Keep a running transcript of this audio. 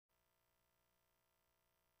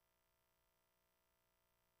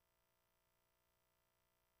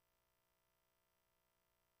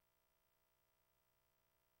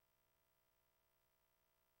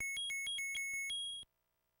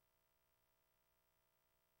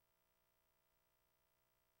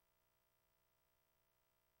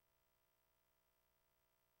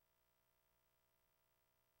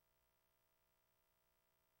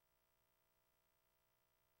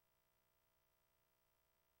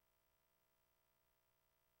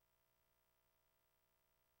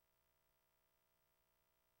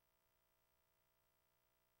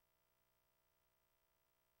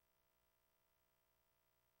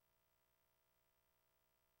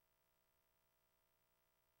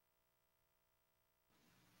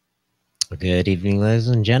Good evening, ladies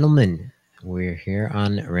and gentlemen. We're here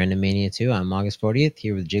on Randomania 2. I'm August 40th,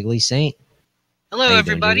 here with Jiggly Saint. Hello, How you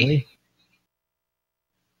everybody. doing, Jiggly?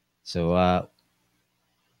 So,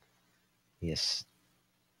 yes.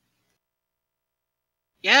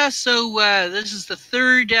 Yeah, so this is the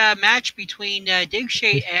third match between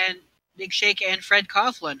Digshake and Fred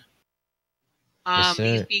Coughlin. Yes,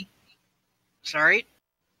 These sir. being, sorry,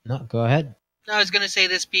 No, go ahead. I was going to say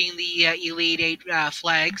this being the Elite Eight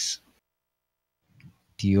flags.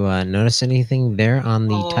 Do you notice anything there on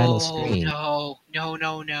the title Oh screen? no. Yep,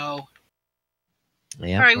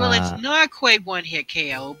 All right, well, it's not quite one-hit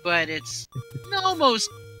KO, but it's almost.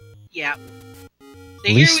 Yeah. So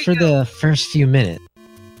at least for the first few minutes.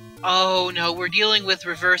 Oh no, we're dealing with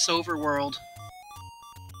reverse overworld.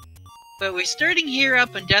 But we're starting here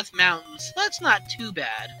up in Death Mountain, so that's not too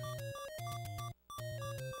bad.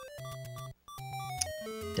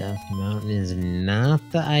 Death Mountain is not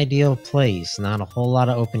the ideal place. Not a whole lot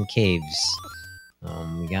of open caves.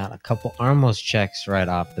 We got a couple Armos checks right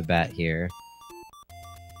off the bat here.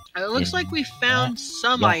 It looks like we found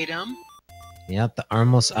some item. Yep, the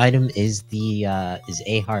Armos item is the is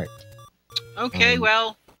a heart. Okay,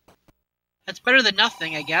 well, that's better than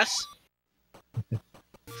nothing, I guess.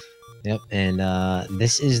 Yep, and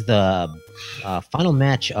this is the final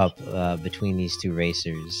matchup between these two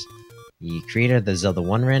racers. The creator of the Zelda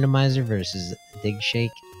 1 randomizer versus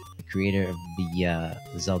Digshake, the creator of the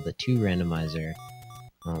Zelda 2 randomizer.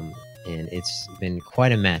 And it's been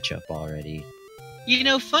quite a matchup already. You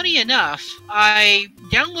know, funny enough, I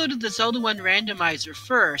downloaded the Zelda 1 randomizer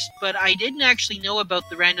first, but I didn't actually know about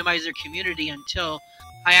the randomizer community until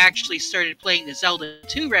I actually started playing the Zelda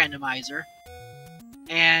 2 randomizer.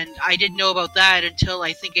 And I didn't know about that until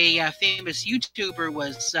I think a famous YouTuber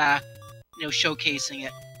was, showcasing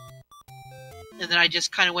it. And then I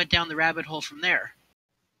just kind of went down the rabbit hole from there.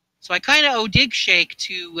 So I kind of owe Digshake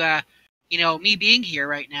to, me being here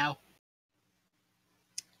right now.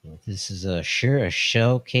 This is a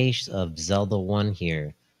showcase of Zelda 1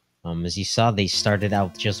 here. As you saw, they started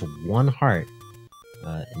out with just one heart.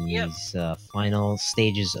 In these final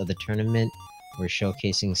stages of the tournament, we're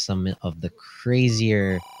showcasing some of the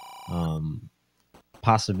crazier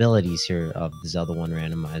possibilities here of the Zelda 1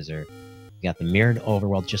 randomizer. We got the mirrored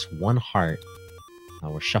overworld, just one heart.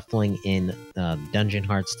 We're shuffling in dungeon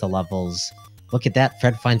hearts to levels. Look at that,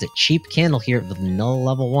 Fred finds a cheap candle here at vanilla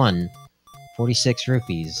level 1. 46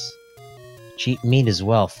 rupees. Cheap meat as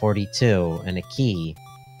well, 42. And a key.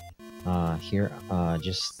 Here,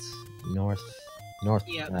 just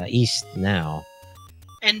east now.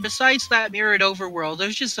 And besides that mirrored overworld,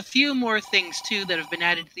 there's just a few more things too that have been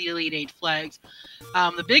added to the Elite 8 flags.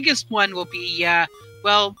 The biggest one will be,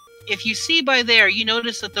 well, if you see by there, you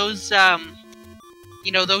notice that those,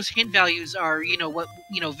 those hint values are,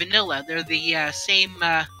 vanilla. They're the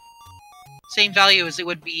same value as it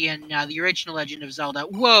would be in the original Legend of Zelda.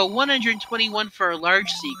 Whoa, 121 for a large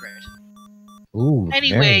secret. Ooh,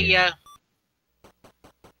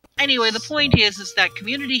 Anyway, the point is that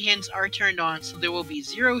community hints are turned on, so there will be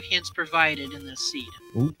 0 hints provided in this seed.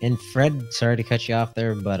 Ooh, and Fred, sorry to cut you off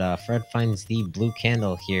there, but Fred finds the blue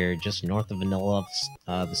candle here just north of vanilla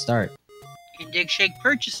the start. And Digshake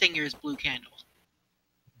purchasing his blue candle.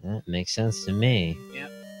 That makes sense to me.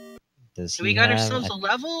 Yep. So we got ourselves a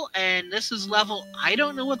level, and this is level... I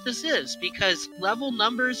don't know what this is, because level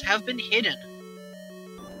numbers have been hidden.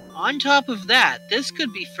 On top of that, this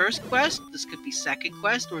could be first quest, this could be second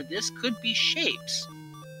quest, or this could be shapes.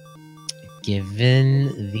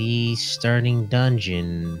 Given the starting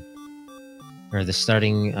dungeon, or the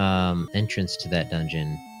starting entrance to that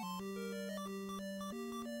dungeon,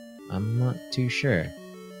 I'm not too sure.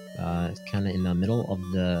 It's kind of in the middle of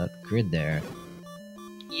the grid there.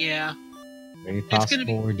 Yeah. Very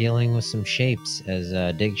possible we're dealing with some shapes as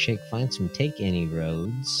Digshake finds some take any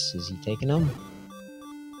roads. Is he taking them?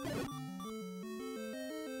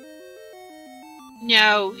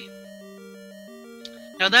 Now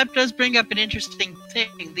that does bring up an interesting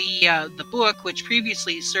thing. The book, which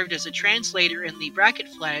previously served as a translator in the bracket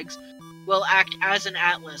flags, will act as an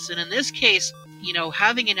atlas. And in this case,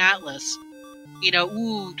 having an atlas,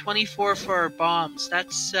 24 for bombs,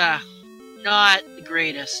 that's not the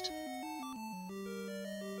greatest.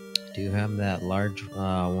 Do have that large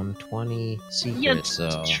 120 secret, yeah,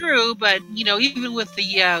 so... True, but, even with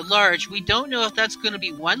the large, we don't know if that's going to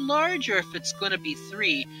be 1 large or if it's going to be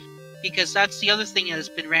 3, because that's the other thing that has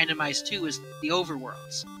been randomized too, is the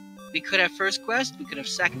overworlds. We could have first quest, we could have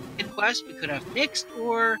second quest, we could have mixed,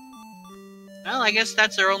 or... Well, I guess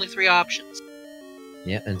that's our only 3 options.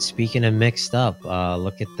 Yeah, and speaking of mixed up,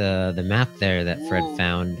 look at the map there that Fred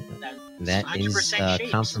found. That is 100%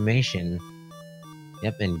 shapes. confirmation.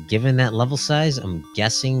 Yep, and given that level size, I'm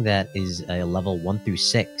guessing that is a level 1 through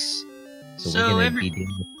 6. So we're going to be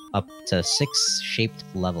doing up to 6 shaped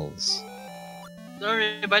levels. So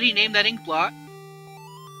everybody, name that ink blot.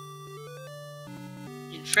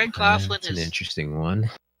 And Fred Coughlin That's an interesting one.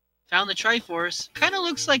 Found the Triforce. Kind of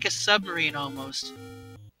looks like a submarine almost.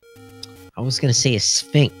 I was going to say a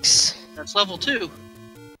Sphinx. That's level 2.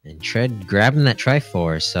 And Tread grabbing that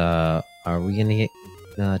Triforce. Are we going to get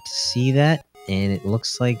to see that? And it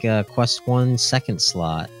looks like Quest 1 second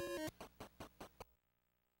slot.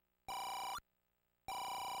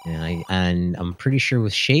 And I'm pretty sure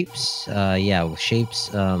with shapes, with shapes,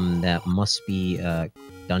 that must be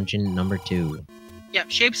dungeon number 2. Yep,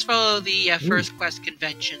 shapes follow the first quest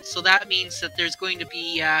convention, so that means that there's going to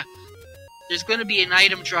be an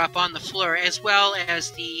item drop on the floor, as well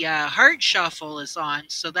as the heart shuffle is on.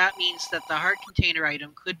 So that means that the heart container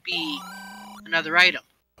item could be another item.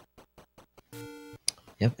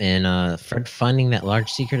 Yep, and Fred finding that large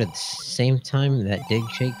secret at the same time that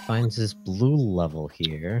Digshake finds this blue level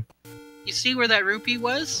here. You see where that rupee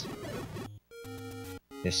was?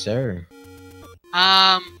 Yes, sir.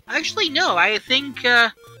 Actually, no. I think,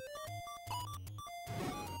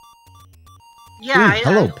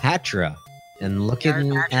 hello, Patra. And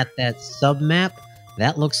looking at that sub-map,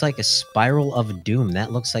 that looks like a Spiral of Doom.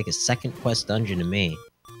 That looks like a second quest dungeon to me.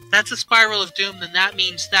 That's a Spiral of Doom, then that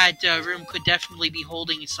means that room could definitely be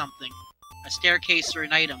holding something. A staircase or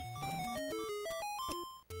an item.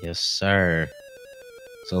 Yes, sir.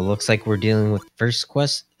 So it looks like we're dealing with first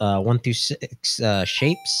quest 1 through 6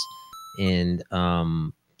 shapes, and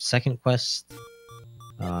second quest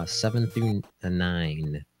 7 through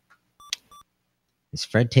 9. As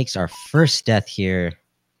Fred takes our first death here,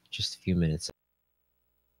 just a few minutes.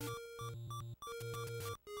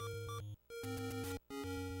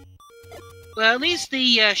 Well, at least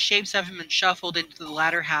the shapes haven't been shuffled into the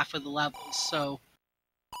latter half of the levels, so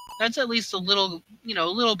that's at least a little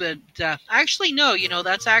bit. Actually, no,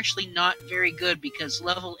 that's actually not very good, because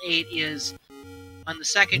level 8 is on the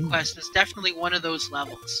second quest is definitely one of those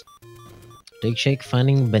levels. Digshake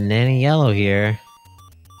finding banana yellow here,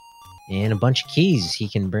 and a bunch of keys. He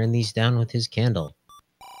can burn these down with his candle.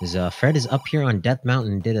 As Fred is up here on Death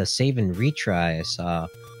Mountain, did a save and retry. I saw.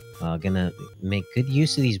 Gonna make good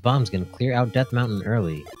use of these bombs. Gonna clear out Death Mountain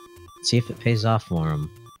early. See if it pays off for him.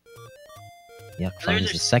 Yep,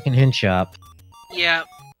 finds a second hint shop. Yeah.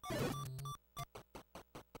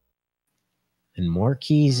 And more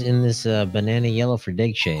keys in this banana yellow for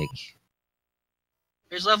Digshake.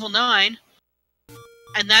 There's level 9.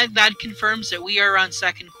 And that confirms that we are on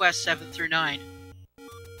second quest 7 through 9.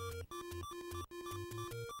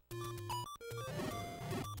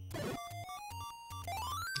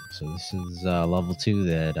 So this is level 2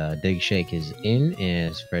 that Digshake is in,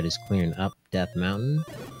 as Fred is clearing up Death Mountain.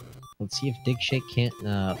 Let's see if Digshake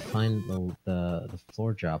can't find the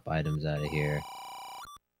floor drop items out of here.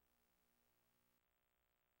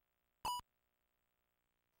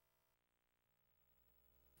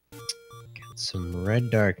 Got some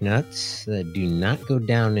red dark nuts that do not go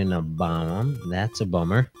down in a bomb. That's a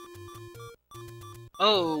bummer.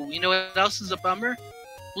 Oh, you know what else is a bummer?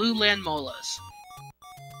 Blue land molas.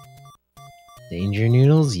 Danger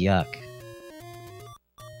noodles? Yuck.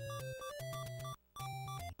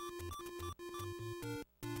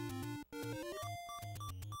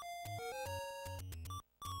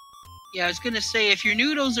 Yeah, I was gonna say, if your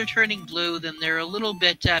noodles are turning blue, then they're a little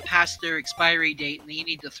bit past their expiry date, and you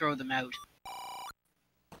need to throw them out.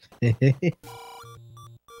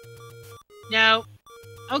 Now,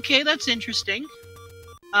 okay, that's interesting.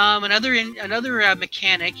 Another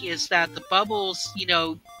mechanic is that the bubbles,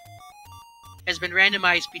 has been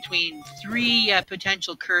randomized between 3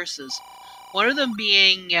 potential curses. One of them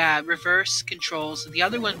being reverse controls, and the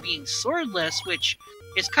other one being swordless, which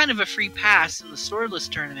is kind of a free pass in the swordless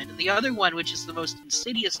tournament. And the other one, which is the most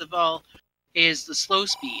insidious of all, is the slow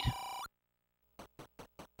speed.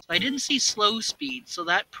 So I didn't see slow speed, so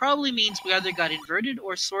that probably means we either got inverted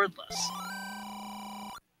or swordless.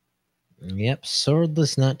 Yep,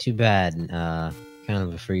 swordless not too bad. Kind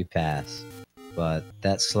of a free pass. But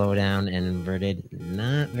that slowdown and inverted,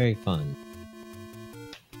 not very fun.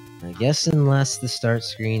 I guess unless the start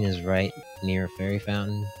screen is right near a fairy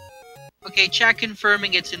fountain. Okay, chat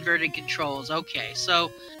confirming it's inverted controls. Okay,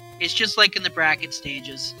 so it's just like in the bracket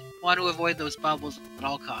stages. Want to avoid those bubbles at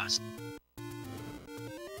all costs.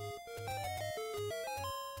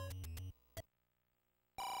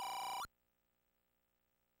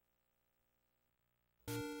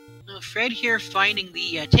 Now, Fred here finding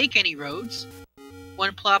the take any roads.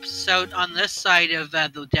 One plops us out on this side of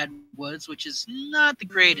the dead woods, which is not the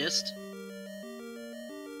greatest.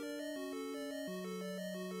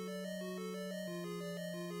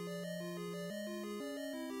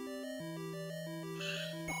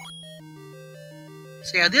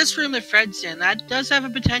 So yeah, this room that Fred's in, that does have a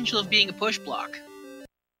potential of being a push block.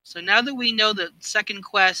 So now that we know that second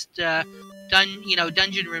quest,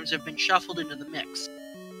 dungeon rooms have been shuffled into the mix.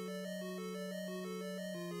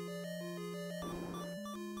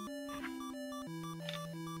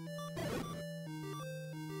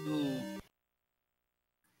 Ooh.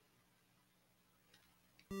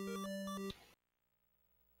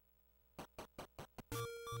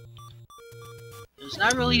 There's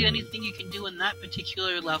not really anything you can do in that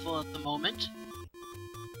particular level at the moment.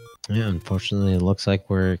 Yeah, unfortunately, it looks like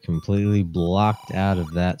we're completely blocked out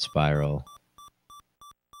of that spiral.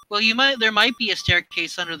 Well, there might be a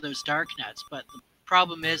staircase under those dark nuts, but the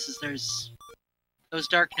problem is those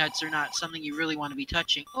dark nuts are not something you really want to be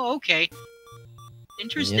touching. Oh, okay.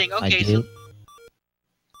 Interesting. Yep, okay, so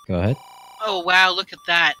go ahead. oh wow, look at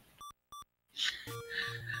that.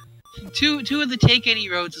 Two of the take any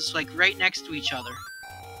roads is like right next to each other.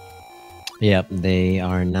 Yep, they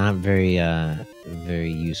are not very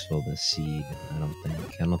useful to seed. I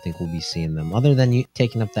don't think we'll be seeing them other than you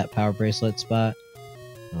taking up that power bracelet spot.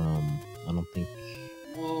 I don't think.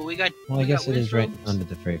 Whoa, we got. Well, I guess it is right under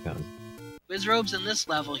the fairy fountain. Wiz robes in this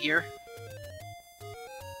level here.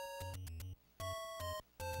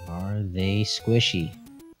 Are they squishy?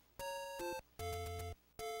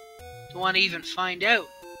 Don't want to even find out.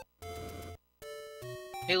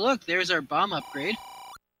 Hey, look, there's our bomb upgrade.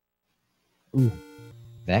 Ooh,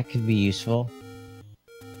 that could be useful.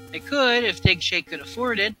 It could, if Digshake could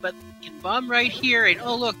afford it, but you can bomb right here, and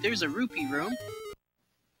oh look, there's a rupee room.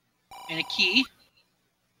 And a key.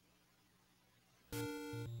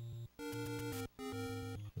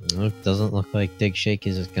 It doesn't look like Digshake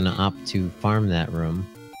is going to opt to farm that room,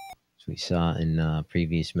 as we saw in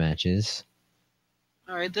previous matches.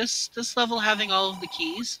 Alright, this level having all of the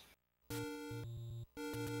keys.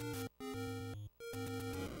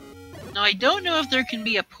 Now, I don't know if there can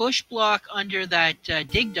be a push block under that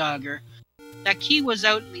dig dogger. That key was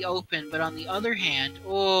out in the open, but on the other hand,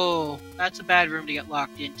 oh, that's a bad room to get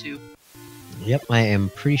locked into. Yep, I am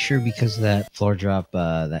pretty sure because of that floor drop,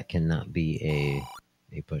 that cannot be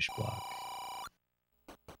a push block.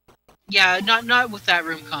 Yeah, not with that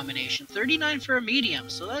room combination. 39 for a medium,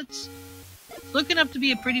 so that's looking up to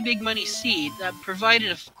be a pretty big money seed.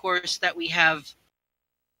 Provided, of course, that we have,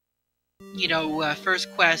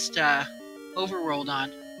 first quest overworld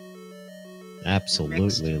on.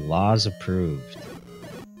 Absolutely, Mixed. laws approved.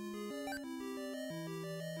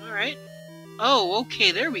 Alright. Oh,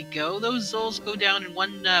 okay, there we go. Those Zols go down in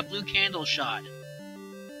one blue candle shot.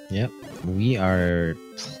 Yep, we are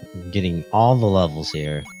getting all the levels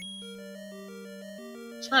here.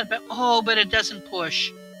 It's not bad. Oh, but it doesn't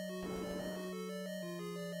push.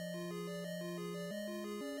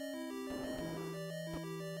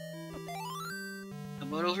 How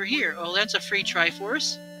about over here? Oh, that's a free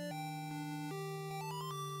Triforce.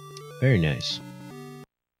 Very nice.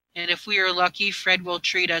 And if we are lucky, Fred will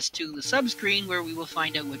treat us to the subscreen where we will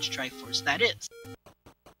find out which Triforce that is.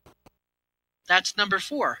 That's number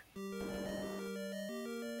 4.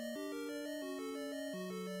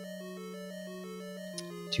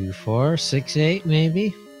 Two, 4, 6, 8,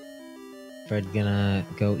 maybe. Fred gonna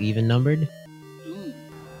go even numbered. Ooh.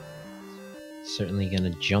 Certainly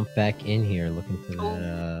gonna jump back in here looking for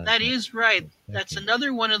that. That is right. That's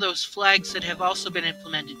another one of those flags that have also been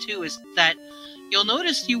implemented too, is that you'll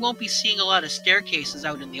notice you won't be seeing a lot of staircases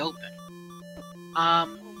out in the open.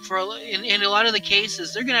 In a lot of the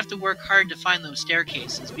cases, they're going to have to work hard to find those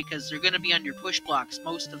staircases because they're going to be under push blocks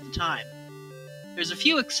most of the time. There's a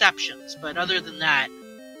few exceptions, but other than that...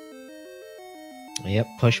 Yep,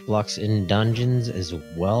 push blocks in dungeons as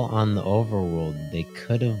well on the overworld. They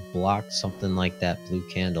could have blocked something like that blue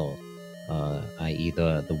candle, i.e.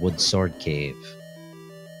 the wood sword cave.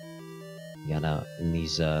 You gotta, in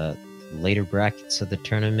these later brackets of the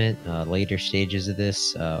tournament, later stages of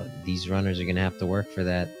this, these runners are gonna have to work for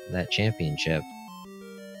that championship.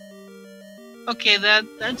 Okay,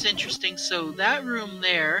 that's interesting. So that room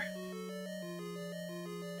there,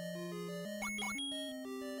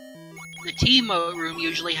 the team room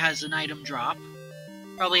usually has an item drop.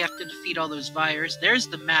 Probably have to defeat all those Vires. There's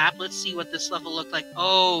the map. Let's see what this level looked like.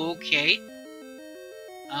 Oh, okay.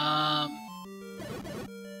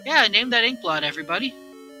 Yeah, name that ink blot, everybody.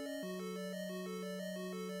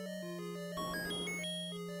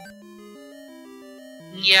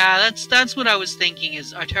 Yeah, that's what I was thinking,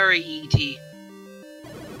 is Atari ET.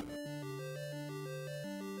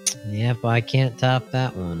 Yep, I can't top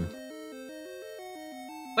that one.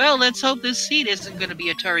 Well, let's hope this seed isn't going to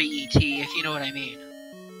be Atari ET, if you know what I mean.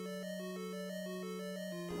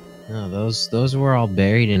 No, those were all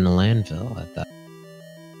buried in the landfill, I thought.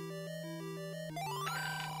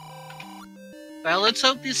 Well, let's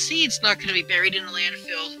hope this seed's not going to be buried in a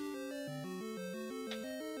landfill.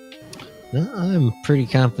 No, I'm pretty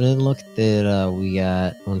confident. Look that we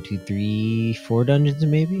got 1, 2, 3, 4 dungeons,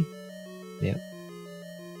 maybe. Yep.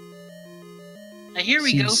 Now here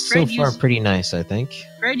we go. So far, pretty nice, I think.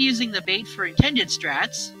 Fred using the bait for intended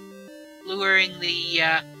strats, luring the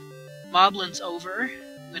moblins over.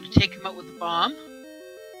 I'm going to take him out with a bomb.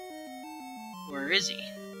 Where is he?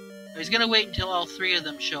 He's going to wait until all 3 of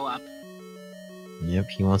them show up. Yep,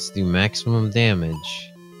 he wants to do maximum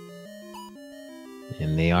damage.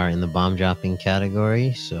 And they are in the bomb dropping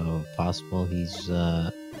category, so possible he's he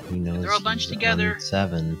knows. They're all bunched together.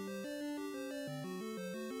 7.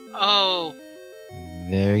 Oh.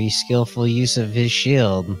 Very skillful use of his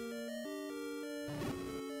shield.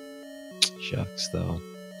 Shucks, though.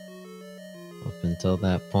 Up until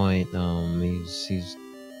that point, he's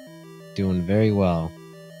doing very well.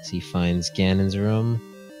 As he finds Ganon's room,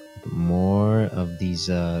 more of these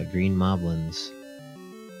green moblins.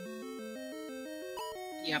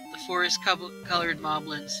 Yep, the forest-colored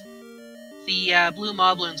moblins. The blue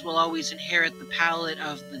moblins will always inherit the palette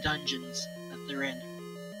of the dungeons that they're in.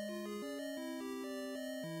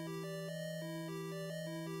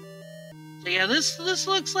 So yeah, this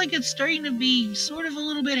looks like it's starting to be sort of a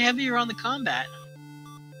little bit heavier on the combat.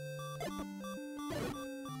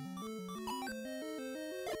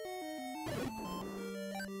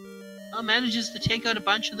 Oh, manages to take out a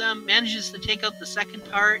bunch of them, manages to take out the second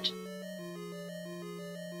part.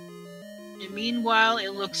 And meanwhile,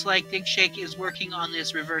 it looks like Digshake is working on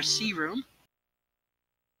this reverse C room.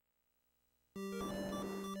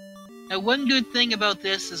 Now, one good thing about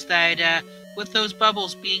this is that with those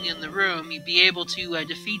bubbles being in the room, you'd be able to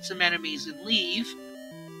defeat some enemies and leave.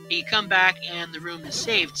 You come back and the room is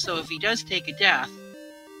saved, so if he does take a death,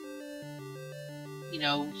 you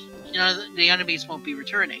know the enemies won't be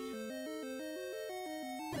returning.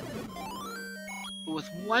 But with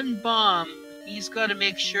one bomb, he's got to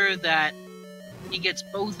make sure that he gets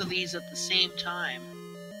both of these at the same time.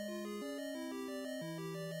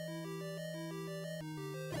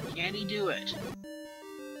 Can he do it?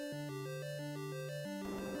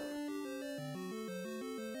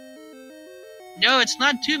 No, it's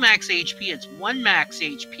not 2 max HP, it's 1 max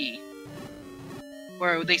HP.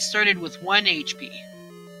 Where they started with 1 HP.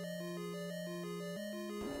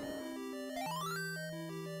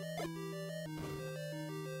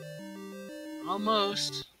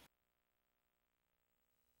 Almost.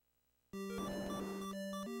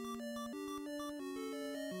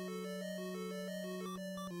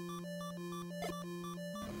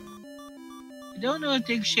 I don't know if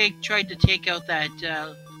Digshake tried to take out that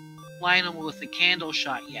Lionel with the candle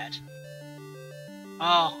shot yet.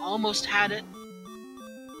 Oh, almost had it.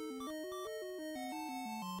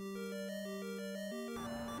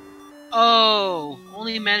 Oh,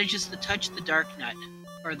 only manages to touch the Dark Nut,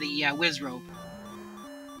 or the Whiz Robe.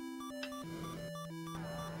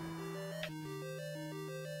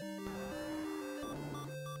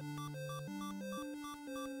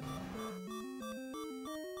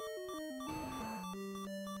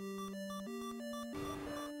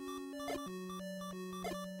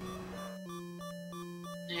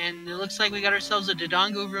 And it looks like we got ourselves a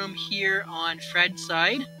Dodongo room here on Fred's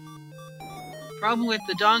side. The problem with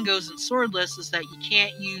the Dongos and Swordless is that you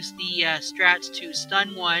can't use the strats to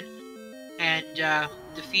stun one and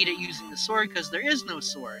defeat it using the sword because there is no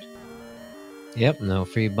sword. Yep, no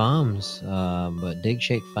free bombs, but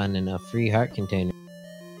Digshake finding a free heart container.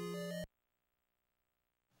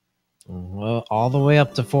 Well, all the way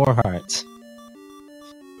up to 4 hearts.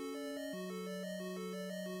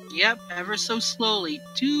 Yep, ever so slowly.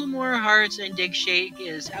 2 more hearts and Digshake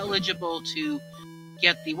is eligible to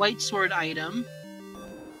get the White Sword item,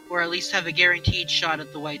 or at least have a guaranteed shot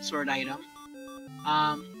at the White Sword item.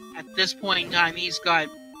 At this point in time, he's got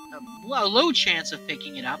a low chance of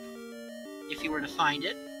picking it up, if he were to find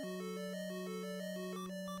it.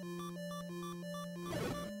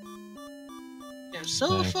 Yeah,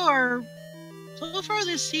 so far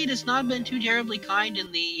this seed has not been too terribly kind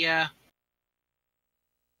in the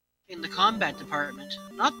combat department.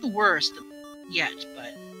 Not the worst yet,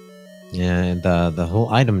 but... Yeah, the whole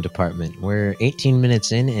item department. We're 18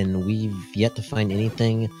 minutes in, and we've yet to find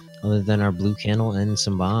anything other than our blue candle and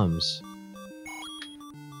some bombs.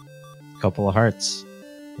 A couple of hearts.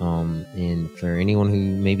 And for anyone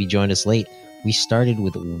who maybe joined us late, we started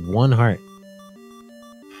with 1 heart.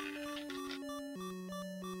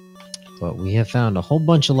 But we have found a whole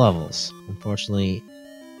bunch of levels. Unfortunately,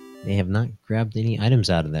 they have not grabbed any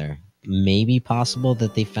items out of there. Maybe possible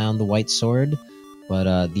that they found the white sword,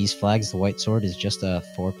 but these flags, the white sword is just a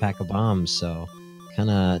 4-pack of bombs, so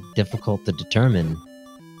kind of difficult to determine.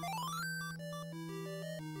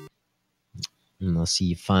 Unless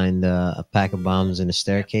you find a pack of bombs in a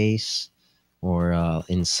staircase, or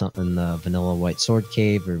in the vanilla white sword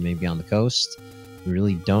cave, or maybe on the coast. We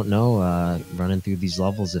really don't know, running through these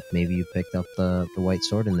levels, if maybe you picked up the white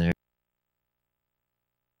sword in there.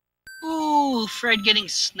 Ooh, Fred getting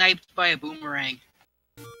sniped by a boomerang.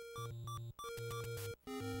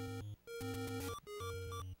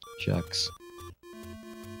 Shucks.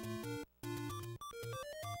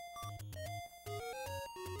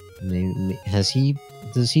 Maybe,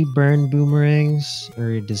 does he burn boomerangs,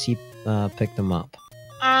 or does he pick them up?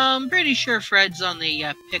 I'm pretty sure Fred's on the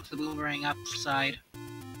pick the boomerang up side.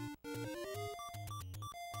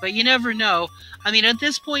 But you never know. I mean, at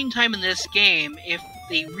this point in time in this game, if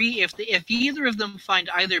either of them find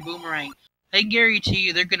either boomerang, I guarantee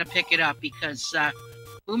you they're gonna pick it up, because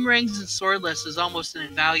boomerangs and swordless is almost an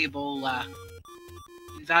invaluable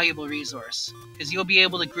resource, because you'll be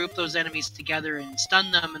able to group those enemies together and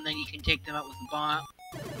stun them, and then you can take them out with a bomb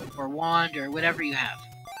or wand or whatever you have.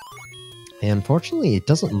 And unfortunately, it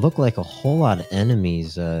doesn't look like a whole lot of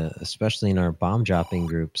enemies, especially in our bomb dropping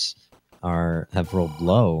groups, have rolled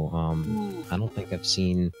low. I don't think I've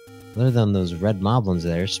seen, other than those red moblins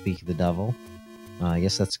there, speak of the devil. I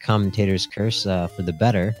guess that's commentator's curse for the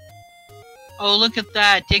better. Oh, look at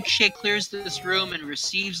that. Digshake clears this room and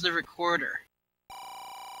receives the recorder.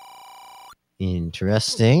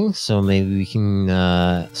 Interesting. So maybe we can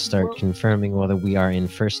start confirming whether we are in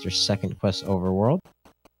first or second quest overworld.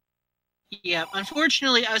 Yeah,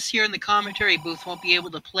 unfortunately, us here in the commentary booth won't be able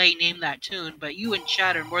to play Name That Tune, but you in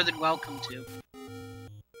chat are more than welcome to.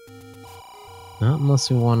 Not unless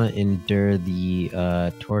we want to endure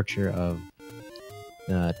the torture of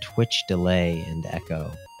Twitch delay and echo.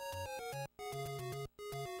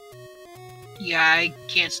 Yeah, I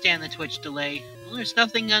can't stand the Twitch delay. Well, there's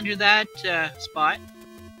nothing under that spot.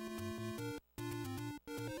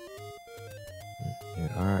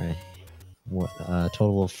 There are a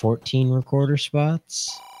total of 14 recorder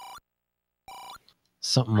spots?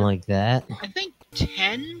 Something like that. I think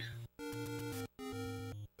 10?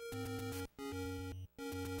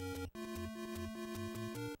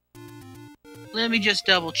 Let me just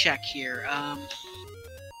double check here.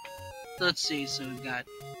 Let's see, so we've got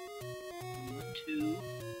 1, 2,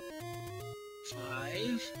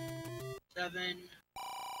 5, 7...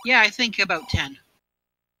 Yeah, I think about 10.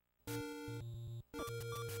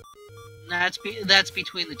 That's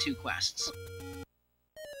between the two quests.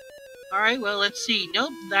 Alright, well, let's see.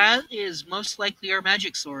 Nope, that is most likely our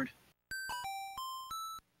magic sword.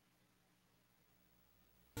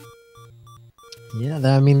 Yeah,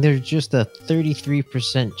 I mean, there's just a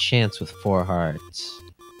 33% chance with 4 hearts.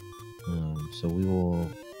 So we will...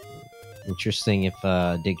 Interesting if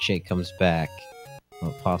Digshake comes back.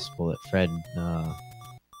 Well, possible that Fred...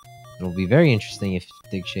 It'll be very interesting if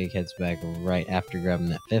Digshake heads back right after grabbing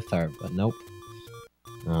that 5th heart, but nope.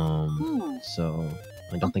 So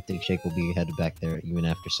I don't think Digshake will be headed back there even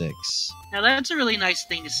after 6. Now that's a really nice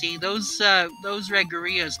thing to see. Those red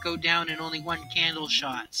gorillas go down in only 1 candle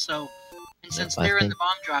shot. So, and since they're in the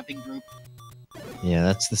bomb dropping group, yeah,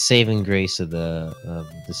 that's the saving grace of the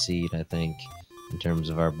seed, I think, in terms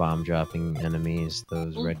of our bomb dropping enemies.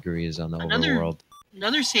 Those red gorillas on the overworld.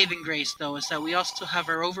 Another saving grace, though, is that we also have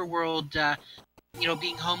our overworld,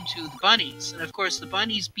 being home to the bunnies. And of course, the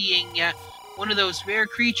bunnies being one of those rare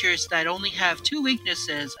creatures that only have 2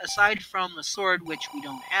 weaknesses, aside from the sword, which we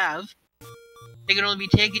don't have. They can only be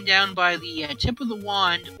taken down by the tip of the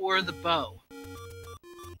wand or the bow.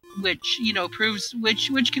 Which,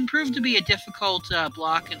 which can prove to be a difficult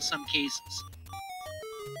block in some cases.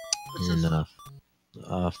 Enough.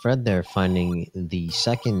 Fred there finding the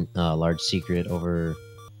second large secret over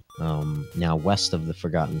now west of the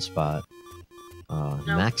forgotten spot.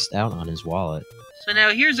 Maxed out on his wallet. So now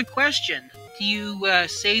here's a question. Do you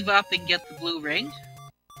save up and get the blue ring?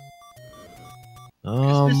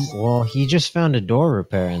 Well, he just found a door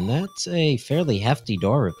repair, and that's a fairly hefty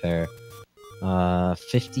door repair.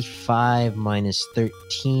 55 minus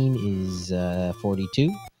 13 is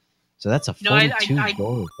 42. So that's a 42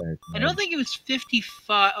 door repair. I don't think it was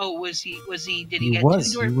 55. Oh, did he get 2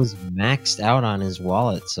 door? He was maxed out on his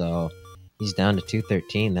wallet, so he's down to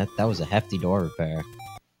 213. That was a hefty door repair.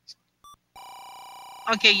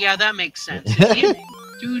 Okay, yeah, that makes sense. He had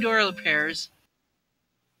 2 door repairs.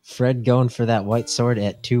 Fred going for that white sword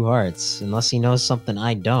at 2 hearts, unless he knows something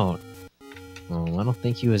I don't. Oh, I don't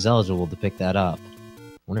think he was eligible to pick that up.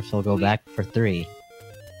 Wonder if he'll go back for 3.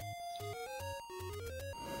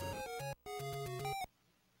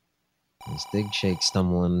 This Digshake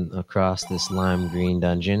stumbling across this lime green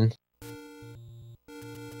dungeon.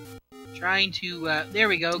 Trying to, there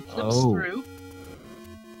we go, clips through.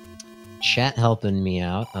 Chat helping me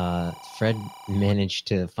out. Fred managed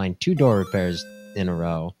to find 2 door repairs in a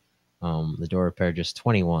row. The door repair just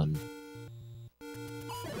 21.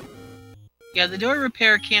 Yeah, the door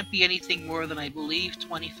repair can't be anything more than, I believe,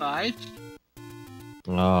 25.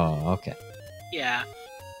 Oh, okay. Yeah.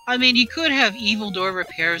 I mean, you could have evil door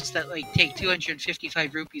repairs that, like, take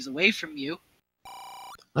 255 rupees away from you.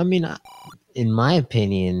 I mean, in my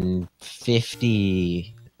opinion,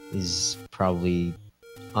 50 is probably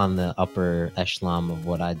on the upper echelon of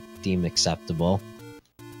what I deem acceptable.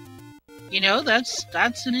 You know, that's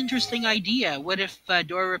an interesting idea. What if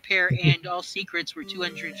door repair and all secrets were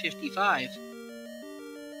 255?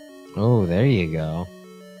 Oh, there you go.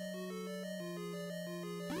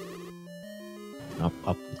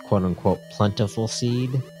 A quote-unquote plentiful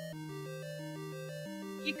seed.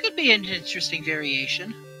 It could be an interesting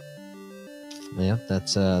variation. Yeah,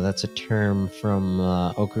 that's a term from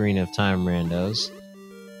Ocarina of Time randos.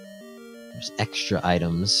 There's extra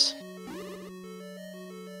items.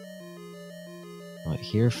 Right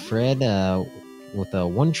here, Fred, with a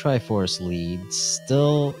 1 Triforce lead,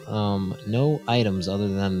 still no items other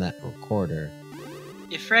than that recorder.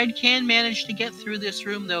 If Fred can manage to get through this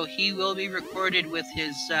room, though, he will be recorded with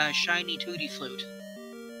his shiny Tootie Flute.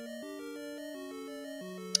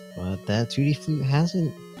 But that Tootie Flute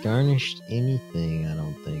hasn't garnished anything, I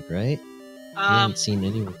don't think, right? We haven't seen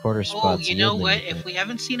any recorder spots. Oh, you know what? If we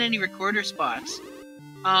haven't seen any recorder spots,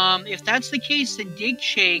 if that's the case, then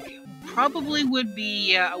Digshake probably would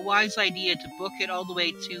be a wise idea to book it all the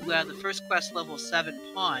way to the first quest level 7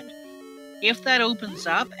 pond. If that opens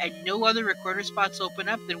up and no other recorder spots open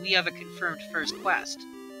up, then we have a confirmed first quest.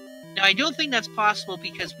 Now, I don't think that's possible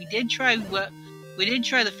because we did try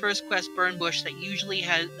the first quest Burn Bush that usually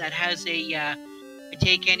has a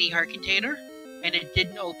take any heart container, and it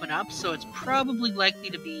didn't open up, so it's probably likely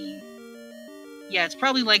to be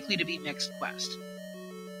mixed quest.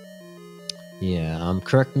 Yeah,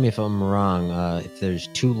 correct me if I'm wrong. If there's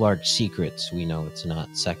 2 large secrets, we know it's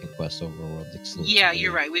not second quest overworld exclusive. Yeah,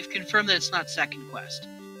 you're right. We've confirmed that it's not second quest.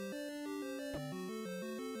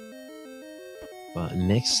 But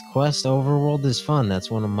mixed quest overworld is fun.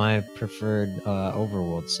 That's one of my preferred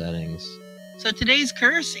overworld settings. So today's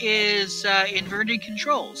curse is inverted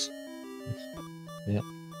controls. Yep.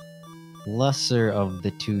 Lesser of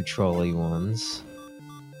the 2 trolley ones.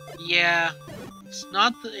 Yeah. It's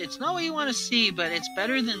not what you want to see, but it's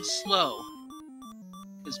better than slow.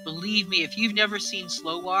 Because believe me, if you've never seen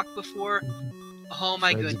slow walk before, oh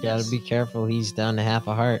my goodness. You gotta be careful, he's down to half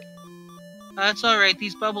a heart. That's alright,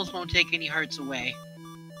 these bubbles won't take any hearts away.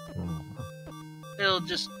 Oh. It'll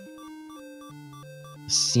just...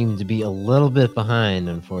 Seemed to be a little bit behind,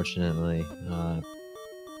 unfortunately.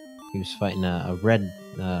 He was fighting a red...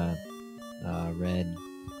 what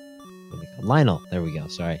do they call Lionel, there we go,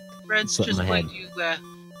 sorry. Fred's just going to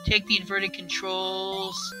take the inverted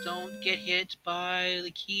controls, don't get hit by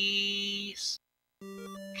the keys.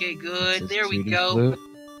 Okay, good, there we go. Flute.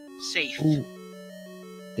 Safe. Ooh.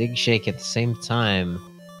 Digshake at the same time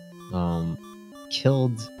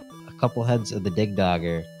killed a couple heads of the Dig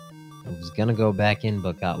Dogger. I was gonna go back in,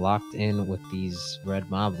 but got locked in with these red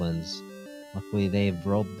moblins. Luckily they've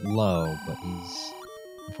rolled low, but he's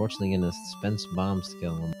unfortunately gonna spend some bombs to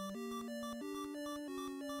kill him.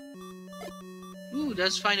 Ooh,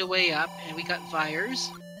 does find a way up, and we got fires.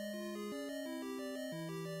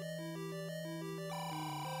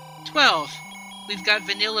 12. We've got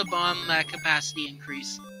vanilla bomb capacity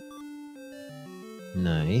increase.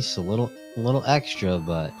 Nice, a little extra,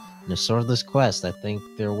 but in a swordless quest, I think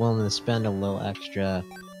they're willing to spend a little extra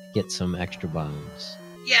to get some extra bombs.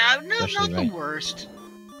 Yeah, not the worst.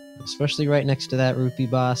 Especially right next to that rupee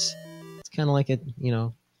boss. It's kind of like a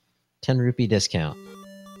 10 rupee discount.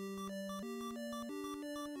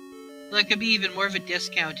 That could be even more of a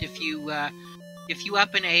discount if you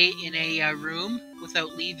up in a room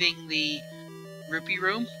without leaving the rupee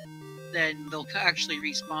room, then they'll actually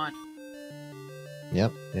respawn.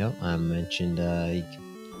 Yep. I mentioned you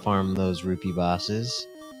can farm those rupee bosses.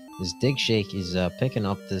 This Digshake is picking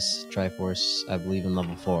up this Triforce, I believe, in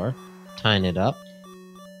level 4, tying it up.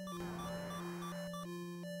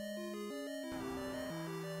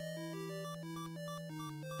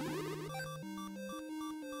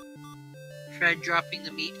 Fred dropping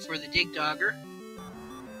the meat for the Dig Dogger.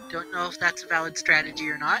 Don't know if that's a valid strategy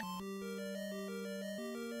or not.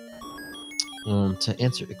 To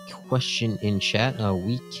answer a question in chat,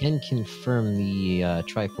 we can confirm the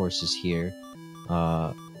Triforces here.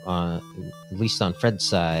 At least on Fred's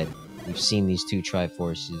side, we've seen these two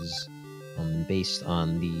Triforces. Based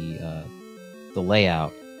on the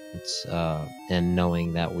layout, it's and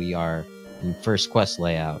knowing that we are in first quest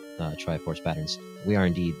layout Triforce patterns, we are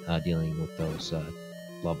indeed dealing with those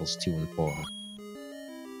levels 2 and 4.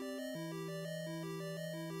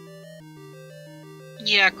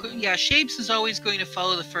 Yeah, Shapes is always going to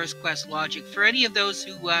follow the first quest logic. For any of those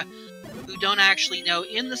who don't actually know,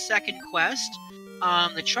 in the second quest,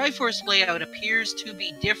 the Triforce layout appears to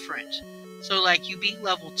be different. So, like, you beat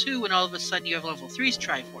level 2 and all of a sudden you have level 3's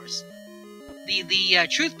Triforce. The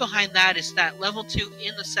truth behind that is that level 2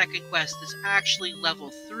 in the second quest is actually level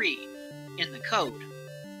 3 in the code.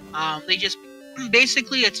 They just...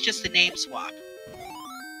 Basically, it's just a name swap.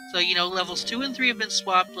 So, you know, levels 2 and 3 have been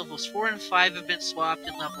swapped, levels 4 and 5 have been swapped,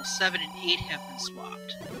 and levels 7 and 8 have been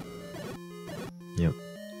swapped. Yep.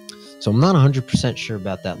 So I'm not 100% sure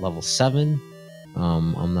about that level 7.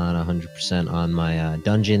 I'm not 100% on my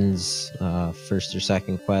dungeons, first or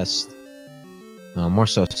second quest. More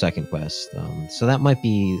so second quest. So that might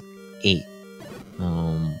be 8.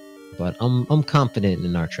 But I'm confident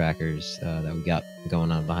in our trackers that we got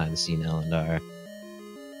going on behind the scene, L&R.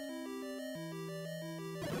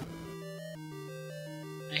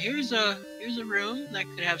 Here's a room that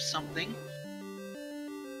could have something.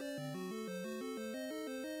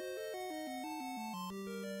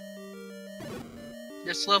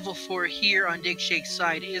 This level 4 here on Digshake's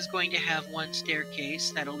side is going to have one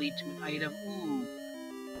staircase that'll lead to an item. Ooh,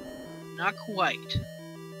 not quite.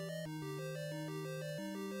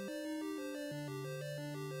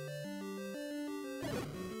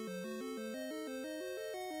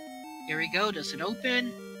 Here we go. Does it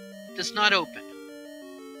open? It does not open.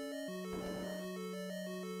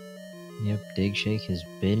 Yep, Digshake has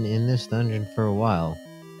been in this dungeon for a while.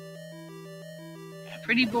 A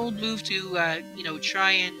pretty bold move to, you know,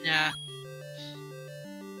 try and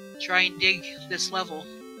dig this level.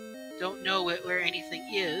 Don't know where anything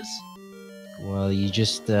is. Well, you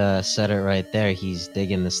just said it right there. He's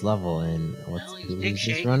digging this level, and who's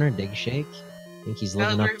this runner? Digshake? I think he's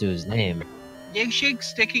living up to his name.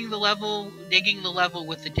 Digshake's digging the level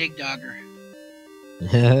with the dig dogger.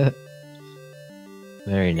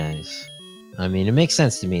 Very nice. I mean, it makes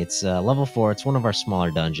sense to me. It's level 4. It's one of our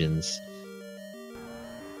smaller dungeons.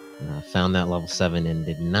 Found that level 7 and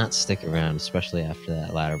did not stick around, especially after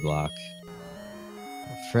that ladder block.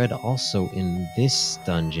 Fred also in this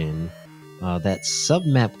dungeon. That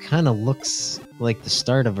submap kind of looks like the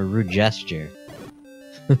start of a rude gesture.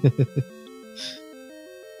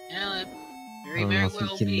 Yeah, very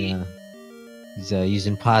well be. He's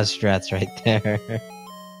using pause strats right there.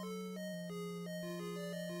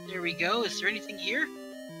 There we go. Is there anything here?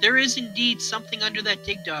 There is indeed something under that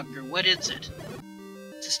dig dogger. What is it?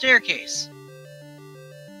 It's a staircase.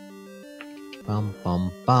 Bum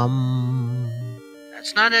bum bum.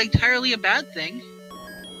 That's not entirely a bad thing.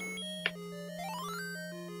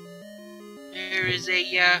 There is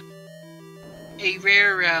a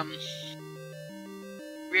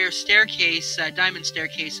rare staircase, diamond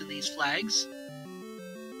staircase in these flags.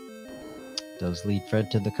 Does lead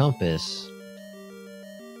Fred to the compass.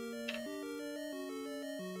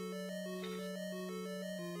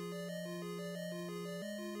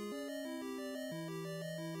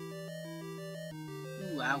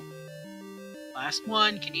 Ooh, wow. Last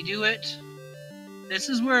one, can you do it? This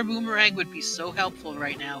is where a boomerang would be so helpful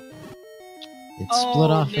right now. It's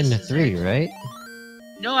split off into 3, right?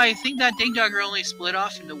 No, I think that dig dogger only split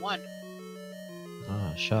off into 1.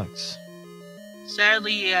 Ah, shucks.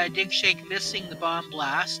 Sadly, Digshake missing the bomb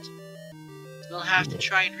blast. We'll have to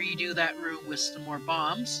try and redo that room with some more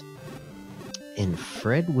bombs. And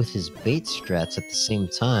Fred with his bait strats at the same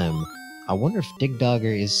time. I wonder if Dig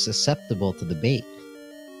Dogger is susceptible to the bait.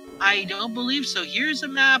 I don't believe so. Here's a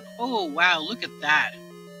map. Oh, wow, look at that.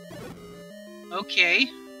 Okay.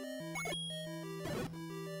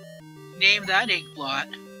 Name that ink blot.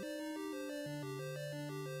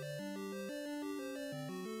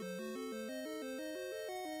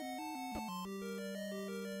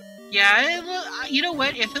 Yeah, you know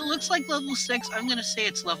what? If it looks like level 6, I'm gonna say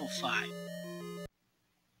it's level 5.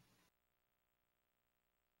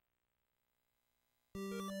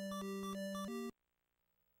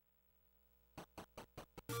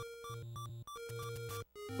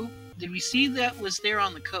 Oop, did we see that was there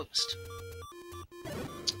on the coast?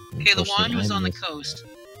 Okay, the wand was on the coast.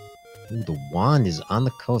 Ooh, the wand is on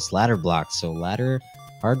the coast, ladder blocked, so ladder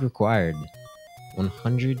hard required.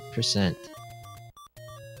 100%.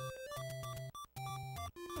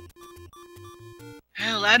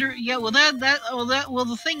 Ladder, yeah, well well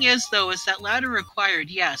the thing is though, is that ladder required,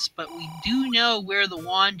 yes, but we do know where the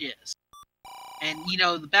wand is. And,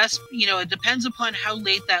 the best, it depends upon how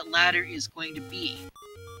late that ladder is going to be.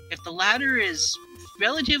 If the ladder is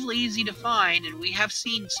relatively easy to find, and we have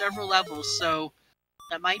seen several levels, so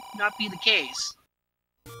that might not be the case.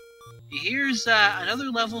 Here's another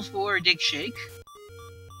level for Digshake.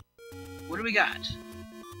 What do we got?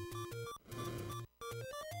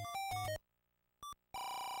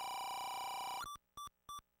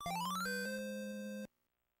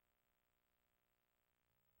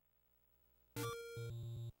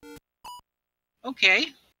 Okay,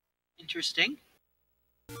 interesting.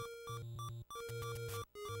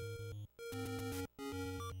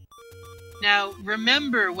 Now,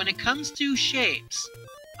 remember, when it comes to shapes,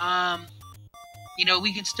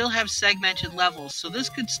 we can still have segmented levels, so this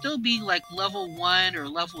could still be like level 1 or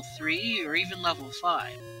level 3 or even level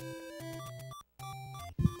 5.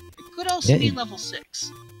 It could also be level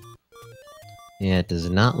 6. Yeah, it does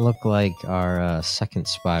not look like our second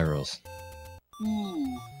spirals.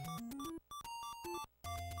 Ooh.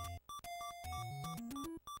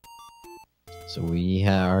 So we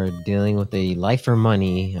are dealing with a life or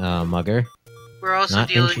money mugger. We're also not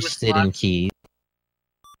dealing interested with in keys.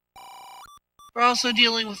 We're also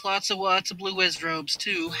dealing with lots of blue whiz robes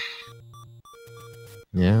too.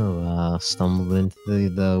 Yeah, stumbled into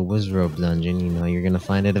the Wizrobe dungeon. You're gonna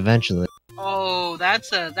find it eventually. Oh,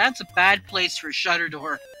 that's a bad place for Shutter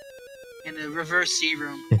Door in the reverse sea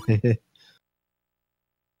room.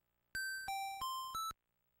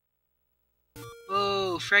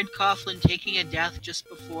 Oh, Fred Coughlin taking a death just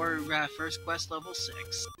before first quest level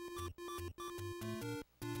 6.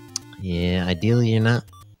 Yeah, ideally you're not.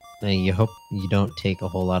 You hope you don't take a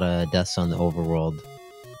whole lot of deaths on the overworld.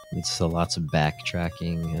 It's lots of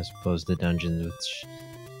backtracking as opposed to dungeons, which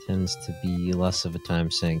tends to be less of a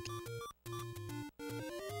time sink.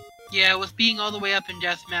 Yeah, with being all the way up in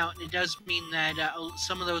Death Mountain, it does mean that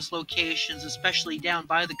some of those locations, especially down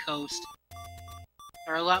by the coast,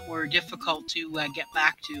 are a lot more difficult to get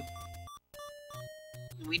back to.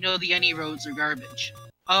 We know the any roads are garbage.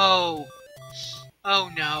 Oh.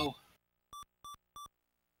 Oh no.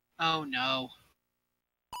 Oh no.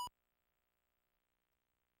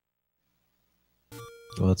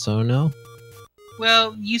 What's oh no?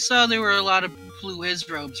 Well, you saw there were a lot of blue whiz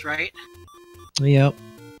robes, right? Yep.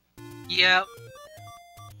 Yep.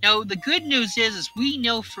 Now, the good news is we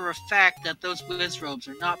know for a fact that those whiz robes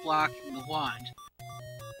are not blocking the wand.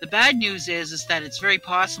 The bad news is that it's very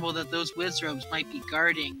possible that those whiz robes might be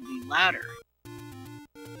guarding the ladder.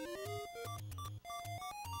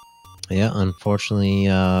 Yeah, unfortunately,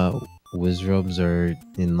 Wizrobes are,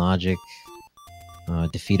 in logic,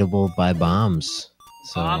 defeatable by bombs.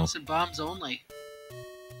 So, bombs and bombs only.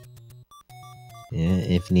 Yeah,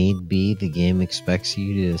 if need be, the game expects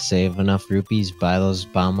you to save enough rupees, buy those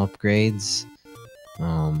bomb upgrades,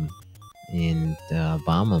 and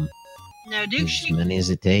bomb them. Now, as many as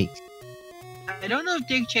it takes. I don't know if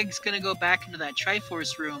Digshake's gonna go back into that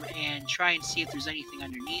Triforce room and try and see if there's anything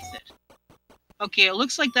underneath it. Okay, it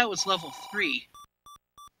looks like that was level 3.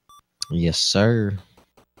 Yes, sir.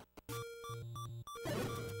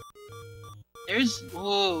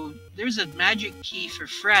 There's a magic key for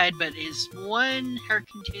Fred, but is one heart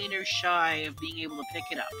container shy of being able to pick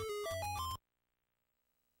it up.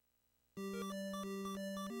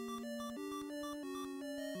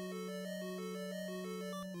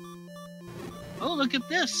 Oh, look at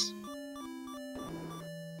this!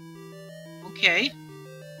 Okay.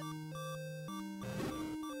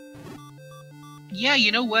 Yeah,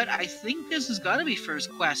 you know what? I think this has got to be first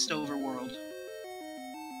quest overworld.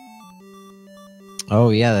 Oh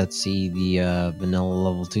yeah, that's the vanilla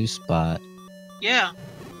level 2 spot. Yeah.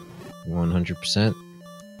 100%.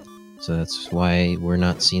 So that's why we're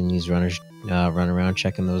not seeing these runners run around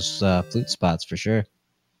checking those flute spots for sure.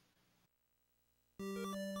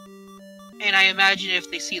 And I imagine if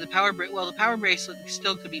they see the power bracelet, well, the power bracelet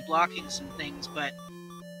still could be blocking some things, but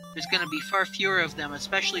there's going to be far fewer of them,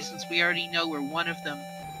 especially since we already know where one of them,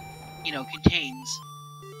 contains.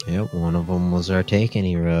 Yep, one of them was our Take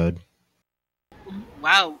Any Road.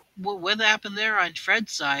 Wow, what happened there on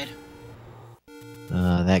Fred's side?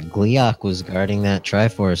 That Gleeok was guarding that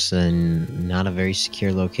Triforce in not a very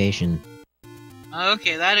secure location.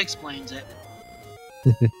 Okay, that explains it.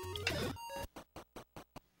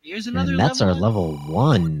 Here's another and that's level. Our level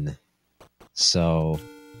 1. So,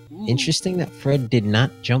 interesting that Fred did not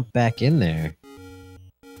jump back in there.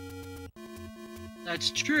 That's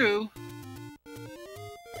true.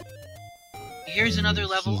 Here's another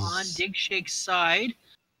level on Digshake's side.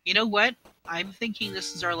 You know what? I'm thinking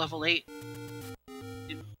this is our level 8.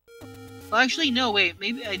 Well, actually, no, wait.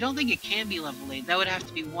 Maybe I don't think it can be level 8. That would have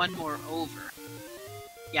to be one more over.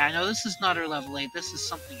 Yeah, no, this is not our level 8. This is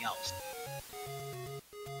something else.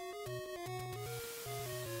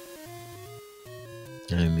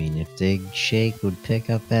 I mean, if Digshake would pick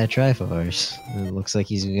up that Triforce, it looks like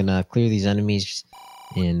he's gonna clear these enemies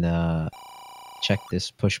and check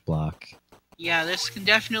this push block. Yeah, this can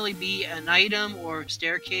definitely be an item or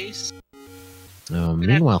staircase.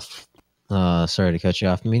 Meanwhile, sorry to cut you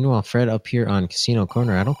off. Meanwhile, Fred up here on Casino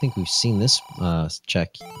Corner, I don't think we've seen this these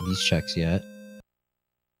checks yet.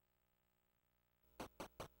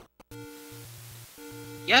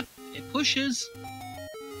 Yep, it pushes.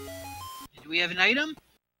 Do we have an item?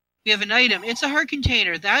 We have an item. It's a heart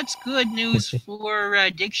container. That's good news for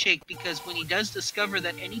Digshake, because when he does discover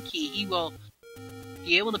that any key, he will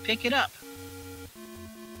be able to pick it up.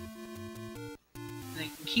 The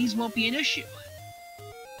keys won't be an issue.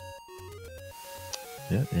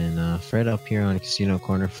 Yep, and Fred up here on Casino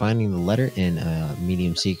Corner, finding the letter in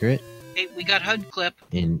medium secret. Hey, we got HUD clip.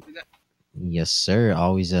 And yes, sir.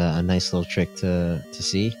 Always a nice little trick to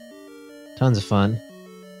see. Tons of fun.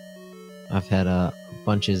 I've had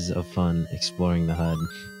bunches of fun exploring the HUD.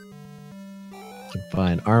 You can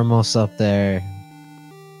find Armos up there.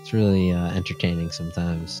 It's really entertaining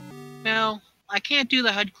sometimes. Well, I can't do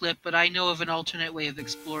the HUD clip, but I know of an alternate way of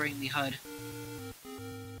exploring the HUD.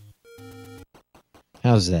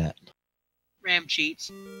 How's that? RAM cheats.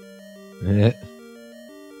 Oh,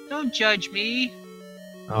 Don't judge me.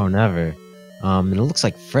 never. And it looks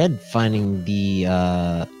like Fred finding the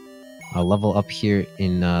a level up here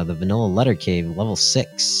in the Vanilla Letter Cave, level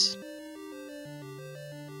 6.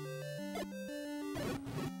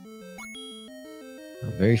 A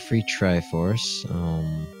very free Triforce.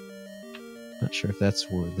 Not sure if that's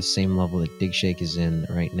the same level that Digshake is in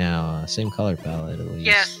right now. Same color palette, at least.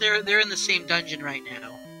 Yes, they're in the same dungeon right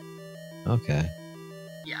now. Okay.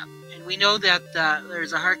 Yeah, and we know that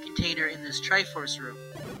there's a heart container in this Triforce room.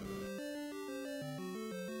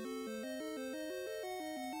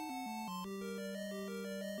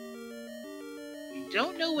 We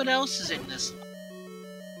don't know what else is in this.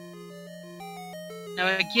 Now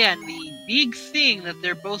again, the big thing that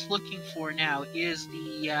they're both looking for now is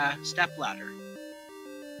the stepladder.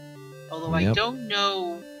 Although I don't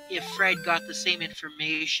know if Fred got the same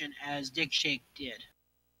information as Digshake did.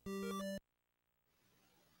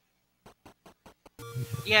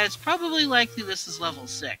 Yeah, it's probably likely this is level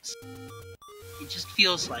 6. It just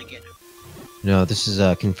feels like it. No, this is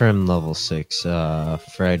confirmed level 6.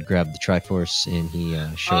 Fred grabbed the Triforce and he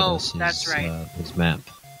showed us his map.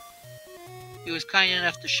 He was kind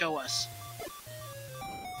enough to show us.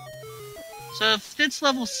 So if it's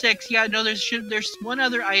level 6, yeah, no, there's one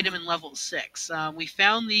other item in level 6. We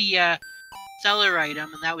found the cellar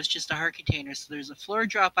item, and that was just a heart container. So there's a floor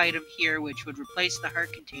drop item here, which would replace the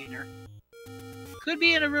heart container. Could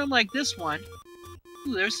be in a room like this one.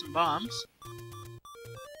 Ooh, there's some bombs.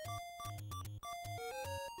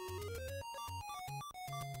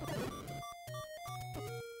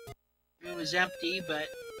 It was empty, but...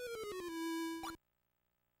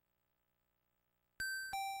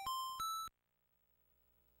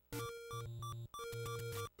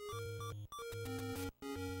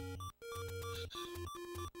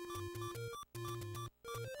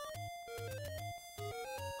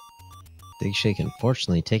 Digshake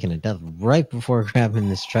unfortunately taking a death right before grabbing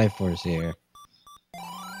this Triforce here.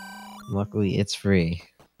 Luckily, it's free.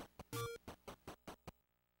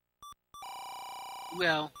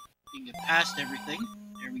 Well, we can get past everything.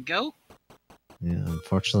 There we go. Yeah,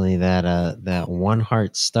 unfortunately, that one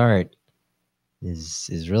heart start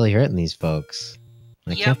is really hurting these folks.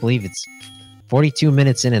 I can't believe it's 42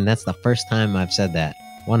 minutes in, and that's the first time I've said that.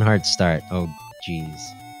 One heart start. Oh, jeez,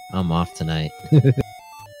 I'm off tonight.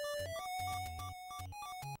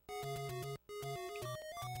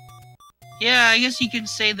 Yeah, I guess you can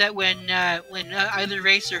say that when either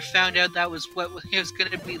racer found out that was what was going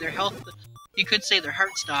to be their health, you could say their heart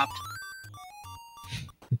stopped.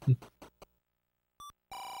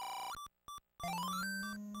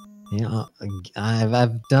 Yeah,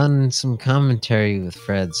 I've done some commentary with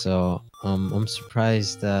Fred, so I'm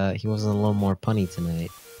surprised he wasn't a little more punny tonight.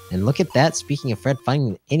 And look at that! Speaking of Fred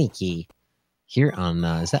finding any key here on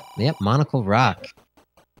is that Monocle Rock?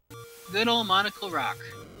 Good old Monocle Rock.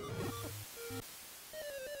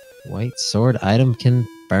 White sword item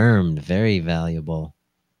confirmed. Very valuable.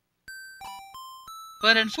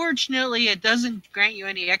 But unfortunately, it doesn't grant you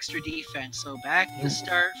any extra defense, so back to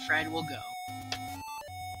start, Fred will go.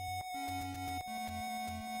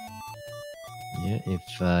 Yeah, if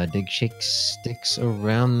Digshake sticks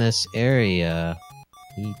around this area,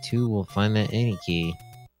 he too will find that any key.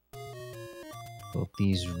 Both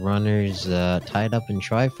these runners tied up in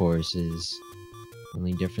Triforces.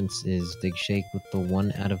 Only difference is Digshake with the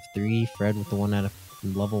 1 out of 3, Fred with the 1 out of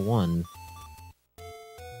level 1.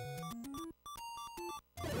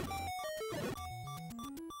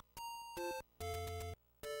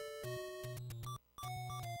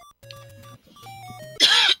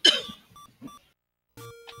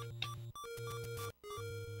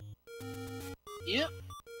 Yep.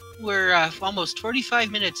 We're almost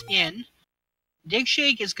 45 minutes in.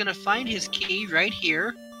 Digshake is going to find his key right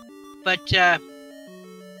here. But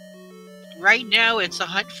right now it's a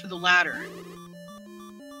hunt for the ladder.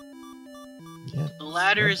 Yeah, The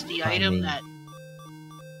ladder is the item that...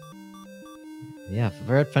 Yeah,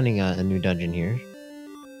 Fred finding a new dungeon here.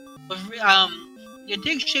 Yeah,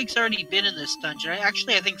 Digshake's already been in this dungeon.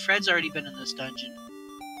 Actually, I think Fred's already been in this dungeon.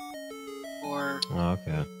 Or... Oh,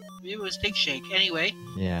 okay. Maybe it was Digshake. Anyway.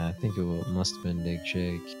 Yeah, I think it must have been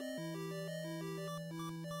Digshake.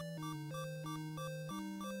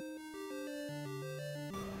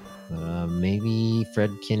 But maybe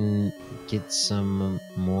Fred can get some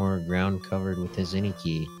more ground covered with his any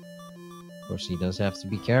key. Of course, he does have to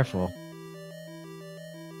be careful.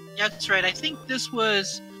 Yeah, that's right. I think this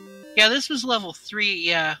was... Yeah, this was level 3,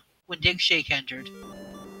 yeah, when Digshake entered.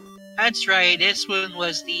 That's right, this one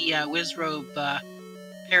was the Wizrobe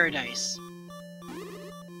Paradise.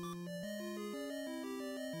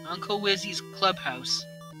 Uncle Wizzy's clubhouse.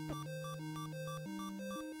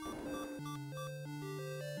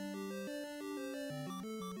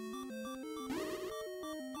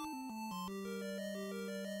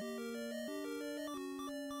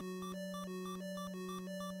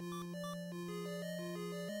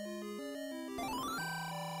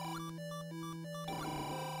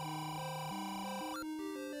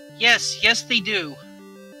 Yes, they do.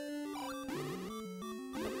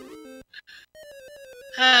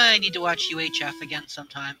 I need to watch UHF again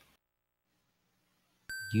sometime.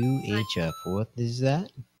 UHF, what is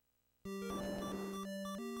that?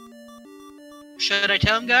 Should I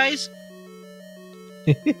tell him, guys?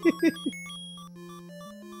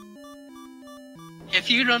 If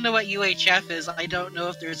you don't know what UHF is, I don't know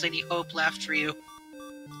if there's any hope left for you.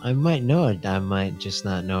 I might know it, I might just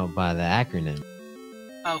not know it by the acronym.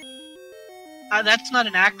 Oh. That's not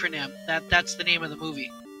an acronym. That's the name of the movie.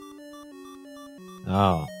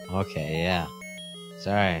 Oh, okay, yeah.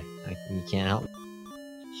 Sorry, you can't help.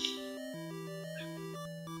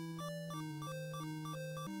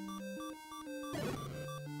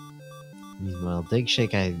 Meanwhile,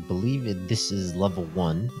 Digshake, I believe this is level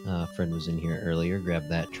 1. Fred was in here earlier, grabbed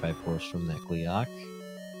that Triforce from that Gleeok.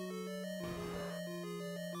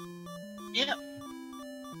 Yep.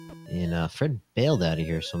 And Fred bailed out of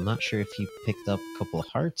here, so I'm not sure if he picked up a couple of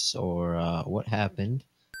hearts or what happened.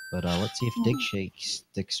 But let's see if Digshake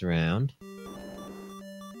sticks around.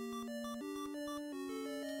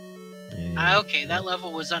 Okay, that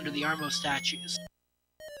level was under the Armo statues.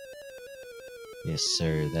 Yes,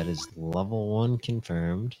 sir. That is level 1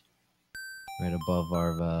 confirmed. Right above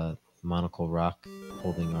our monocle rock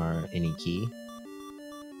holding our any key.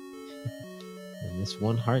 And this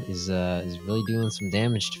 1 heart is really doing some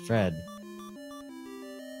damage to Fred.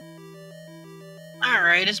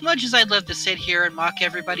 Alright, as much as I'd love to sit here and mock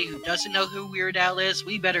everybody who doesn't know who Weird Al is,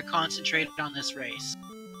 we better concentrate on this race.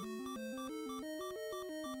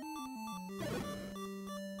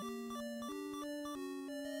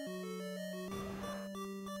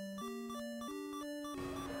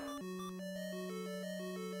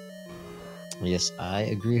 Yes, I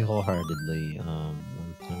agree wholeheartedly.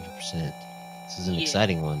 100%. This is an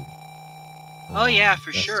exciting one. Oh yeah,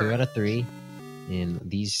 for that's sure. 2 out of 3. And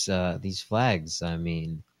these flags, I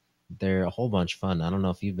mean, they're a whole bunch of fun. I don't know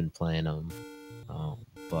if you've been playing them,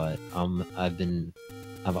 but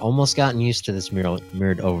I've almost gotten used to this mirrored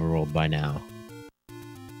overworld by now.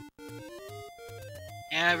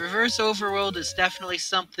 Yeah, reverse overworld is definitely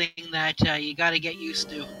something that you got to get used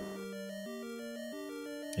to.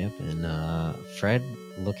 Yep, and Fred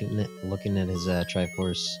looking at his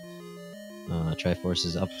Triforce. Triforce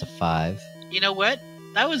is up to 5. You know what?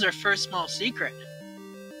 That was our first small secret.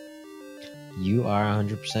 You are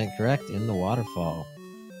 100% correct. In the waterfall.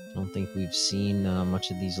 I don't think we've seen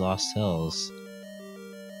much of these Lost Hills.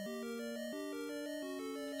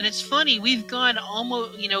 And it's funny, we've gone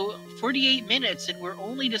almost, 48 minutes and we're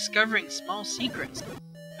only discovering small secrets.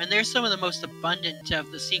 And they're some of the most abundant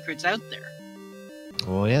of the secrets out there.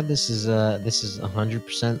 Well, yeah, this is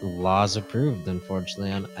 100% laws approved.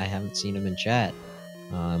 Unfortunately, I haven't seen them in chat.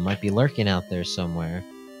 It might be lurking out there somewhere.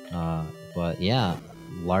 But yeah,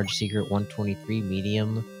 large secret 123,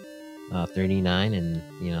 medium 39, and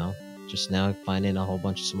just now finding a whole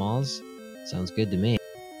bunch of smalls. Sounds good to me.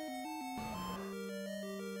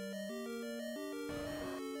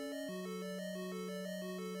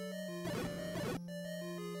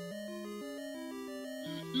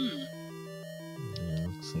 Yeah,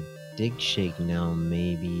 looks like Digshake now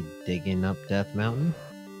maybe digging up Death Mountain.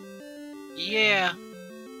 Yeah.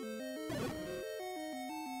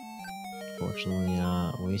 Fortunately,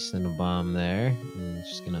 wasting a bomb there. And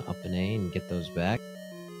just gonna up an A and get those back.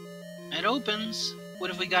 It opens. What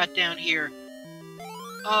have we got down here?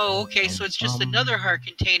 Oh, okay, so it's just another heart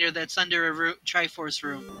container that's under a Triforce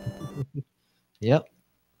room. Yep.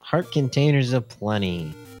 Heart containers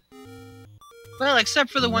aplenty. Well, except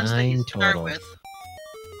for the ones that you start total. with.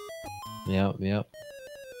 Yep.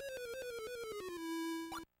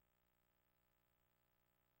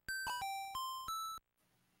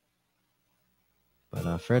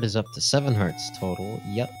 But Fred is up to 7 hearts total.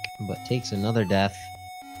 Yuck, but takes another death.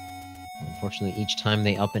 Unfortunately, each time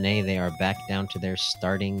they up an A, they are back down to their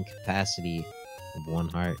starting capacity of 1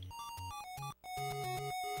 heart.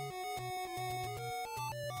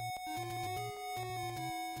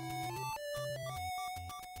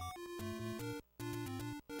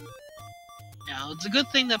 Now, it's a good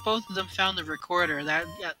thing that both of them found the recorder, that,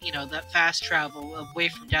 that fast travel away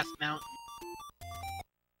from Death Mountain.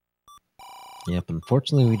 Yep,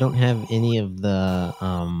 unfortunately, we don't have any of the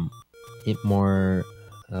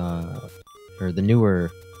or the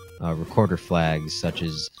newer recorder flags, such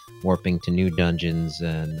as warping to new dungeons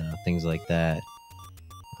and things like that.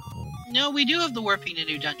 No, we do have the warping to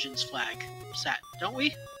new dungeons flag set, don't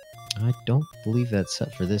we? I don't believe that's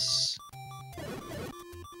set for this.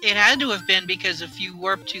 It had to have been, because if you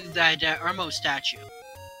warp to that Armo statue.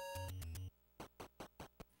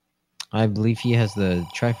 I believe he has the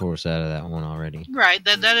Triforce out of that one already. Right,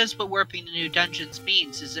 that is what warping to new dungeons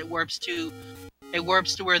means, is it warps to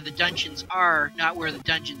where the dungeons are, not where the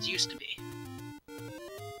dungeons used to be.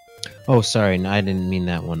 Oh, sorry, I didn't mean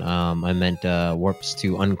that one. I meant warps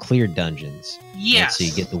to uncleared dungeons. Yes. Right, so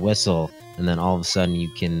you get the whistle, and then all of a sudden you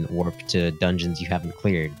can warp to dungeons you haven't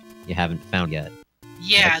cleared, you haven't found yet.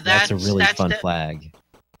 Yeah, that's a really fun flag.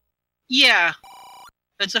 Yeah,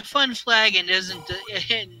 it's a fun flag and isn't.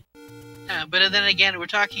 But then again, we're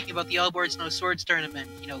talking about the All Boards No Swords tournament.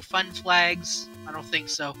 Fun flags? I don't think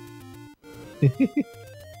so.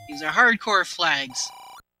 These are hardcore flags.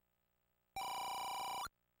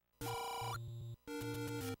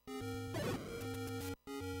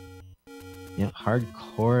 Yeah,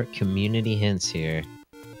 hardcore community hints here.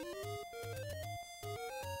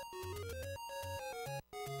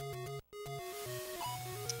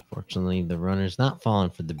 Fortunately, the runner's not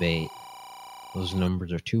falling for the bait. Those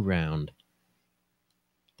numbers are too round.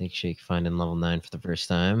 Digshake finding level 9 for the first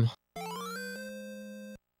time.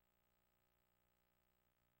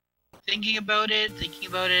 Thinking about it.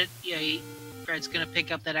 Yeah, Fred's gonna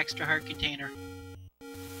pick up that extra heart container.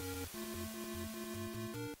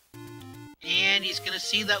 And he's gonna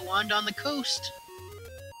see that wand on the coast.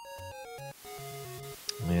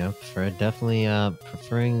 Yep, Fred definitely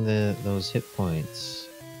preferring those hit points.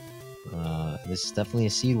 This is definitely a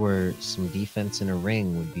seed where some defense in a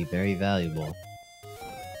ring would be very valuable.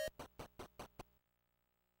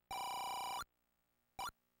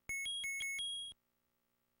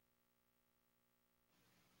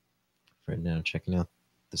 Fred now checking out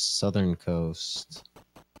the southern coast.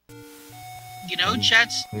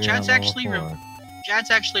 Chat's actually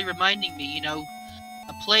reminding me, a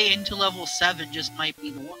play into level 7 just might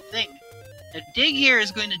be the one thing. The dig here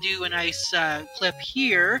is going to do a nice clip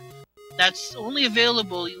here that's only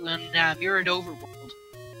available in Mirrored Overworld.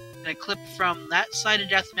 And a clip from that side of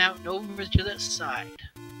Death Mountain over to this side.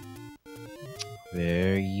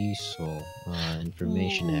 Very useful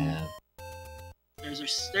information to have.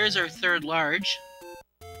 There's our third large.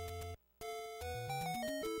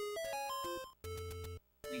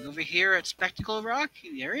 Over here at Spectacle Rock,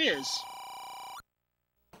 there is.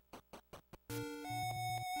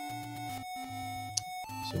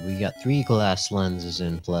 So we got 3 glass lenses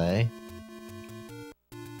in play.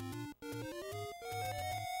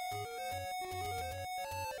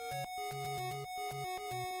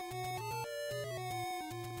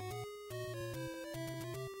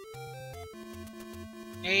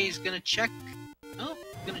 Hey, he's gonna check. Oh,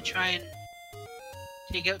 gonna try and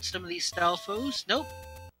take out some of these Stalfos. Nope.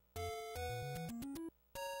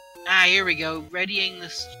 Ah, here we go. Readying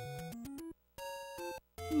this.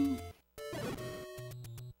 Ooh.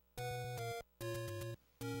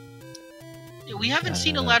 We haven't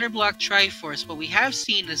seen a ladder block Triforce, but we have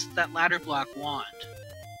seen that ladder block wand.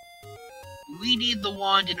 We need the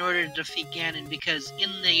wand in order to defeat Ganon, because in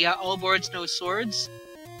the All Boards No Swords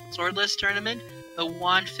Swordless tournament, the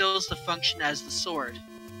wand fills the function as the sword.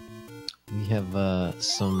 We have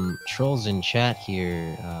some trolls in chat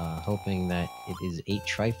here, hoping that it is 8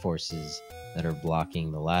 Triforces that are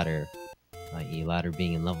blocking the ladder, i.e. ladder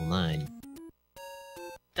being in level 9.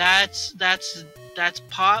 Well,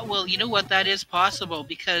 you know what? That is possible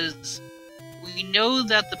because we know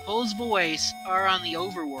that the Poe's Voice are on the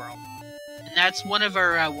overworld, and that's one of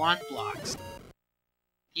our wand blocks.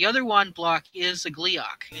 The other wand block is a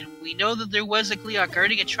Gleeok, and we know that there was a Gleeok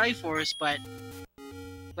guarding a Triforce, but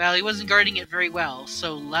well, he wasn't guarding it very well.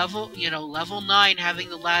 So level 9 having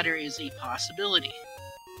the ladder is a possibility.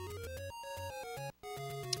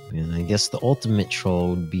 And I guess the ultimate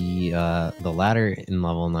troll would be the ladder in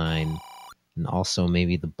level 9, and also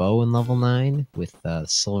maybe the bow in level 9, with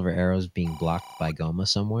silver arrows being blocked by Goma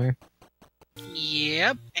somewhere.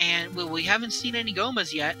 Yep, and well, we haven't seen any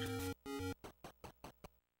Gomas yet.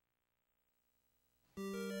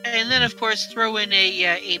 And then, of course, throw in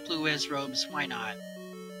a blue as robes. Why not?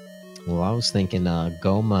 Well, I was thinking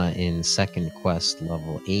Goma in second quest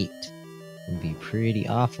level 8 would be pretty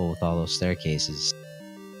awful with all those staircases.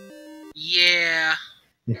 Yeah.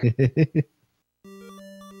 But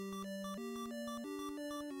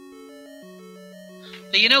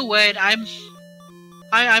you know what? I'm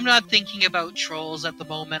not thinking about trolls at the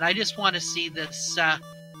moment. I just want to see this. I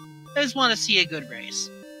just want to see a good race.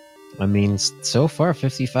 I mean, so far,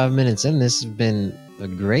 55 minutes in, this has been a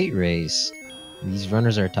great race. These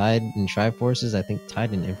runners are tied in Triforces, I think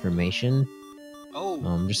tied in information.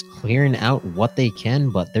 Oh. Just clearing out what they can,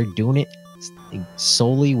 but they're doing it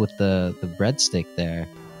solely with the breadstick there.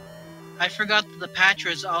 I forgot that the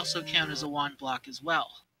Patras also count as a wand block as well.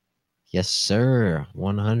 Yes, sir.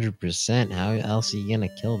 100%. How else are you gonna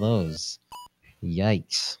kill those?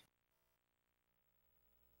 Yikes.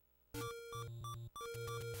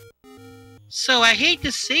 So I hate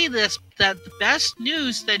to say this, that the best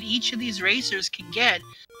news that each of these racers can get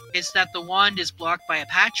is that the wand is blocked by a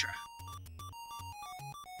Patra.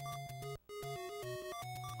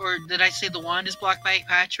 Or did I say the wand is blocked by a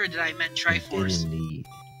Patra, or did I meant Triforce? Indeed.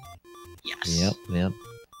 Yes. Yep.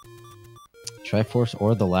 Triforce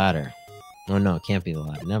or the ladder. Oh no, it can't be the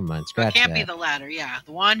ladder. Never mind. Scratch that. It can't be the ladder, yeah.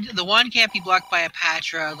 The wand can't be blocked by a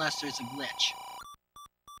Patra unless there's a glitch.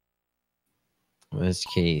 In this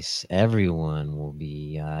case, everyone will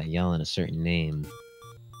be yelling a certain name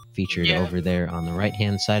featured over there on the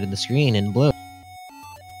right-hand side of the screen in blue.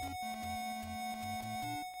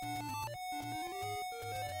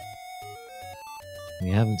 We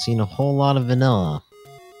haven't seen a whole lot of vanilla.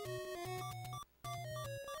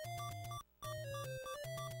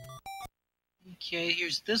 Okay,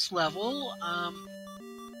 here's this level.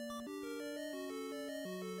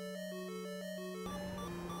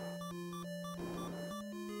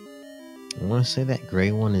 I want to say that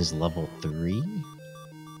gray one is level 3?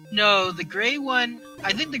 No, the gray one...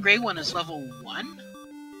 I think the gray one is level 1?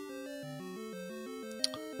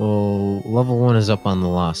 Well, level 1 is up on the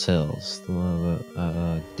Lost Hills.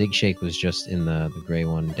 Digshake was just in the gray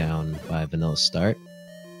one down by Vanilla Start.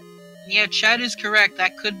 Yeah, Chad is correct.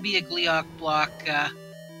 That could be a Gleeok block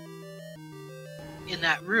in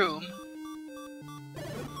that room.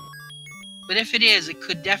 But if it is, it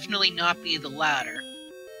could definitely not be the ladder.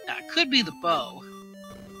 It could be the bow.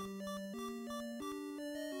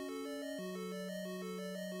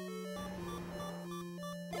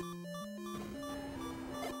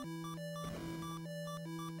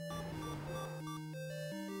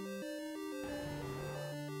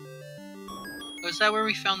 Was that where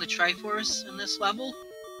we found the Triforce in this level?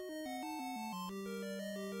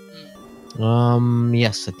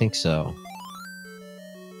 Yes, I think so.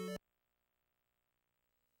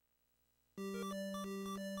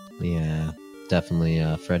 Yeah, definitely,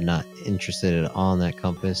 Fred not interested at all in that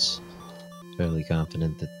compass. Fairly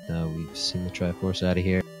confident that we've seen the Triforce out of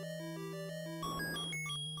here.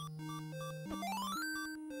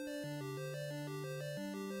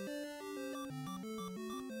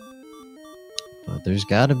 But there's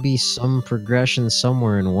gotta be some progression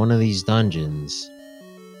somewhere in one of these dungeons.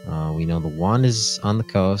 We know the wand is on the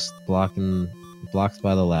coast, blocked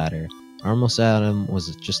by the ladder. Armos Atom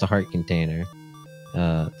was just a heart container.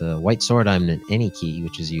 The white sword item in any key,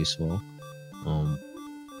 which is useful.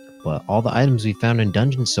 But all the items we found in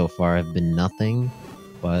dungeons so far have been nothing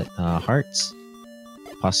but hearts.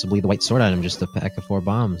 Possibly the white sword item, just a pack of 4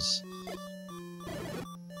 bombs.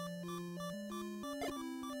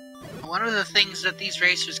 One of the things that these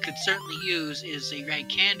racers could certainly use is a red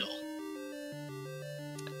candle.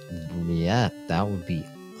 Yeah, that would be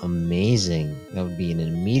amazing. That would be an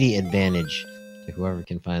immediate advantage to whoever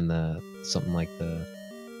can find something like the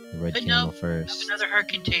red candle first. Another heart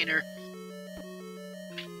container.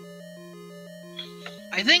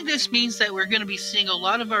 I think this means that we're going to be seeing a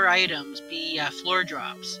lot of our items be floor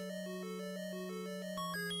drops.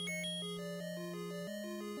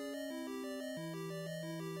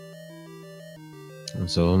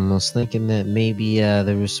 So I'm almost thinking that maybe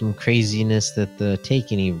there was some craziness that the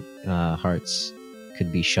Take Any hearts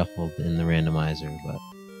could be shuffled in the randomizer,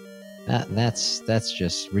 but that's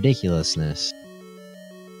just ridiculousness.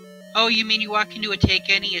 Oh, you mean you walk into a Take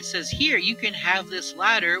Any, it says, here, you can have this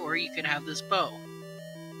ladder, or you can have this bow.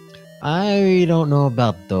 I don't know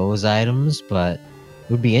about those items, but it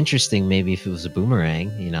would be interesting maybe if it was a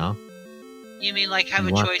boomerang, you know? You mean like have You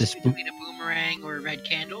a want choice this between a boomerang or a red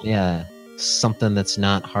candle? Yeah, something that's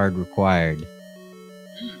not hard required.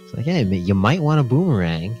 Mm. It's like, hey, you might want a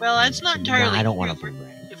boomerang. Well, that's not entirely I don't true. want a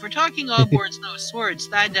boomerang. If we're talking all boards, no swords,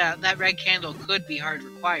 that red candle could be hard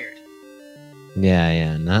required.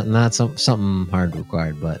 Yeah, not something hard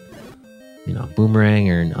required, but you know, boomerang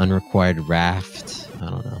or an unrequired raft.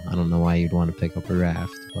 I don't know why you'd want to pick up a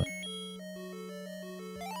raft, but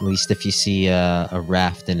at least if you see a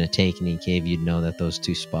raft in a Take Any cave, you'd know that those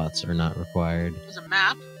two spots are not required. There's a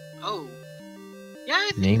map. Oh, yeah. I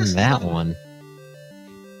think Name this that is one.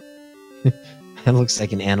 That looks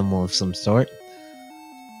like an animal of some sort.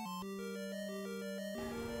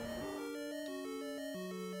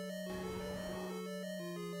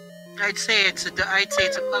 I'd say it's a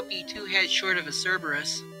puppy 2 heads short of a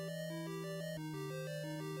Cerberus,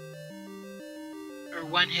 or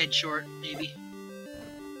 1 head short, maybe.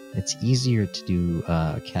 It's easier to do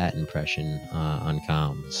a cat impression on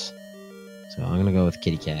comms, so I'm gonna go with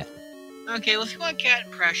kitty cat. Okay, well if you want cat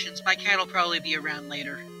impressions, my cat will probably be around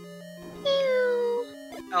later. Meow.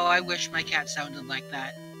 Oh, I wish my cat sounded like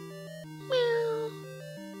that.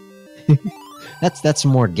 Meow. That's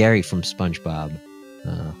more Gary from SpongeBob.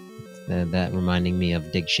 That reminding me of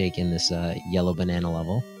Digshake in this yellow banana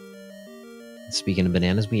level. Speaking of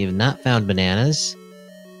bananas, we have not found bananas.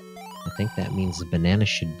 I think that means the banana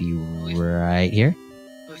should be right here.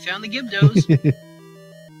 We found the Gibdos.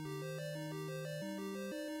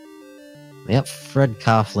 Yep, Fred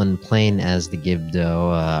Coughlin playing as the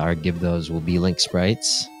Gibdo. Our Gibdos will be Link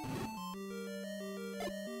sprites.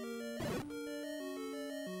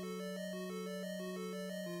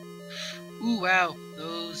 Ooh, wow.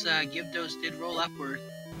 Those Gibdos did roll upward.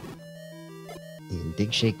 And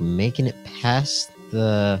Digshake making it past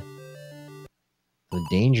the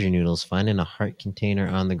danger noodles, finding a heart container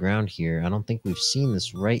on the ground here. I don't think we've seen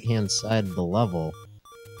this right-hand side of the level.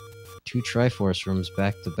 2 Triforce rooms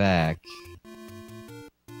back to back.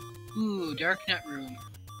 Ooh, Dark Nut Room.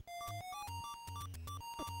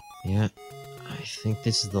 Yeah, I think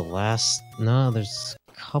this is the last... No, there's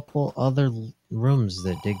a couple other rooms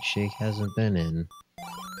that Digshake hasn't been in.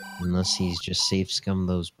 Unless he's just safe scummed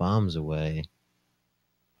those bombs away.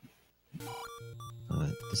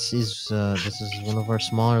 This is one of our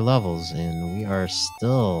smaller levels, and we are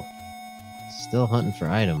still hunting for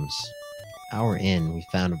items. Hour in, we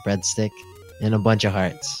found a breadstick and a bunch of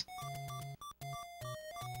hearts.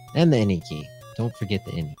 And the any key. Don't forget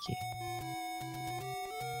the any key.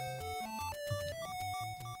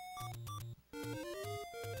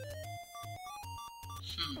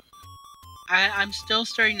 I'm still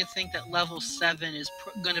starting to think that level 7 is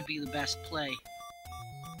going to be the best play.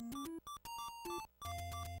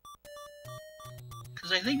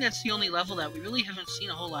 Because I think that's the only level that we really haven't seen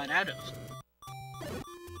a whole lot out of.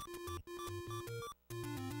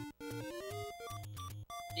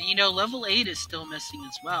 And you know, level 8 is still missing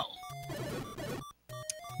as well.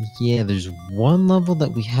 Yeah, there's one level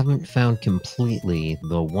that we haven't found completely.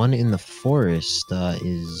 The one in the forest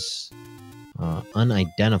is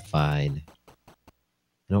unidentified.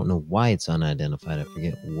 I don't know why it's unidentified. I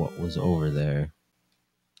forget what was over there.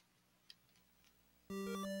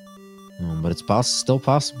 But it's still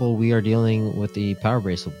possible we are dealing with the power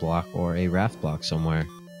bracelet block or a raft block somewhere.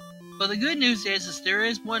 Well, the good news is there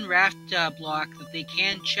is one raft block that they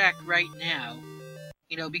can check right now.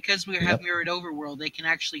 You know, because we have mirrored overworld, they can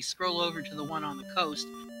actually scroll over to the one on the coast.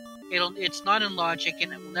 It's not in logic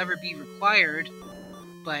and it will never be required,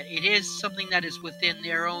 but it is something that is within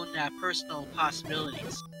their own personal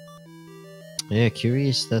possibilities. Yeah,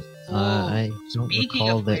 curious that I don't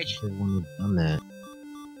recall that anyone had done that.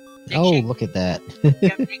 Digshake, look at that.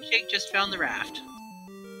 yeah, Digshake just found the raft.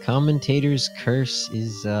 Commentator's curse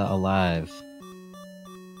is alive.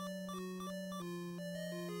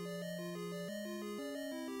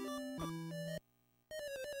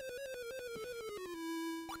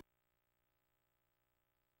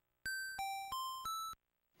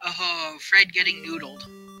 Oh, Fred getting noodled.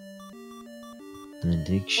 And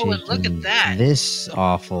Digshake and look at that. This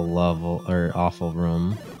awful level or awful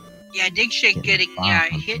room. Yeah, Digshake getting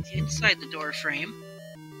hit something. inside the door frame.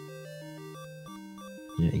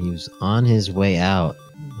 Yeah, he was on his way out,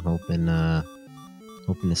 hoping to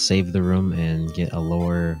save the room and get a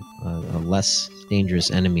less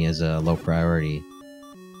dangerous enemy as a low priority.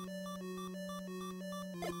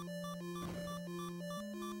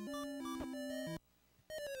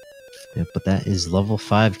 Yeah, but that is level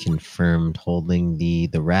 5 confirmed, holding the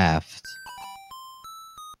raft.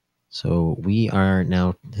 So we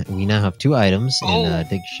now have 2 items in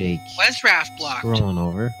Digshake. West raft blocked. Scrolling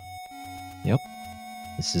over. Yep.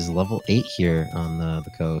 This is level 8 here on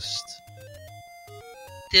the coast.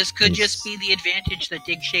 This could just be the advantage that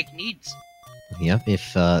Digshake needs. Yep,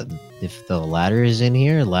 if the ladder is in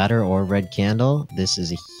here, ladder or red candle, this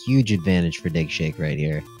is a huge advantage for Digshake right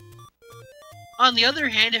here. On the other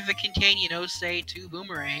hand, if it contained, say 2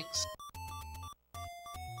 boomerangs.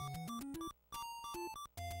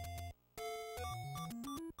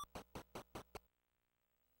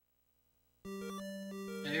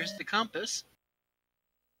 There's the compass.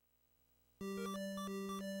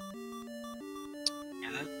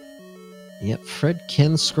 Yep, Fred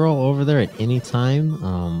can scroll over there at any time.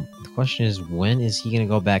 The question is, when is he going to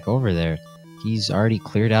go back over there? He's already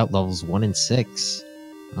cleared out levels 1 and 6.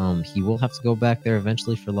 He will have to go back there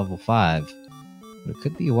eventually for level 5. But it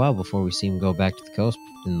could be a while before we see him go back to the coast,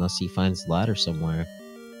 unless he finds the ladder somewhere.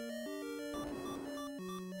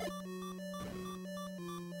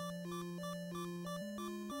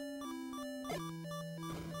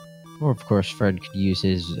 Or, of course, Fred could use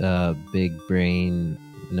his big brain,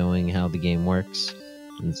 knowing how the game works,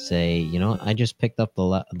 and say, you know, I just picked up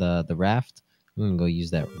the raft. I'm gonna go use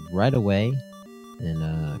that right away,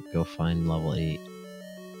 and go find level 8.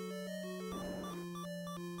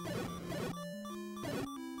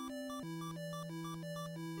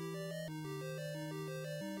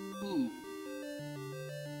 Ooh.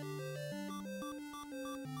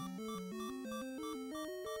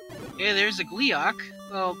 Yeah, there's a Gleeok.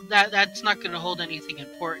 Well, that's not going to hold anything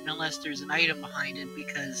important unless there's an item behind it,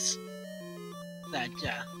 because that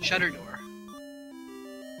shutter door.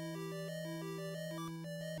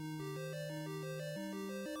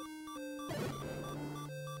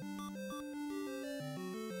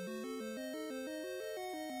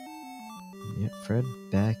 Yep, Fred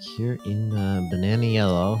back here in banana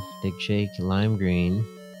yellow, Digshake lime green.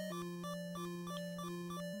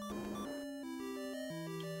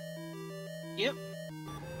 Yep.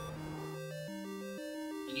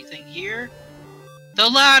 Anything here? The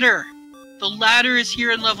ladder! The ladder is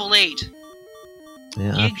here in level 8.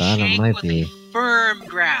 Yeah, I thought it might be. A firm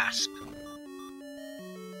grasp.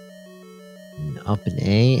 Up an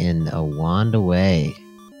A and a wand away.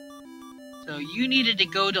 So you needed to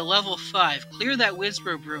go to level 5, clear that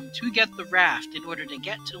wizard room to get the raft in order to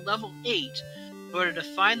get to level 8, in order to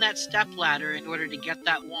find that step ladder, in order to get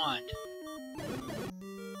that wand.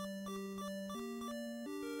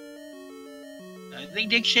 I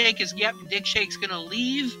think Digshake's gonna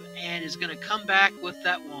leave and is gonna come back with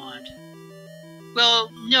that wand. Well,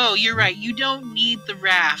 no, you're right, you don't need the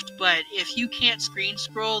raft, but if you can't screen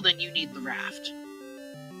scroll, then you need the raft.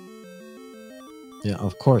 Yeah,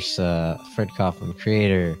 of course, Fred Coughlin,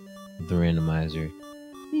 creator of the Randomizer,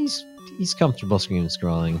 he's comfortable screen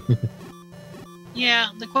scrolling.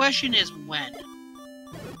 Yeah, the question is when.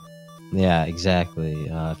 Yeah, exactly.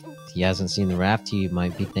 If he hasn't seen the raft, he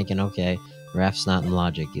might be thinking, okay, raft's not in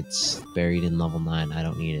logic, it's buried in level 9, I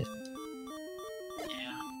don't need it.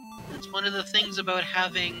 Yeah, that's one of the things about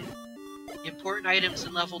having important items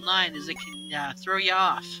in level 9, is it can throw you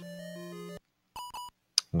off.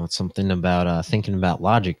 Well, it's something about thinking about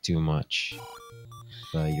logic too much.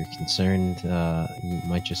 If you're concerned, you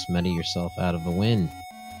might just meta yourself out of the win.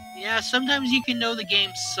 Yeah, sometimes you can know the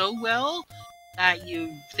game so well that you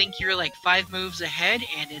think you're like 5 moves ahead,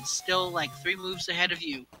 and it's still like 3 moves ahead of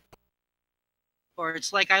you. Or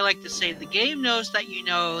it's like I like to say, the game knows that you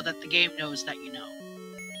know that the game knows that you know.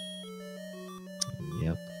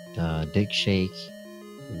 Yep. Digshake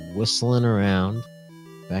whistling around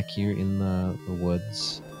back here in the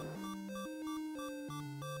woods.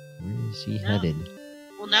 Where is he headed?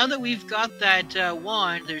 Well, now that we've got that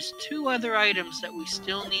wand, there's 2 other items that we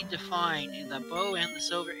still need to find, the bow and the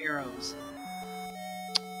silver arrows.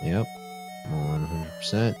 Yep,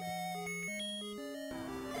 100%.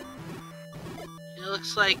 It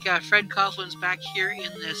looks like Fred Coughlin's back here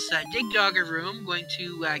in this Dig Dogger room, going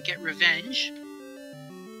to get revenge.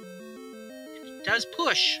 And he does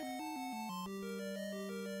push.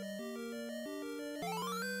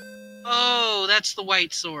 Oh, that's the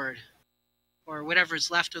white sword. Or whatever's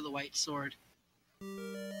left of the white sword.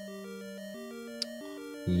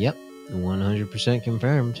 Yep, 100%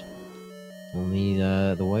 confirmed. Only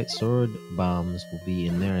the white sword bombs will be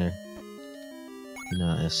in there. In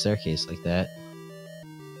a staircase like that.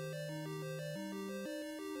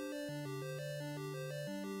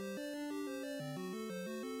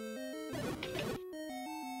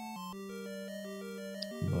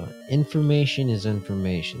 But information is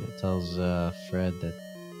information. It tells Fred that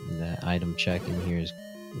that item check in here is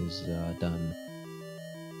done.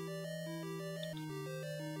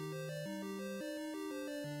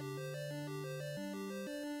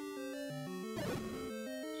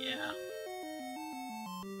 Yeah.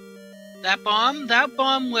 That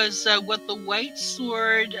bomb was what the white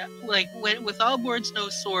sword, like with all boards, no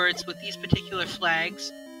swords, with these particular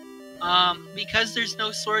flags. Because there's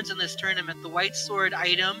no swords in this tournament, the white sword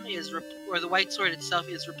item or the white sword itself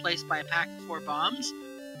is replaced by a pack of 4 bombs,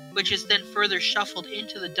 which is then further shuffled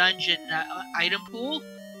into the dungeon item pool.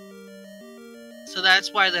 So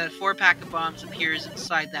that's why the 4-pack of bombs appears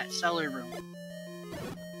inside that cellar room.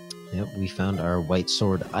 Yep, we found our white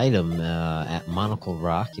sword item at Monocle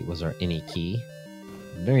Rock. It was our any key.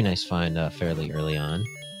 Very nice find fairly early on.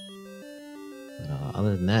 But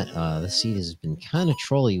other than that, the seed has been kind of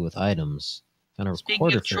trolly with items. Found a Speaking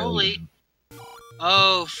recorder of trolly,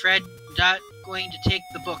 oh, Fred not going to take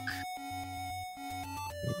the book.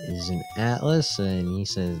 It is an atlas, and he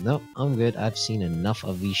says, "Nope, I'm good. I've seen enough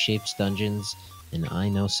of these shapes dungeons, and I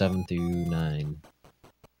know 7 through 9."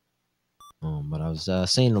 But I was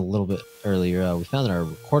saying a little bit earlier, we found our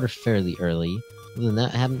recorder fairly early. Other than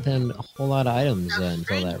that, I haven't found a whole lot of items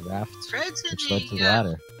until that raft, which led to the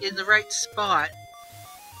ladder. In the right spot.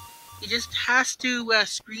 He just has to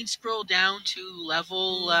screen scroll down to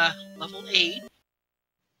level 8,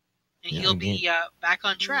 and he'll be back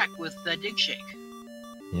on track with Digshake.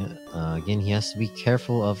 Yeah, again, he has to be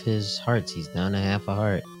careful of his hearts. He's down to half a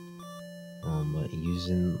heart. But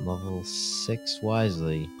using level 6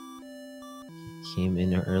 wisely. He came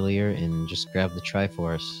in earlier and just grabbed the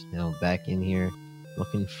Triforce. Now back in here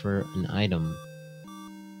looking for an item.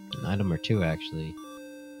 An item or 2, actually.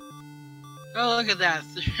 Oh, look at that.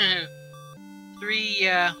 3,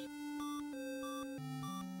 I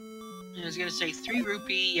was going to say 3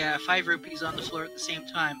 rupee, 5 rupees on the floor at the same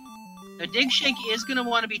time. Now, Digshake is going to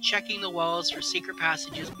want to be checking the walls for secret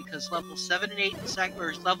passages because level 7 and 8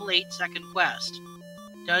 level 8 second quest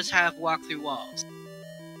does have walk-through walls.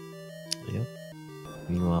 Yep.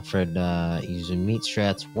 Meanwhile, Fred using meat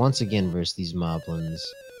strats once again versus these moblins.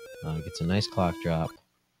 Gets a nice clock drop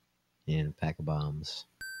and a pack of bombs.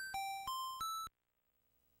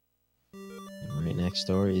 And right next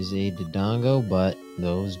door is a Dodongo, but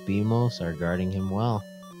those Beamos are guarding him well.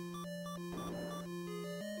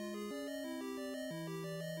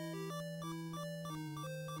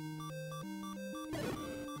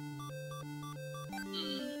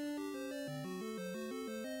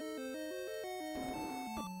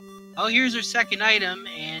 Oh, here's our second item,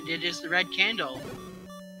 and it is the red candle.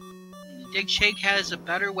 Digshake has a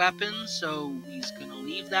better weapon, so he's gonna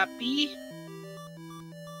leave that be.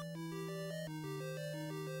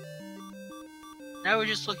 Now we're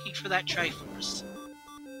just looking for that Triforce.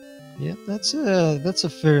 Yeah, that's a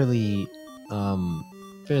fairly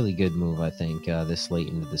good move, I think. This late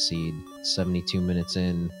into the seed, 72 minutes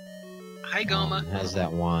in. Hi, Goma. Has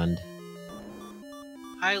that wand.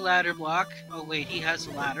 High ladder block. Oh wait, he has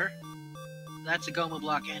a ladder. That's a Goma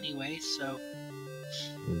block anyway, so...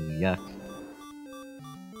 Ooh, yuck.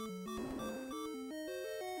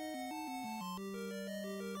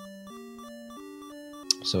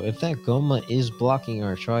 So if that Goma is blocking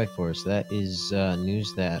our Triforce, that is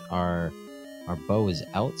news that our bow is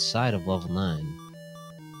outside of level 9.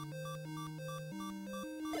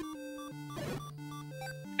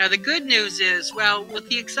 Now the good news is, well, with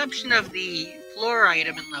the exception of the floor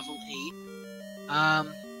item in level 8,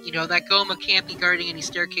 you know, that Goma can't be guarding any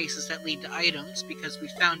staircases that lead to items, because we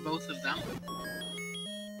found both of them.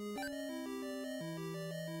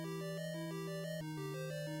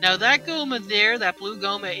 Now that Goma there, that blue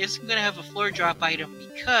Goma, isn't going to have a floor drop item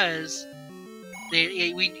because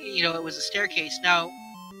it was a staircase. Now,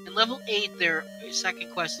 in level 8, second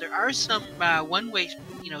quest, there are some one-way,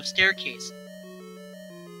 staircases.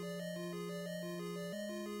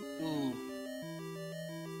 Ooh.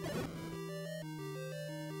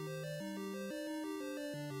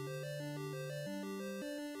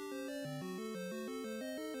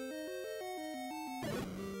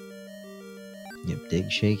 Yep,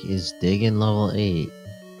 Digshake is digging level 8.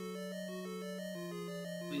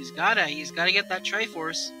 He's gotta get that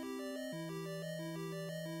Triforce.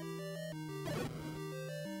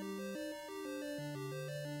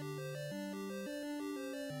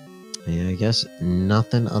 Yeah, I guess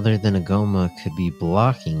nothing other than a Goma could be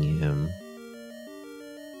blocking him.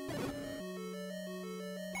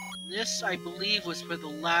 this, I believe, was where the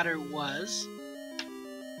ladder was.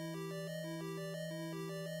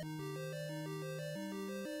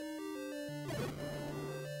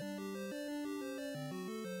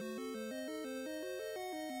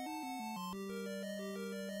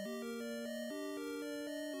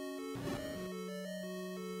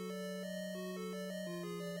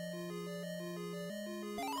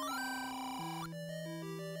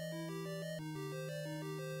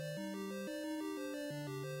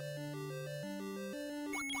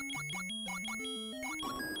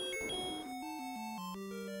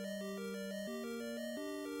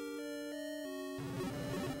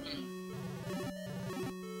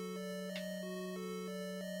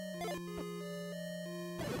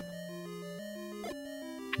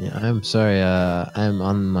 Yeah, I'm sorry. I'm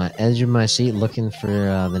on my edge of my seat looking for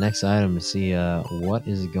the next item to see what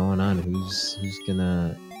is going on. Who's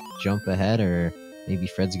gonna jump ahead, or maybe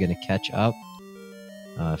Fred's gonna catch up.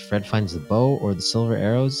 Fred finds the bow or the silver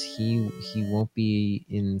arrows. He won't be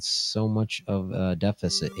in so much of a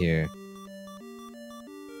deficit here.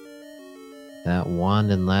 That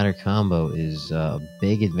wand and ladder combo is a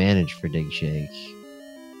big advantage for Digshake.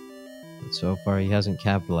 But so far, he hasn't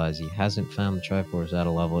capitalized. He hasn't found the Triforce out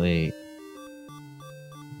of level 8.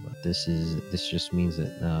 But this just means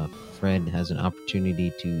that Fred has an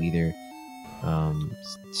opportunity to either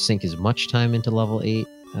sink as much time into level 8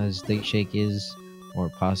 as Digshake is, or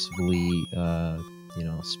possibly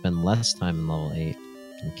spend less time in level 8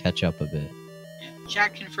 and catch up a bit.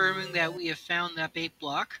 Chat confirming that we have found that bait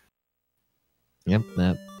block. Yep,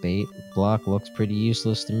 that bait block looks pretty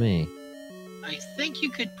useless to me. I think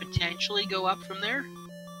you could potentially go up from there.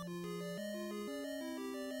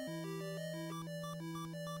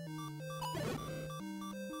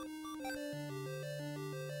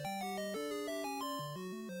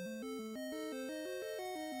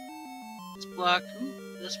 This block,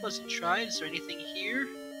 this wasn't tried. Is there anything here?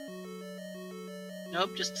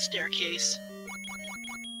 Nope, just a staircase.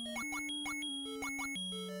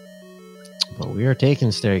 But we are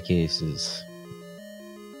taking staircases.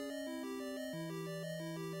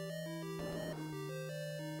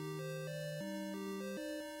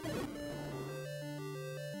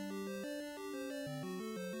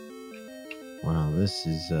 Wow, this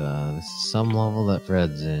is some level that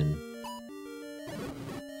Fred's in.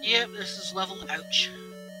 Yep, this is level ouch.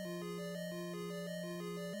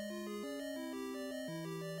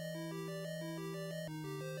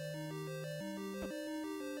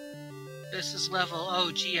 This is level,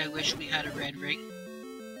 oh gee, I wish we had a red ring.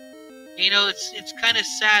 You know, it's kind of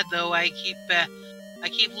sad though. I keep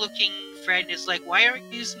looking. Fred is like, why aren't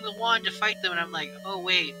you using the wand to fight them? And I'm like, oh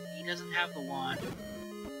wait, he doesn't have the wand.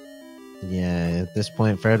 Yeah, at this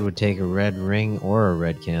point, Fred would take a red ring or a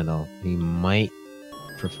red candle. He might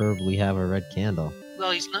preferably have a red candle.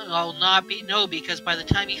 Well, he's not. Well, not be no, because by the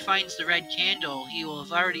time he finds the red candle, he will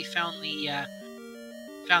have already found the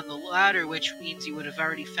ladder, which means he would have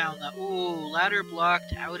already found the ladder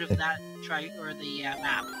blocked out of that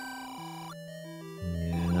map.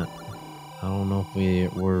 Yeah, I don't know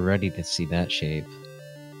if we're ready to see that shape.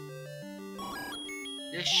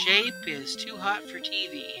 This shape is too hot for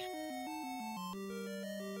TV.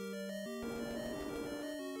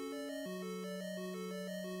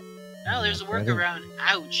 Now there's a workaround.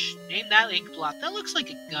 Ouch. Name that ink blot. That looks like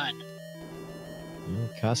a gun.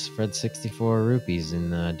 It costs Fred 64 rupees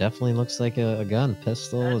and definitely looks like a gun.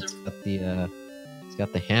 Pistol. It's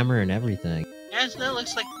got the hammer and everything. Yeah, so that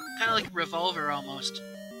looks like kind of like a revolver almost.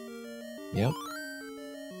 Yep.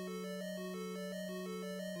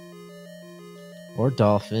 Or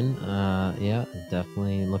dolphin. Yeah, it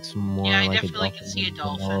definitely looks more like a dolphin. Yeah, I definitely can see a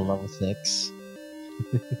dolphin. Level 6.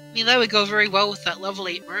 I mean, that would go very well with that level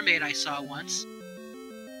 8 mermaid I saw once.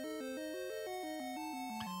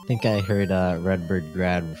 I think I heard Redbird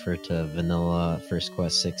Grad refer to Vanilla First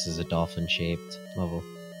Quest 6 as a dolphin-shaped level.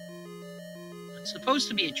 It's supposed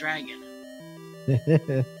to be a dragon.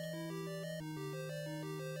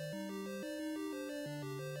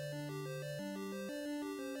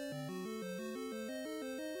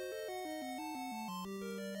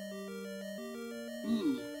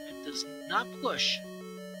 Ooh, it does not push.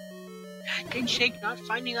 Digshake not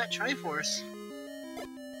finding that Triforce.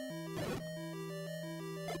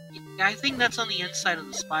 Yeah, I think that's on the inside of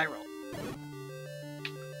the spiral.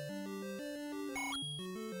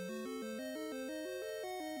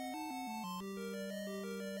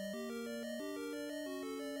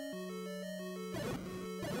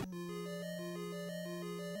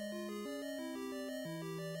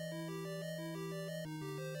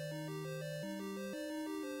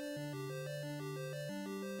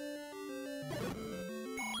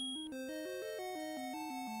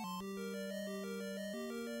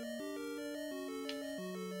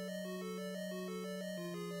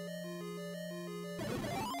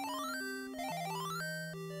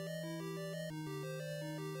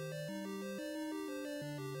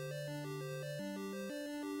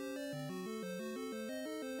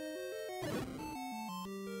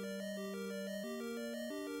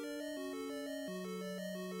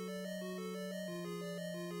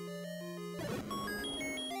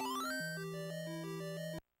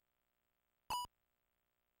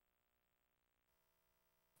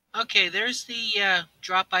 Okay, there's the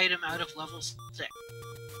drop item out of level 6.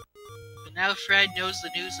 But now Fred knows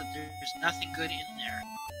the news that there's nothing good in there.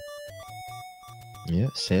 Yeah,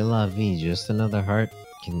 c'est la vie. Just another heart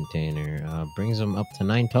container. Brings them up to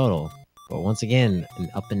 9 total. But once again,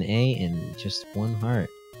 up an A and just 1 heart.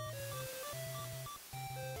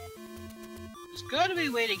 There's gotta be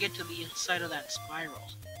a way to get to the inside of that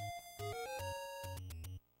spiral.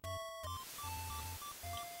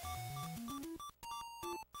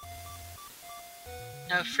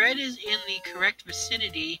 Now Fred is in the correct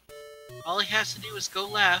vicinity. All he has to do is go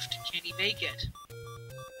left. Can he make it?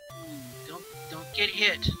 Don't get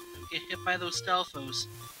hit. Don't get hit by those stelphos.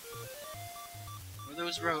 Or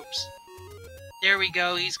those ropes. There we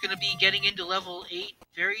go. He's gonna be getting into level 8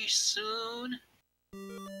 very soon.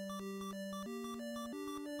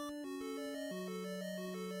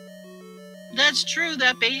 That's true.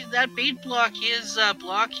 That bait block is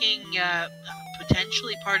blocking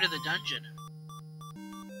potentially part of the dungeon.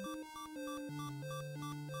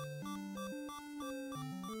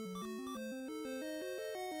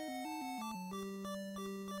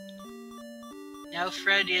 Now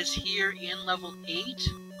Fred is here in level 8.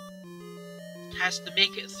 Has to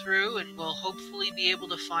make it through and will hopefully be able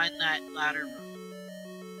to find that ladder room.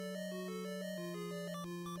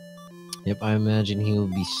 Yep, I imagine he will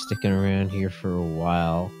be sticking around here for a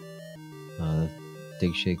while.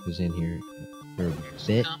 Digshake was in here for a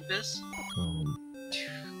bit. Compass.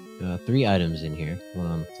 3 items in here. 1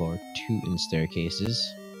 on the floor, 2 in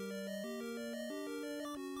staircases.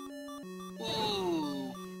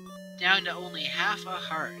 Ooh, down to only half a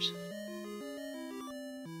heart.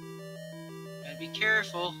 Gotta be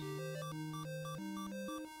careful.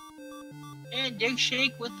 And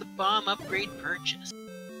Digshake with the bomb upgrade purchase.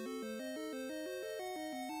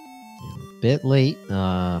 Bit late.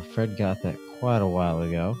 Fred got that quite a while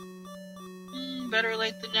ago. Better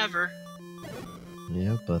late than never.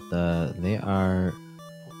 Yeah, but they are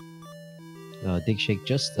Digshake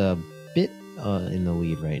just a bit in the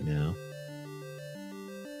lead right now.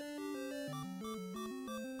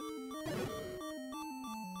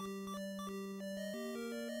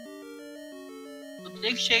 Well,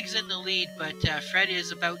 Digshake's in the lead, but Fred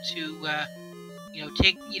is about to,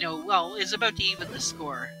 is about to even the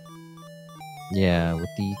score. Yeah, with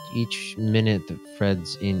each minute that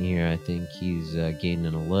Fred's in here, I think he's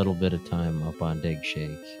gaining a little bit of time up on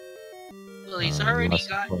Digshake. Well, he's already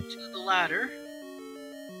gotten to the ladder.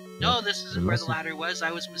 No, this isn't where the ladder was.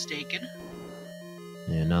 I was mistaken.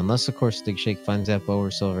 Yeah, now unless, of course, Digshake finds that bow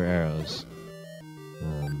or silver arrows.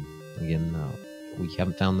 Again, we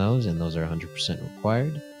haven't found those, and those are 100%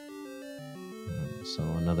 required. So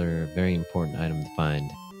another very important item to find.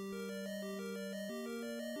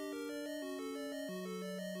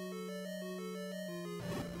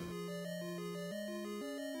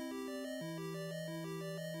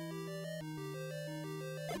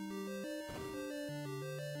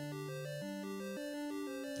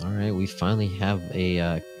 Alright, we finally have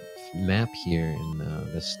a map here in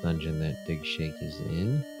this dungeon that Digshake is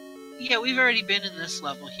in. Yeah, we've already been in this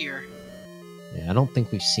level here. Yeah, I don't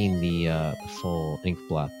think we've seen the full ink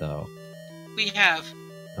blot, though. We have.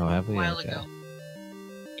 Oh, have we? A while ago.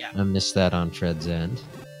 Yeah. I missed that on Fred's end.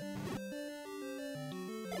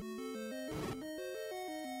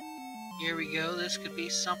 Here we go. This could be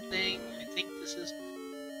something. I think this is...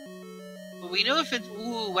 Well, we know if it's...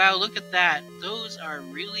 Ooh, wow, look at that. Those are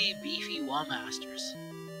really beefy wall masters.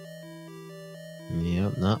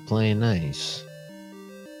 Yep, not playing nice.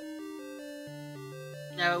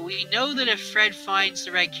 Now, we know that if Fred finds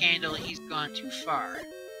the red candle, he's gone too far.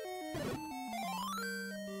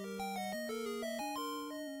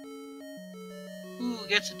 Ooh,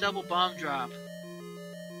 gets a double bomb drop.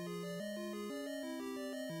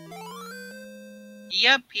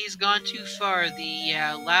 Yep, he's gone too far. The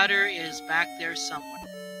ladder is back there somewhere.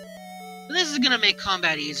 But this is gonna make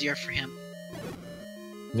combat easier for him.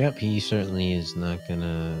 Yep, he certainly is not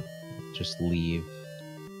gonna just leave.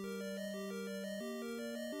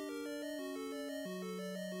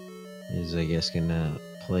 Is, I guess, gonna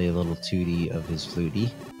play a little 2D of his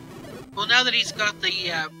flutie. Well, now that he's got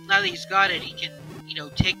it, he can,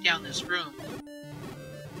 take down this room.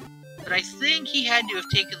 But I think he had to have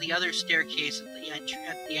taken the other staircase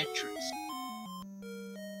at the entrance.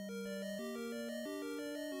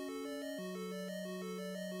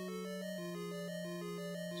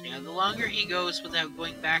 So yeah, the longer he goes without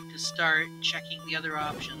going back to start, checking the other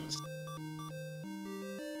options.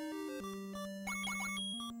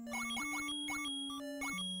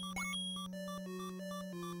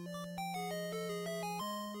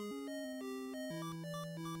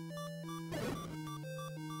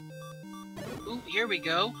 Ooh, here we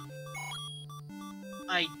go.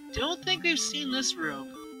 don't think we've seen this room.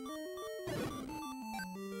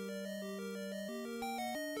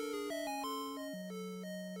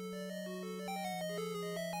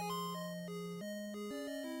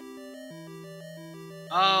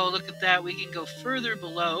 Oh, look at that. We can go further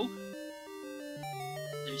below.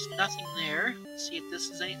 There's nothing there. Let's see if this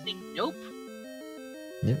is anything. Nope.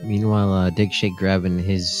 Yep. Meanwhile, Digshake grabbing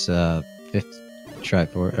his 5th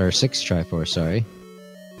Triforce, or 6th Triforce, sorry.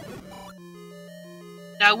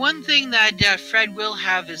 Now, one thing that Fred will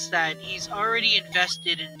have is that he's already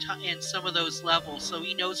invested in some of those levels, so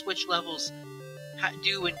he knows which levels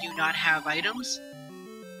do and do not have items.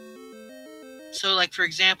 So, like, for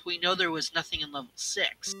example, we know there was nothing in level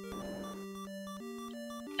 6.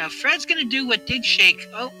 Now, Fred's gonna do what Digshake...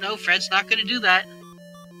 Oh, no, Fred's not gonna do that.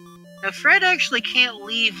 Now, Fred actually can't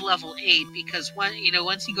leave level 8, because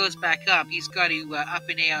once he goes back up, he's got to up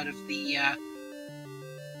and A out of the...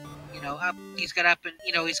 he's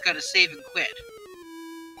got to save and quit.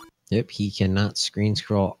 Yep, he cannot screen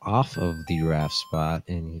scroll off of the raft spot,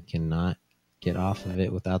 and he cannot get off of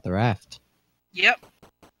it without the raft. Yep.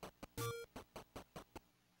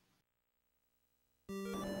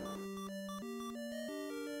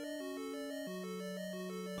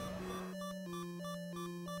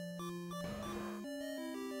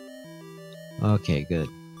 Okay, good.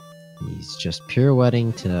 He's just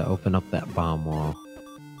pirouetting to open up that bomb wall.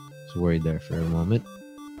 I was worried there for a moment.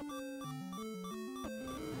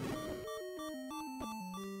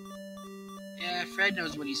 Yeah, Fred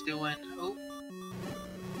knows what he's doing. Oh.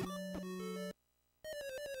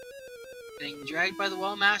 Getting dragged by the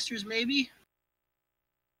Wall Masters, maybe?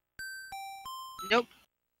 Nope.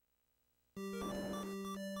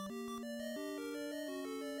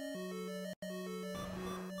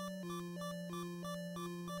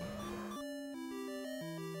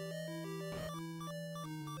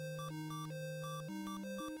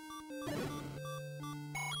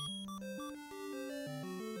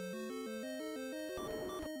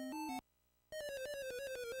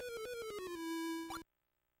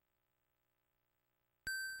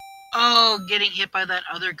 Oh, getting hit by that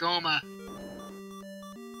other Goma.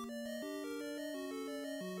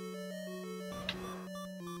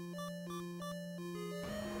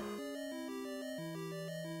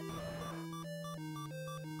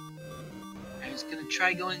 I was gonna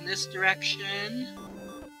try going this direction.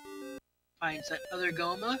 Finds that other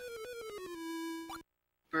Goma.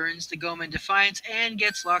 Burns the Goma in defiance and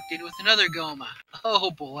gets locked in with another Goma.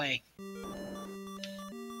 Oh boy.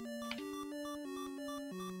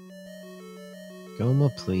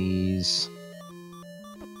 Goma, please.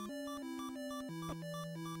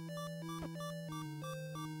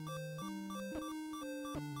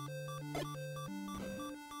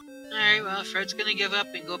 Alright, well, Fred's gonna give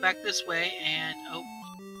up and go back this way, and...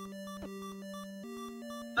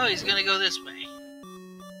 Oh, he's gonna go this way.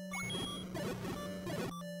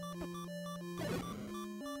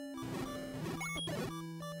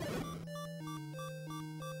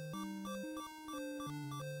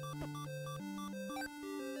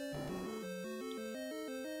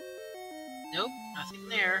 Nope, nothing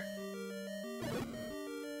there.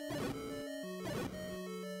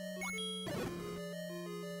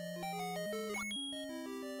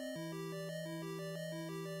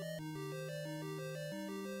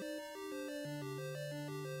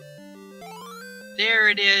 There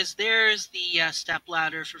it is. There's the step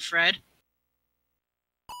ladder for Fred.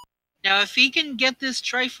 Now, if he can get this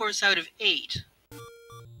Triforce out of 8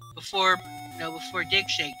 before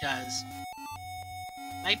Digshake does,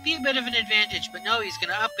 might be a bit of an advantage. But no, he's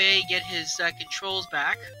gonna up A, get his controls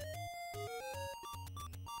back.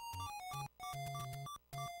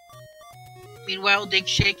 Meanwhile,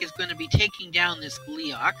 Digshake is going to be taking down this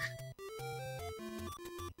Gleeok.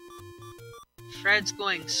 Fred's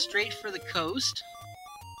going straight for the coast.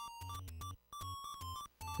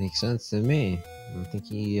 Makes sense to me. I think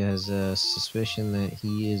he has a suspicion that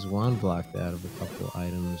he is wand blocked out of a couple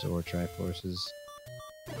items or Triforces.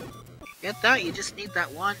 Get that? You just need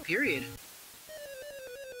that wand, period.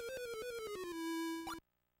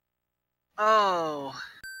 Oh.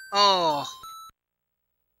 Oh.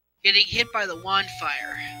 Getting hit by the wand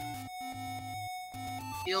fire.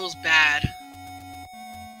 Feels bad.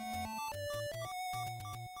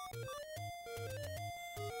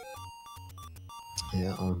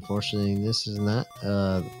 Yeah, unfortunately, this has not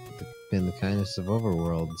been the kindest of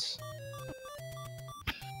overworlds.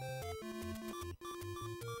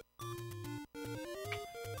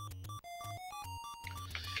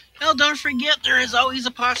 Well, don't forget, there is always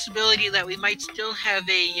a possibility that we might still have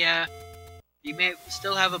a,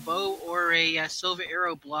 a bow or a silver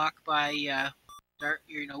arrow block by,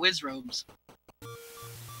 Wizrobes.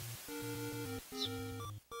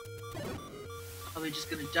 Probably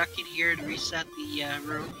just gonna duck in here to reset the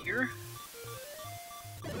room here.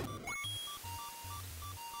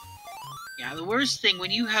 Yeah, the worst thing,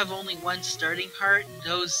 when you have only one starting heart,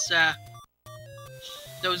 those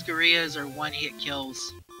gorillas are one-hit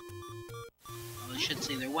kills. Well, I should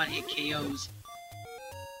say they're one-hit KOs.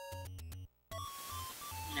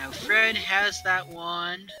 Now Fred has that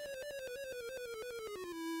wand.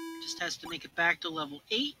 Just has to make it back to level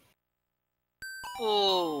 8.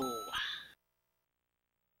 Oh.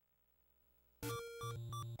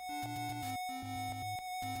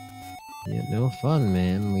 Yeah, no fun,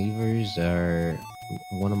 man. Levers are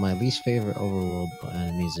one of my least favorite overworld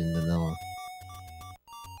enemies in vanilla.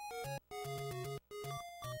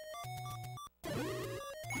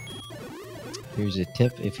 Here's a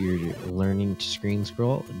tip if you're learning to screen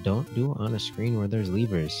scroll, don't do it on a screen where there's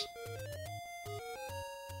levers.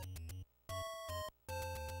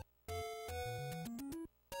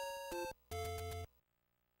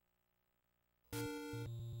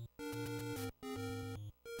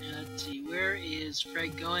 Let's see, where is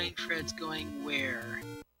Fred going? Fred's going where?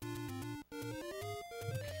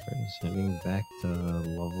 Fred's heading back to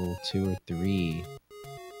level 2 or 3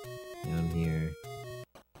 down here.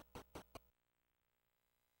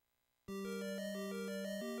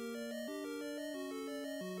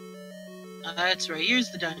 That's right, here's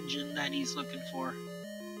the dungeon that he's looking for.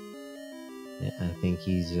 Yeah, I think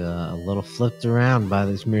he's a little flipped around by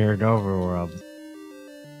this mirrored overworld.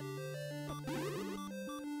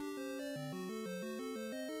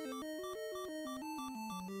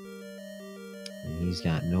 And he's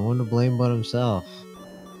got no one to blame but himself.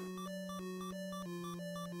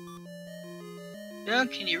 Yeah,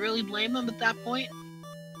 can you really blame him at that point?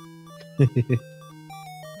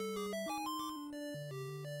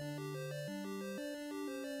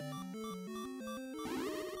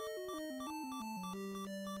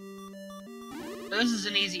 This is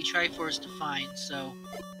an easy Triforce to find, so...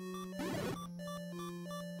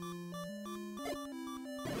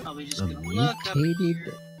 Probably just gonna look up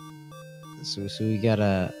here. So we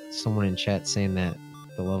got someone in chat saying that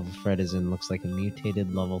the level Fred is in looks like a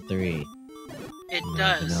mutated level 3. It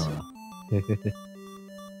does. Vanilla.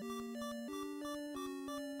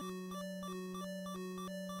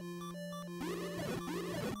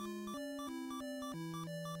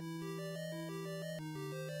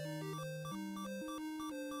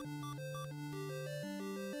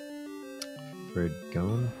 Fred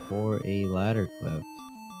going for a ladder clip.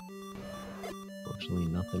 Fortunately,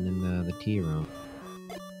 nothing in the T room.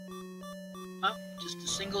 Oh, just a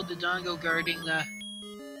single Dodongo guarding the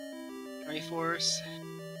Triforce.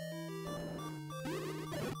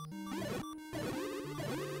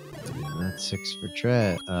 And that's 6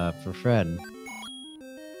 for Fred.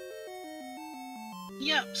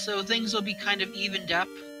 Yep, so things will be kind of evened up.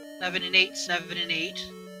 7 and 8, 7 and 8.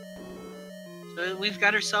 So we've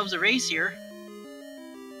got ourselves a race here.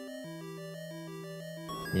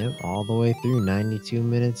 Yep, all the way through, 92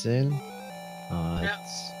 minutes in.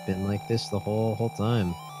 It's been like this the whole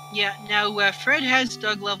time. Yeah, now Fred has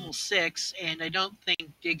dug level 6, and I don't think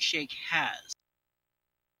Digshake has.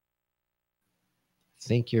 I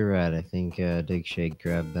think you're right. I think Digshake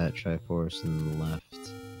grabbed that Triforce and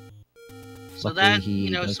left. So Luckily, that, he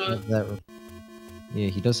does have that. Yeah,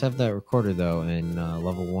 he does have that recorder though, and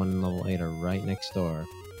level 1 and level 8 are right next door.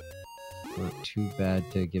 Not too bad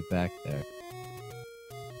to get back there.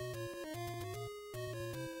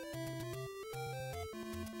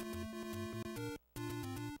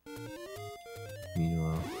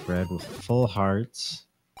 Meanwhile, Fred with full hearts.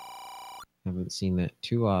 Haven't seen that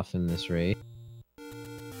too often this raid.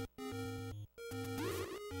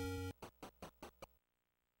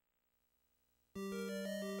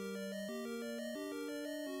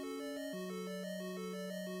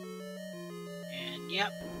 And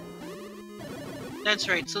yep. That's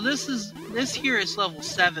right. So this here is level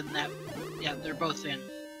 7 that they're both in,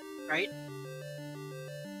 right?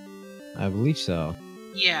 I believe so.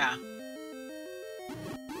 Yeah.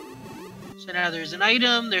 So now there's an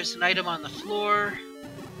item on the floor.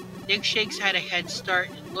 Digshake's had a head start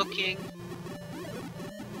in looking.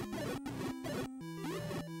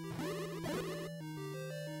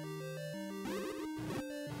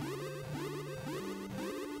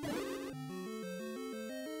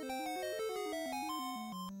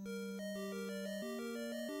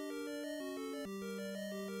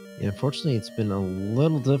 Yeah, unfortunately, it's been a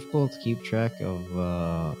little difficult to keep track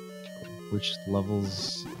of which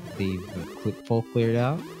levels they've full cleared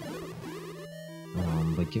out.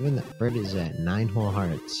 But given that Fred is at 9 whole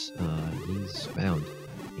hearts, he's found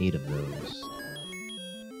 8 of those.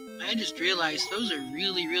 I just realized those are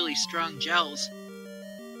really, really strong gels.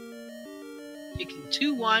 Making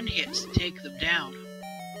 2 1-hits to take them down.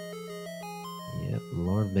 Yep,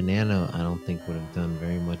 Lord Banana I don't think would have done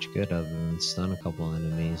very much good other than stun a couple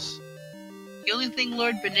enemies. The only thing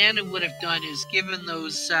Lord Banana would have done is given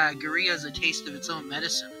those gorillas a taste of its own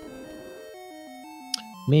medicine.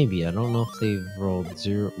 Maybe. I don't know if they've rolled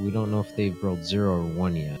 0. We don't know if they've rolled 0 or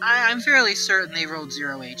 1 yet. I'm fairly certain they rolled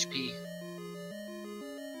 0 HP.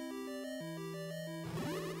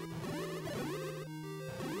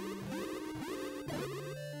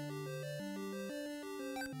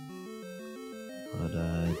 But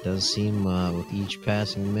it does seem with each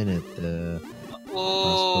passing minute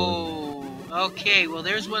Oh, okay. Well,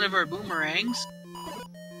 there's one of our boomerangs.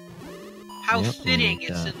 How fitting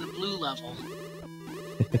it's in the blue level.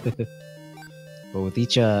 But with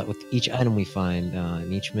each item we find,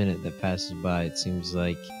 in each minute that passes by, it seems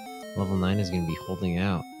like level 9 is going to be holding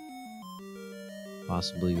out.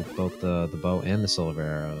 Possibly with both the bow and the silver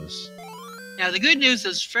arrows. Now, the good news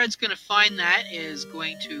is Fred's going to find that, is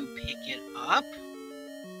going to pick it up.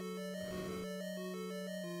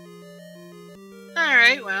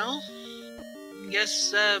 Alright, well, I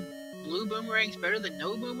guess blue boomerang's better than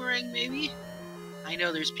no boomerang, maybe? I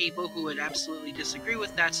know there's people who would absolutely disagree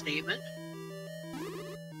with that statement.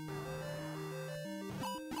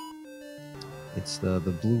 It's the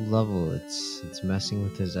blue level, it's messing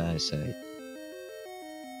with his eyesight.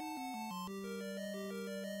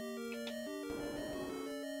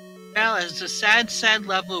 Well, it's a sad, sad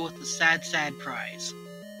level with a sad, sad prize.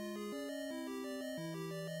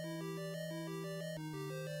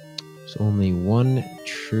 There's only one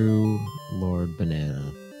true Lord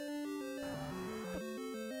Banana.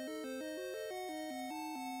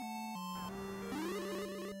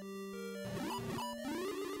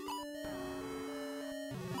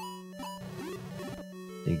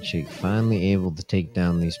 Digshake finally able to take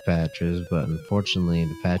down these patches, but unfortunately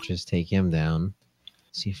the patches take him down.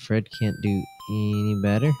 See, Fred can't do any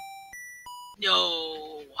better. No.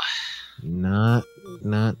 Not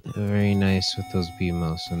very nice with those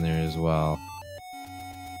BMOs in there as well.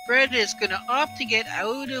 Fred is going to opt to get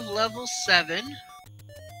out of level 7.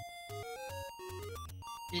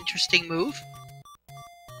 Interesting move.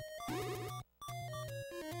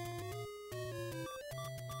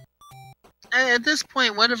 At this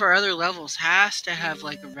point, one of our other levels has to have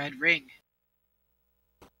like a red ring.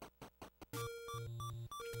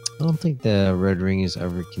 I don't think the red ring is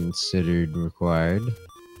ever considered required.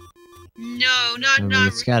 No, not. I mean,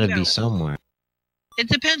 it's got to be somewhere. It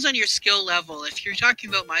depends on your skill level. If you're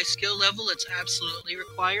talking about my skill level, it's absolutely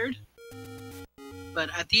required.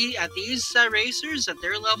 But at these racers, at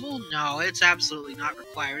their level, no, it's absolutely not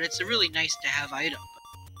required. It's a really nice to have item.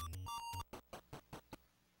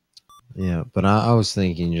 Yeah, but I was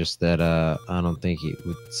thinking just that I don't think it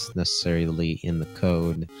was necessarily in the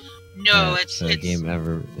code. No, the game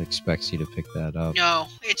ever expects you to pick that up. No,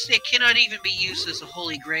 it cannot even be used as a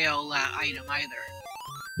Holy Grail item either.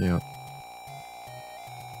 Yeah.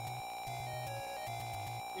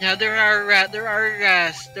 Now there are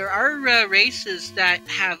races that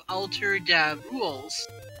have altered rules.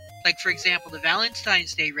 Like for example, the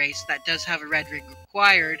Valentine's Day race that does have a red ring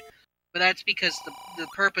required, but that's because the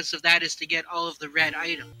purpose of that is to get all of the red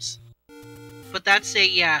items. But that's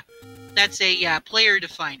a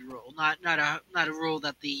player-defined rule, not a rule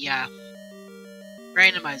that the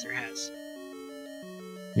randomizer has.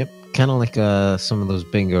 Yep, kind of like some of those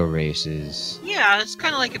bingo races. Yeah, it's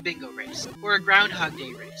kind of like a bingo race or a Groundhog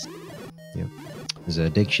Day race. Yep. As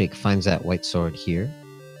Digshake finds that white sword here,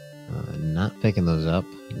 not picking those up,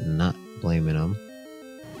 not blaming him.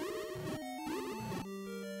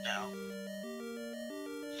 No.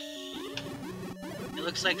 It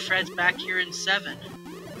looks like Fred's back here in 7.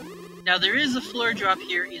 Now there is a floor drop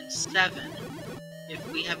here in 7,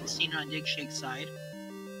 if we haven't seen it on Digshake's side.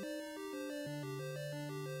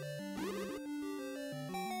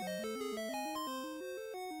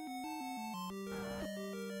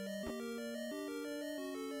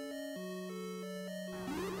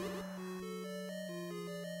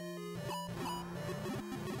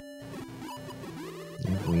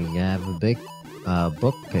 We have a big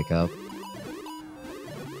book pickup.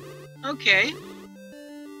 Okay.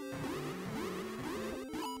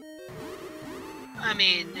 I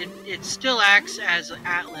mean, it still acts as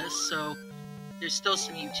Atlas, so there's still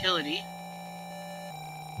some utility.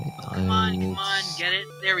 Come on, get it.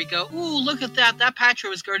 There we go. Ooh, look at that. That Patra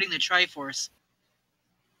was guarding the Triforce.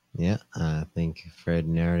 Yeah, I think Fred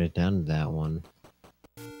narrowed it down to that one.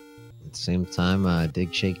 At the same time,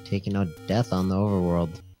 Digshake taking out death on the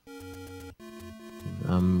overworld.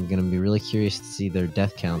 I'm gonna be really curious to see their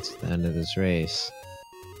death counts at the end of this race.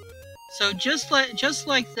 So just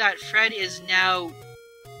like that, Fred is now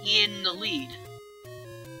in the lead.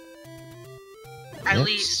 At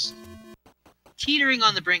least teetering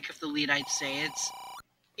on the brink of the lead, I'd say.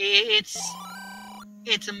 It's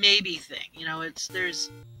a maybe thing, you know.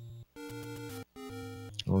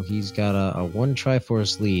 Well, he's got a one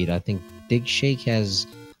Triforce lead. I think Digshake has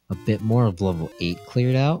a bit more of level 8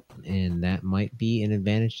 cleared out, and that might be an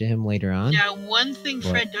advantage to him later on. Now, one thing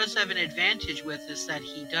Fred does have an advantage with is that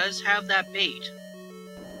he does have that bait.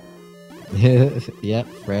 Yep,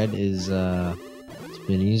 Fred is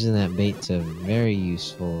been using that bait to very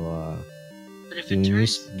useful but if it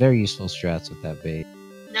turns very useful strats with that bait.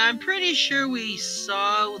 Now I'm pretty sure we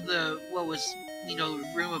saw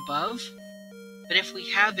room above, but if we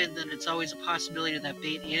haven't, then it's always a possibility that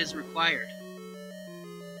bait is required.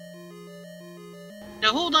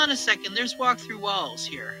 Now hold on a second, there's walk through walls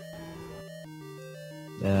here.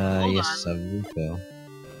 Yes, Phil.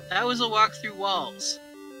 That was a walk through walls.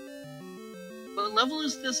 What level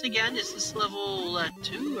is this again? Is this level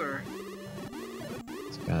 2 or?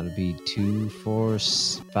 It's gotta be 2, 4,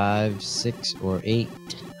 5, 6, or 8.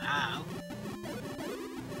 Wow.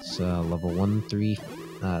 So level 1, 3,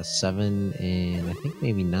 7, and I think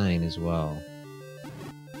maybe 9 as well.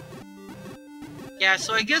 Yeah,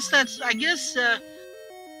 so I guess that's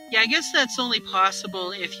only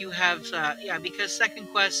possible if you have because second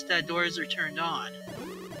quest doors are turned on.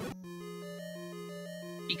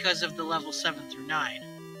 Because of the level 7 through 9.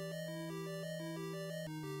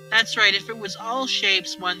 That's right, if it was all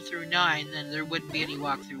shapes 1 through 9, then there wouldn't be any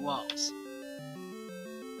walk-through walls.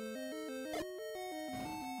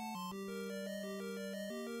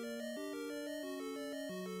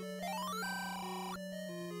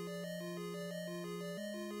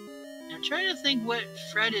 Now I'm trying to think what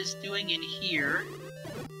Fred is doing in here.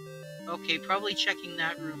 Okay, probably checking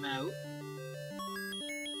that room out.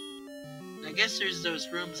 I guess there's those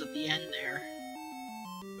rooms at the end there.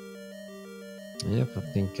 Yep, I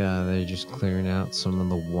think they're just clearing out some of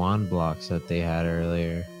the wand blocks that they had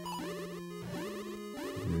earlier.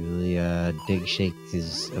 Really, Digshake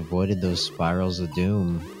has avoided those spirals of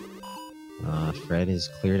doom. Fred has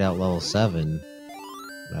cleared out level 7,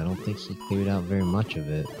 but I don't think he cleared out very much of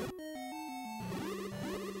it.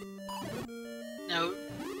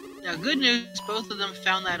 Now good news, both of them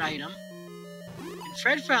found that item.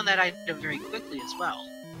 Fred found that item very quickly as well.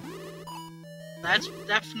 That's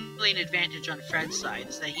definitely an advantage on Fred's side,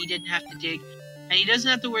 is that he didn't have to dig, and he doesn't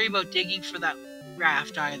have to worry about digging for that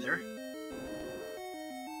raft either.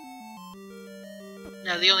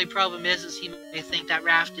 Now the only problem is he may think that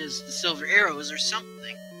raft is the silver arrows or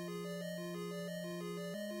something.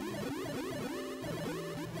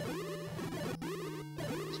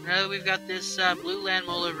 So now that we've got this blue land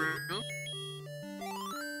molar room,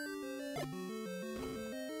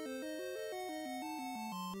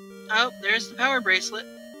 oh, there's the power bracelet.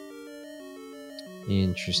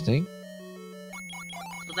 Interesting.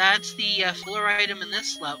 So that's the floor item in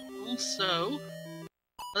this level. So,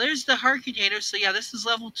 well, there's the heart container. So yeah, this is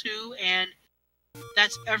level 2, and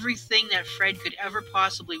that's everything that Fred could ever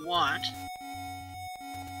possibly want.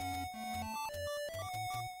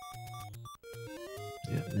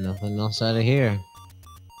 Yeah, nothing else out of here.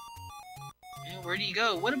 Yeah, where do you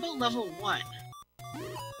go? What about level 1?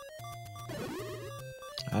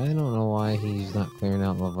 I don't know why he's not clearing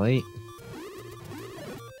out level 8.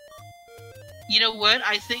 You know what?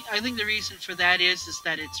 I think the reason for that is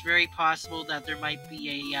that it's very possible that there might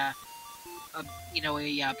be a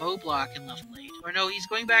bow block in level 8. Or no, he's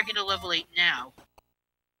going back into level 8 now.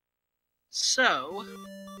 So,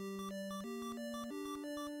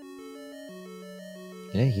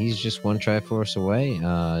 yeah, he's just one Triforce away.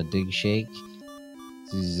 Digshake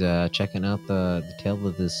is checking out the tail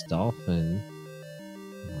of this dolphin.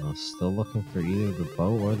 Still looking for either the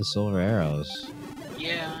bow or the silver arrows.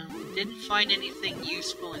 Yeah, didn't find anything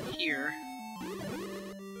useful in here.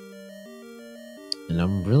 And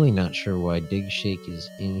I'm really not sure why Digshake is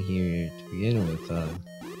in here to begin with. I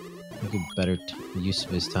think a better use of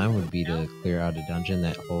his time would be to clear out a dungeon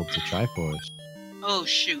that holds a Triforce. Oh,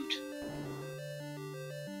 shoot.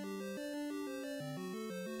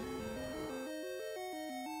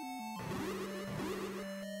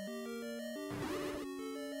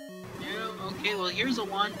 Okay, well, here's a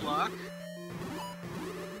wand block.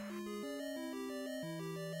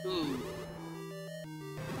 Ooh.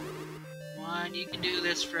 Come on, you can do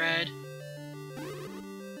this, Fred.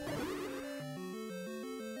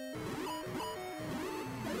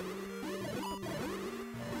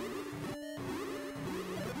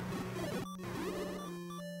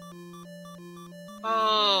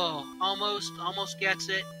 Oh, almost gets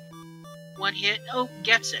it. One hit. Oh,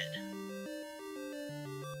 gets it.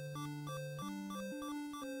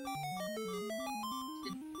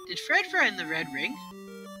 Did Fred find the red ring?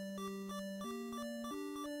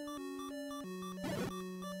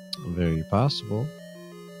 Very possible.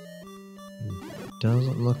 It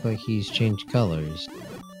doesn't look like he's changed colors.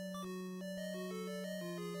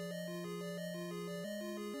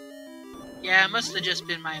 Yeah, it must have just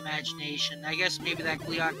been my imagination. I guess maybe that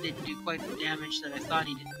Gleeok didn't do quite the damage that I thought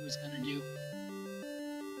he was going to do.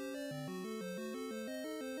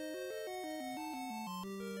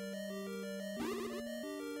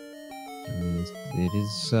 It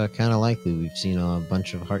is kind of likely. We've seen a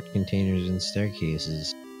bunch of heart containers and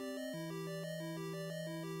staircases.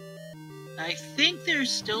 I think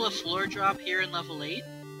there's still a floor drop here in level 8.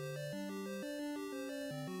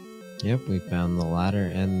 Yep, we found the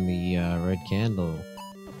ladder and the red candle.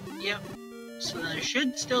 Yep. So there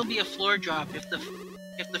should still be a floor drop if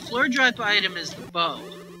the floor drop item is the bow.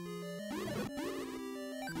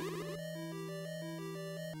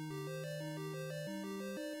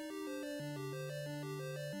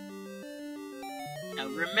 Now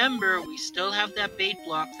remember, we still have that bait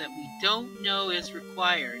block that we don't know is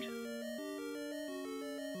required.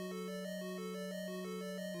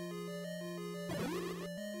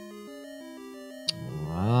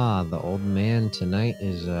 Ah, the old man tonight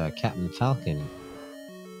is Captain Falcon.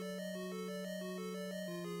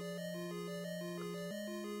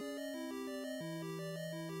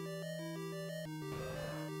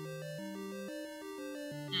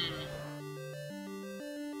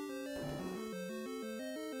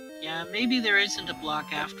 Yeah, maybe there isn't a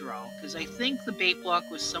block after all, because I think the bait block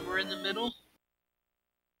was somewhere in the middle.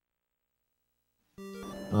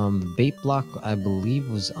 The bait block, I believe,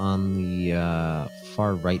 was on the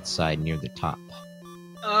far right side near the top.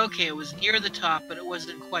 Okay, it was near the top, but it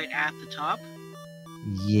wasn't quite at the top.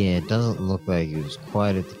 Yeah, it doesn't look like it was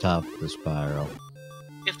quite at the top of the spiral.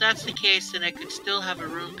 If that's the case, then I could still have a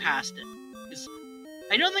room past it. 'Cause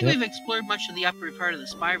I don't think we've explored much of the upper part of the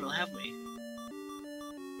spiral, have we?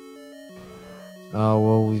 Oh,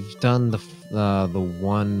 well, we've done the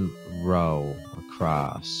one row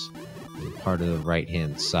across, part of the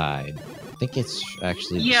right-hand side. I think it's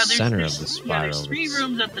actually the center of the spiral. Yeah, there's 3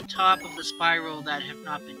 rooms at the top of the spiral that have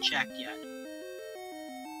not been checked yet.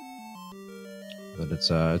 But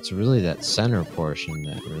it's really that center portion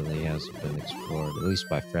that really hasn't been explored, at least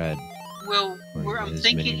by Fred. Well, I'm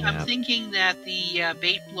thinking that the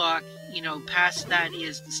bait block, past that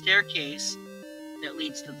is the staircase that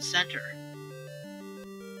leads to the center.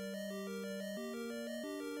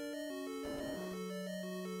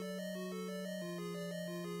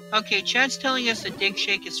 Okay, Chad's telling us that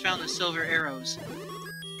Digshake has found the silver arrows.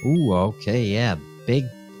 Ooh, okay, yeah, big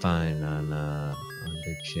find on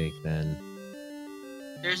Digshake then.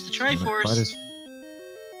 There's the Triforce.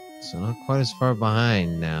 So not quite as far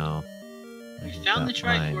behind now. We found the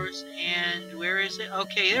Triforce, and where is it?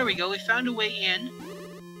 Okay, there we go. We found a way in.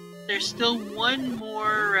 There's still one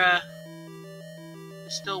more.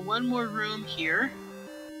 Room here.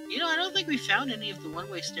 I don't think we found any of the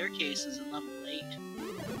one-way staircases in level 8.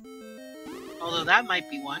 Although that might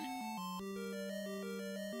be one.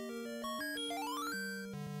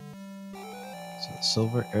 So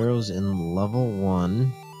silver arrows in level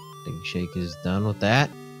 1. Digshake is done with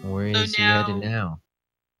that. Where is he headed now?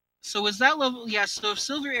 So was that level? Yeah, so if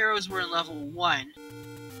silver arrows were in level 1,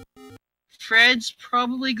 Fred's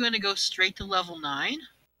probably going to go straight to level 9.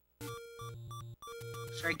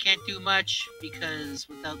 Fred can't do much because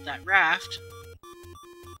without that raft.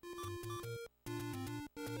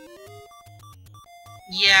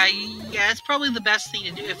 Yeah, it's probably the best thing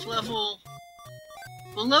to do. If level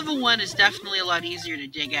 1 is definitely a lot easier to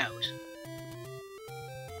dig out.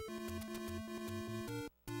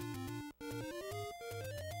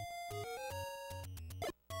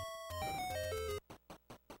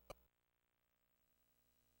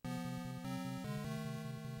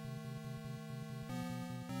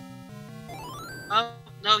 Oh,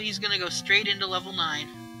 no, he's gonna go straight into level 9.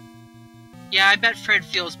 Yeah, I bet Fred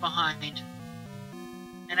feels behind.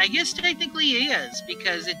 And I guess technically he is,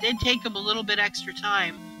 because it did take him a little bit extra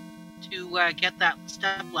time to get that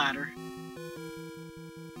step ladder.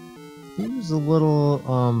 He was a little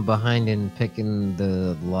behind in picking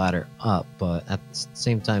the ladder up, but at the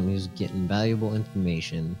same time he was getting valuable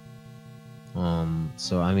information.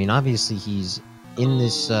 So I mean, obviously he's in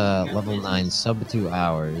this level 9 sub 2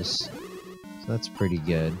 hours, so that's pretty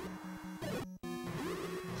good.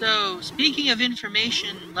 So speaking of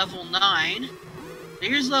information, level 9.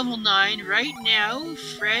 Here's level 9. Right now,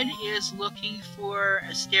 Fred is looking for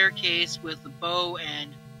a staircase with a bow,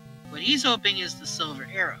 and what he's hoping is the silver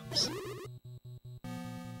arrows.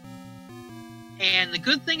 And the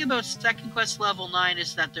good thing about Second Quest level 9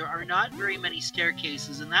 is that there are not very many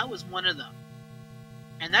staircases, and that was one of them.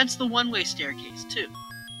 And that's the one-way staircase, too.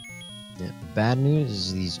 Yeah, the bad news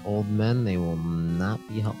is these old men, they will not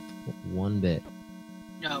be helpful one bit.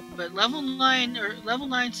 No, but level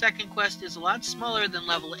 9 second quest is a lot smaller than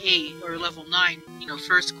level 8 or level 9,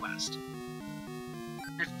 first quest.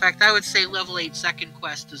 In fact, I would say level 8 second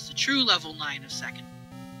quest is the true level 9 of second.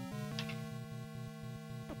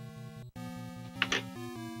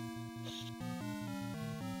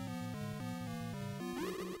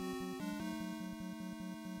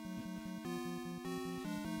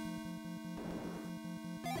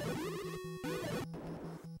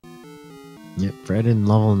 Yep, Fred in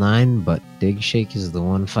level 9, but Digshake is the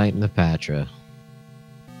one fighting the Patra.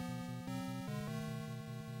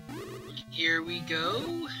 Here we go.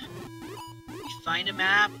 We find a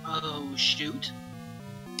map. Oh, shoot.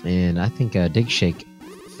 And I think Digshake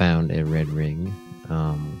found a red ring.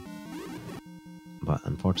 But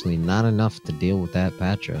unfortunately not enough to deal with that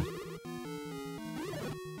Patra.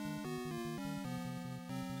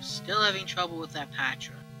 Still having trouble with that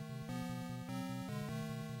Patra.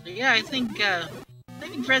 So yeah, I think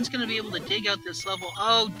Fred's gonna be able to dig out this level.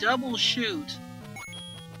 Oh, double shoot!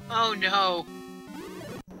 Oh no!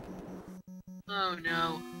 Oh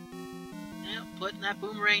no! Yeah, putting that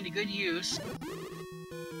boomerang to good use.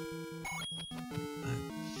 I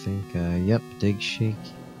think, yep, Digshake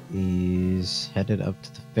is headed up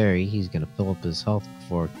to the ferry. He's gonna fill up his health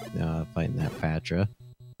before fighting that Patra.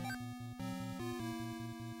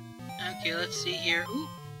 Okay, let's see here. Ooh,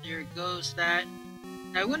 there goes that.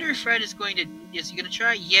 I wonder if Fred is he gonna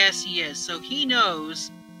try? Yes, he is. So he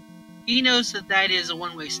knows that is a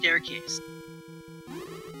one-way staircase.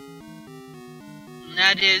 And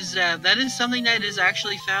that is something that is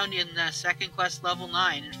actually found in Second Quest level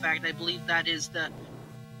 9. In fact, I believe that is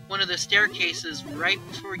one of the staircases right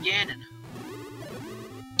before Ganon.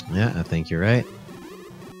 Yeah, I think you're right.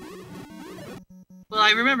 Well,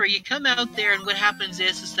 I remember you come out there, and what happens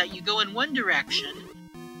is that you go in one direction.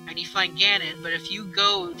 And you find Ganon, but if you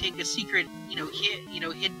go take a secret,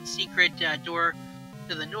 hidden secret door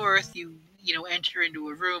to the north, you enter into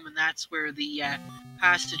a room, and that's where the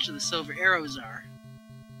passage to the silver arrows are.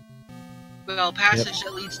 Well, passage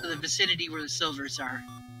that leads to the vicinity where the silvers are.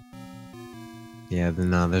 Yeah,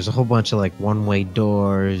 then there's a whole bunch of like one-way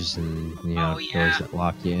doors and doors that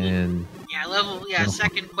lock you in. Yeah,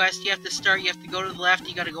 second quest. You have to go to the left.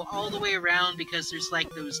 You got to go all the way around because there's like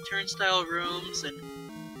those turnstile rooms and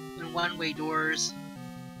one-way doors.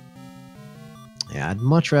 Yeah, I'd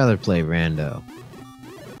much rather play Rando.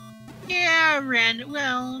 Yeah,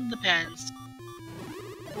 well, depends.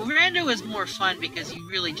 Well, Rando is more fun because you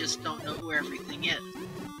really just don't know where everything is.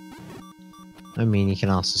 I mean, you can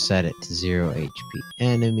also set it to 0 HP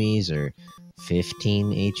enemies or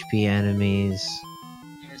 15 HP enemies.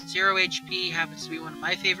 Yeah, 0 HP happens to be one of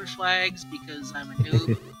my favorite flags because I'm a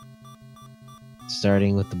noob.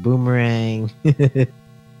 Starting with the boomerang.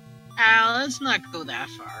 Let's not go that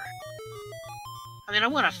far. I mean, I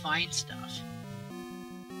want to find stuff.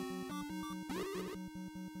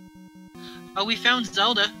 Oh, we found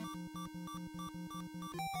Zelda.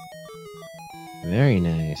 Very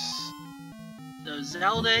nice. So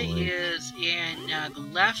Zelda is in the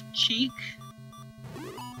left cheek.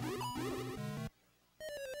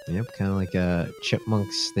 Yep, kind of like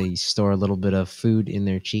chipmunks. They store a little bit of food in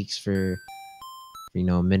their cheeks for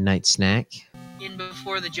a midnight snack. In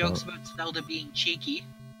before the jokes about Zelda being cheeky.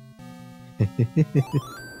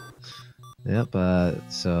 Yep,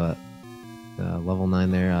 so level 9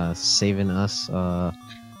 there, saving us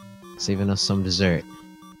some dessert.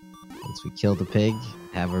 Once we kill the pig,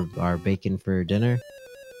 have our bacon for dinner,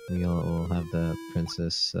 we'll have the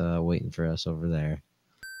princess waiting for us over there.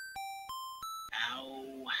 Ow.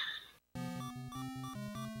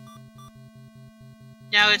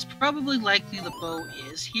 Now, it's probably likely the bow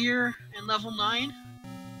is here in level 9.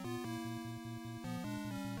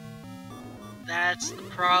 That's the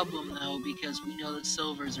problem, though, because we know that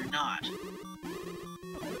silvers are not.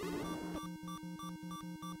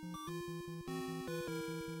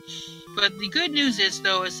 But the good news is,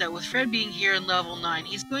 though, is that with Fred being here in level 9,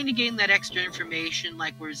 he's going to gain that extra information,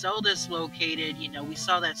 like where Zelda's located. We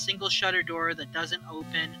saw that single shutter door that doesn't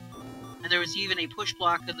open, and there was even a push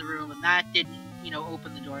block in the room, and that didn't,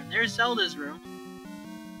 open the door. And there's Zelda's room.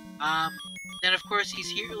 Then, of course, he's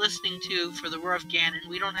here listening for the Roar of Ganon.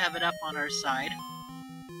 We don't have it up on our side.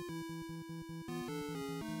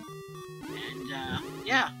 And,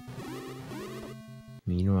 yeah.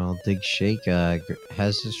 Meanwhile, Digshake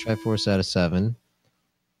has his Triforce out of 7.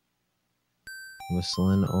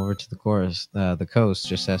 Whistling over to the coast,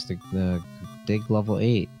 just has to dig level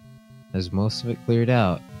 8. Has most of it cleared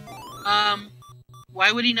out.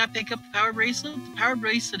 Why would he not pick up the power bracelet? The power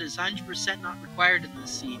bracelet is 100% not required in this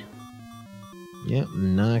seed. Yep,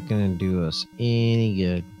 not gonna do us any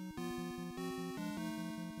good.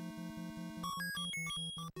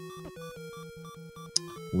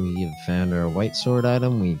 We have found our white sword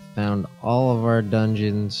item. We've found all of our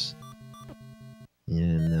dungeons.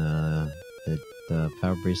 And the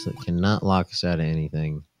power bracelet cannot lock us out of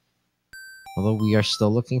anything. Although we are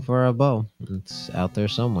still looking for our bow. It's out there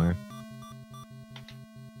somewhere.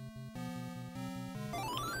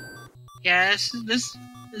 Yes, this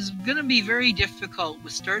is gonna be very difficult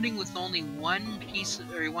with starting with only one piece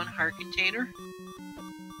or one heart container.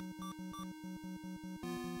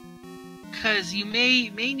 Because you may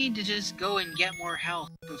need to just go and get more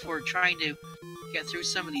health before trying to get through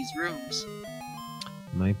some of these rooms.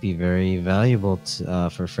 Might be very valuable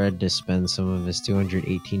for Fred to spend some of his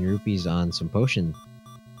 218 rupees on some potion.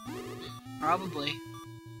 Probably.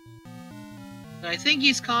 But I think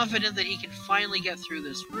he's confident that he can finally get through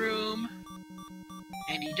this room.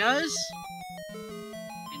 And he does.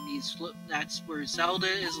 And that's where Zelda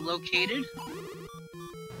is located.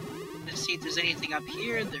 Let's see if there's anything up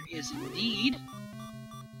here. There is indeed.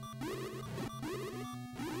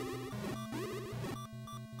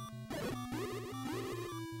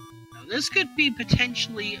 Now this could be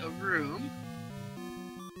potentially a room.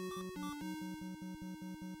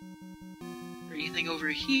 Or anything over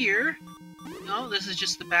here. No, this is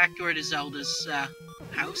just the back door to Zelda's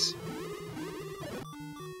house.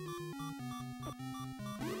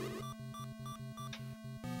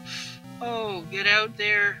 Oh, get out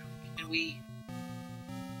there. Can we...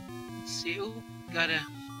 Let's see. Ooh, gotta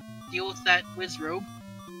deal with that Wizrobe.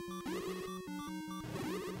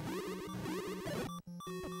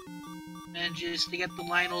 And just to get the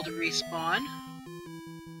Lionel to respawn.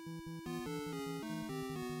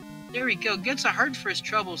 There we go, gets a heart for his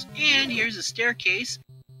troubles. And here's a staircase.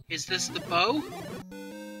 Is this the bow?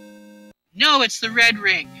 No, it's the red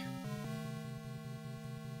ring.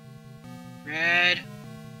 Red.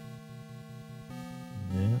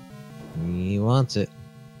 Yeah, he wants it.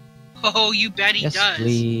 Oh, you bet he does. Yes,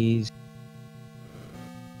 please.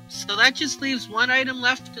 So that just leaves one item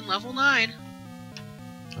left in level 9.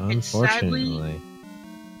 Unfortunately.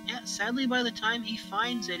 Sadly by the time he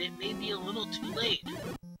finds it, it may be a little too late.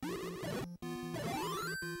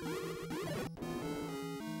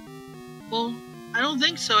 Well, I don't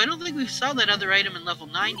think so. I don't think we saw that other item in level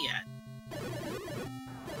 9 yet.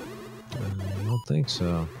 I don't think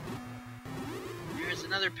so. There's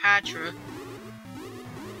another Patra.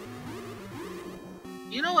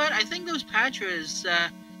 You know what? I think those Patra's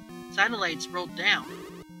satellites rolled down.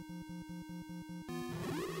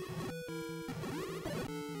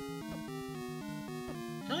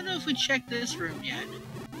 Don't know if we checked this room yet.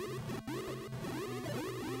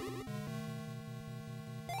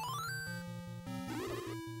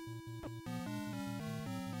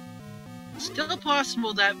 Still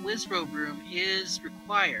possible that Wizrobe room is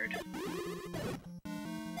required.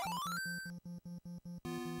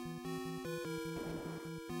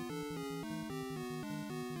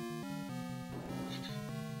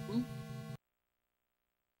 Ooh.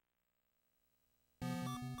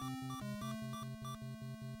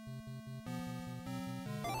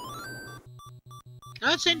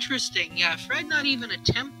 That's interesting. Yeah, Fred not even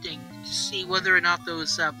attempting to see whether or not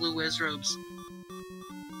those blue Wizrobes,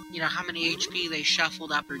 you know, how many HP they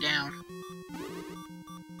shuffled up or down.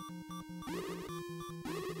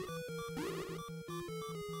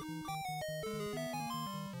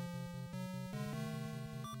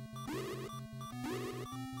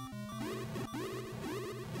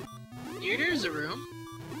 Here's a room.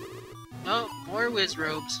 Oh, more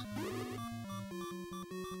Wizrobes.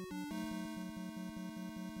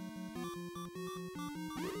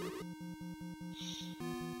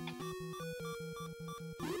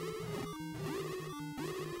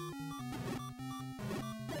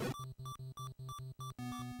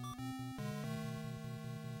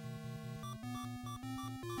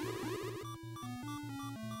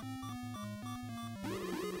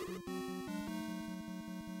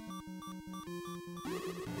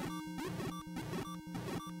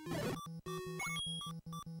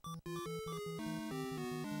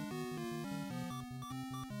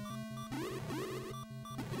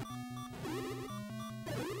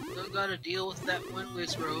 Still gotta deal with that one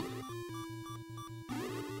Wizrobe.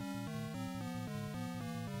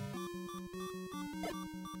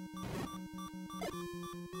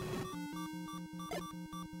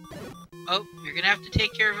 Oh, you're gonna have to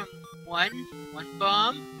take care of him. One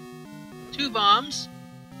bomb, 2 bombs,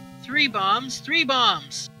 3 bombs, 3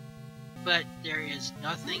 bombs. but there is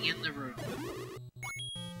nothing in the room.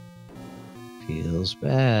 Feels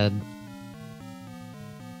bad.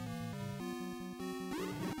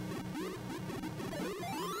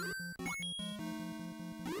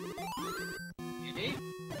 Okay.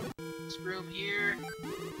 This room here.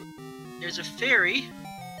 There's a fairy.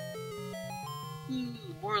 Ooh,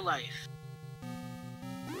 more life.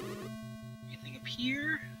 Anything up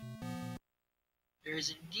here? There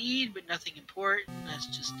is indeed, but nothing important. That's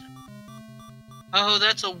just... Oh,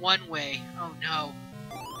 that's a one-way. Oh no.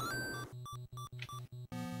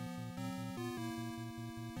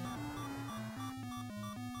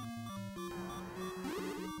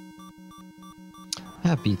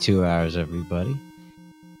 Happy 2 hours, everybody.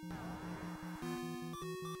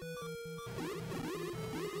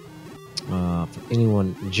 For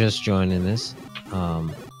anyone just joining this,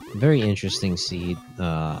 very interesting seed.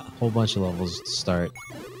 A whole bunch of levels to start.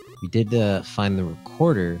 We did find the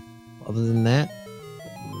recorder. Other than that,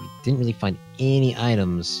 we didn't really find any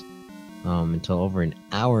items until over an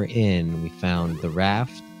hour in. We found the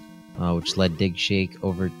raft, which led Digshake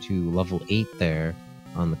over to level 8 there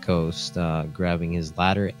on the coast, grabbing his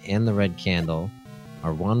ladder and the red candle.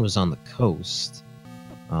 Our wand was on the coast.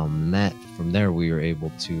 From there we were able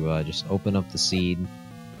to just open up the seed,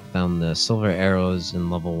 found the silver arrows in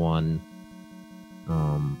level 1,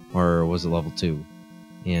 or was it level 2?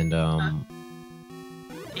 And yeah,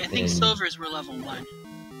 I think silvers were level 1.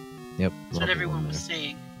 Yep, that's what everyone was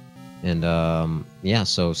saying. And yeah,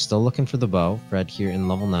 so still looking for the bow. Fred here in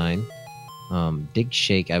level 9.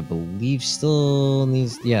 Digshake, I believe, still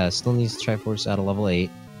needs Triforce out of level 8.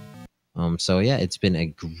 So yeah, it's been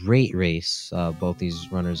a great race. Both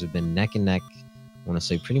these runners have been neck and neck, I want to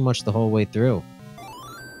say pretty much the whole way through.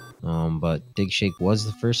 But Digshake was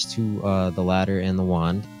the first to the ladder and the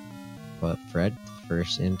wand, but Fred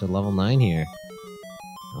first into level 9 here.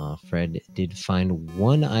 Fred did find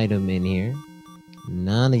one item in here,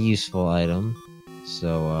 not a useful item,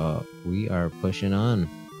 so we are pushing on.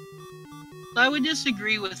 I would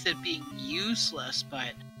disagree with it being useless,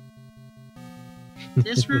 but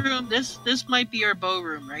this room, this might be our bow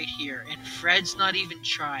room right here, and Fred's not even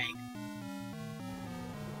trying.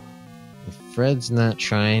 If Fred's not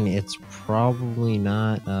trying, it's probably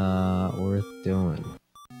not worth doing.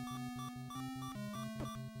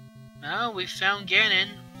 Well, we found Ganon.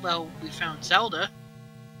 Well, we found Zelda.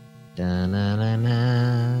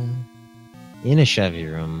 Da-na-na-na. In a Chevy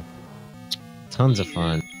room. Tons of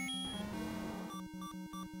fun.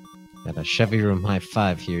 Got a Chevy room high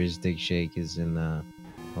five here as Digshake is in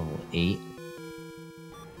level 8.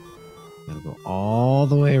 Gotta go all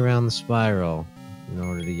the way around the spiral in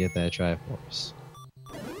order to get that Triforce.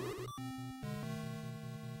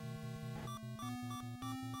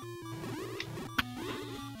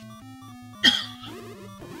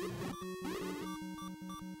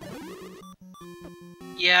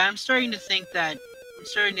 Yeah, I'm starting to think that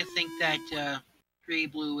Grey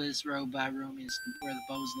Blue is room is where the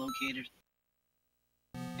bow is located.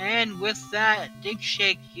 And with that,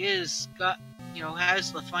 Digshake has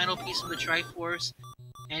the final piece of the Triforce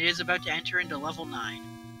and is about to enter into level 9.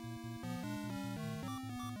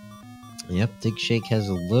 Yep, Digshake has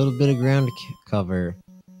a little bit of ground to cover.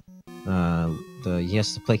 He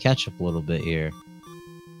has to play catch up a little bit here.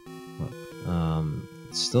 But,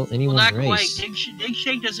 it's still anyone's race. Quite.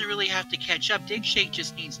 Digshake doesn't really have to catch up. Digshake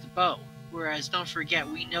just needs the bow. Whereas, don't forget,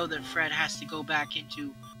 we know that Fred has to go back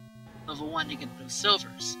into level 1 to get those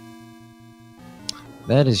silvers.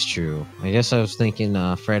 That is true. I guess I was thinking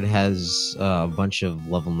Fred has a bunch of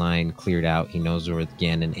level 9 cleared out. He knows where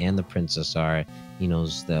Ganon and the princess are. He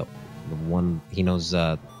knows that he knows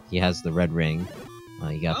he has the red ring.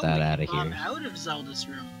 He got that out of here. Out of Zelda's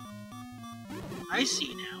room. I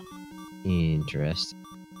see now. Interesting.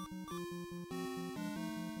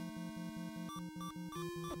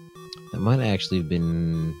 That might actually have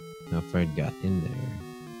been how Fred got in there.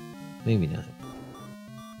 Maybe not.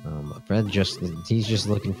 But Fred he's just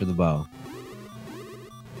looking for the bow.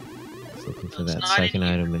 He's looking for that second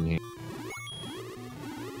item in here.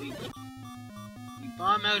 We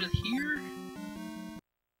bomb out of here?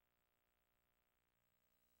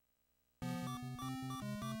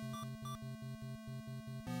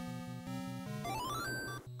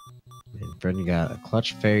 And Fred got a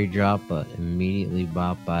clutch fairy drop, but immediately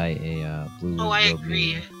bopped by a blue. Oh, I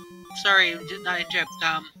agree. Sorry, did not interrupt.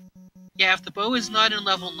 Yeah, if the bow is not in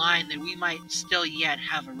level 9, then we might still yet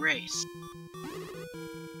have a race.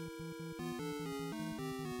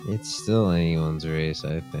 It's still anyone's race,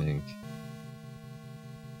 I think.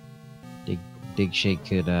 Digshake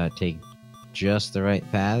could take just the right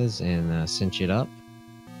paths and cinch it up.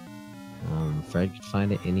 Fred could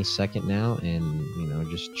find it any second now, and you know,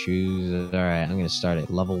 just choose. All right, I'm gonna start at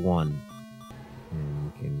level 1, and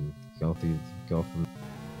you can go from.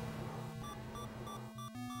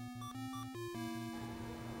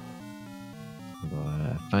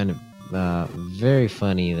 I find it very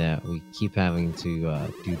funny that we keep having to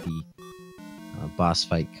do the boss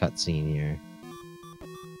fight cutscene here.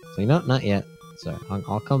 So, you know, not yet. Sorry,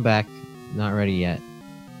 I'll come back. Not ready yet.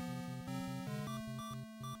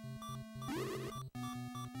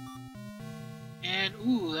 And,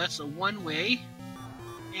 ooh, that's a one-way.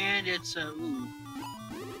 And it's a, ooh.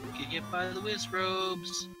 Get hit by the whiz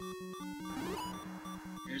robes.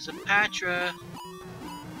 There's a Patra.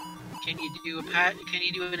 Can you do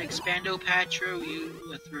an Expando Patra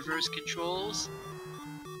with reverse controls?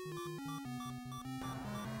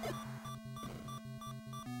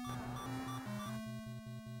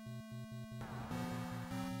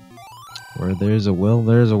 Where there's a will,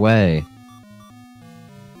 there's a way.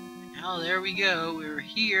 Now there we go. We're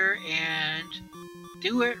here and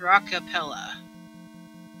do it rockapella.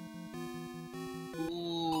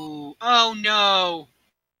 Ooh! Oh no!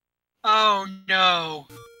 Oh no!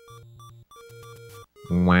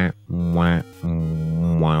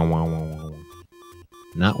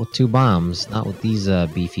 Not with 2 bombs. Not with these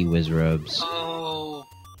beefy whiz robes. Oh!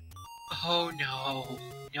 Oh no!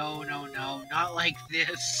 No! No! No! Not like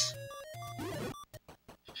this.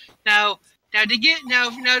 Now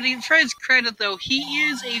to Fred's credit though, he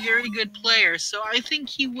is a very good player, so I think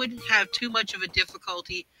he wouldn't have too much of a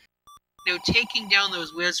difficulty, you know, taking down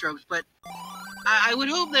those whiz robes. But I would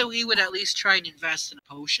hope that we would at least try and invest in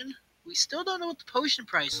a potion. We still don't know what the potion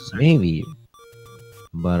prices are. Maybe.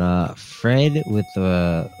 But Fred with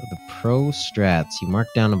the pro strats, he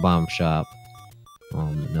marked down a bomb shop.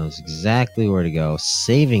 Knows exactly where to go,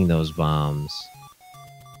 saving those bombs.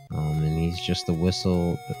 And he's just a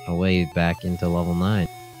whistle away back into level 9.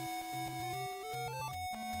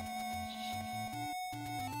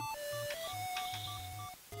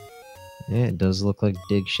 Yeah, it does look like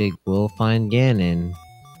Digshake will find Ganon.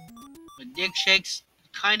 But Digshake's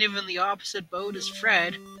kind of in the opposite boat as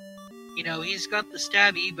Fred. You know, he's got the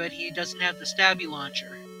stabby, but he doesn't have the stabby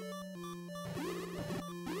launcher.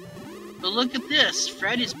 But look at this,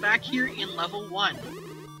 Fred is back here in level 1.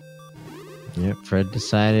 Yep, Fred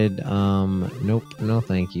decided, nope, no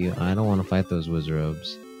thank you. I don't want to fight those whiz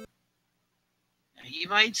robes. He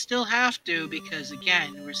might still have to, because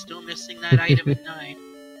again, we're still missing that item at 9.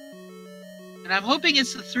 And I'm hoping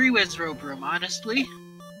it's the 3 whiz robe room, honestly.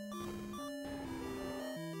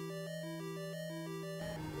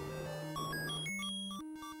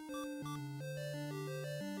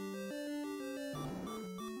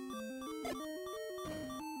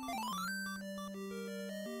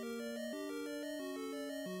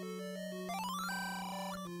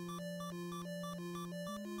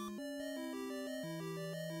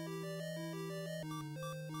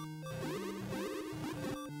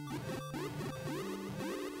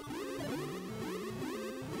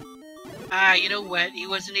 Ah, you know what? He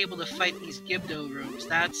wasn't able to fight these Gibdo rooms.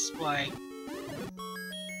 That's why.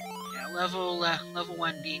 Yeah, level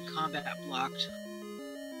 1 being combat blocked.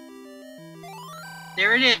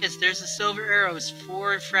 There it is. There's the silver arrows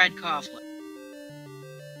for Fred Coughlin.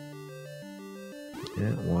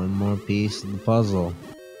 Yeah, one more piece of the puzzle.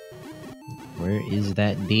 Where is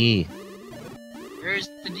that D? Where's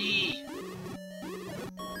the D?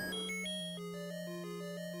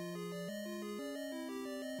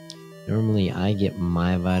 Normally, I get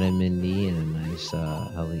my vitamin D in a nice,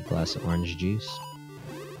 healthy glass of orange juice.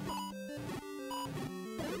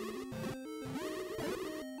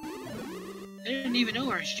 I didn't even know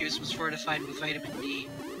orange juice was fortified with vitamin D.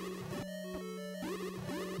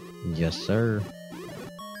 Yes, sir.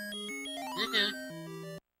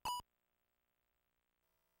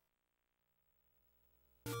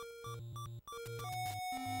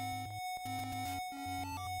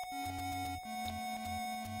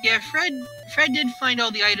 Yeah, Fred did find all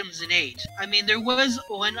the items in 8. I mean, there was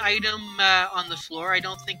one item on the floor I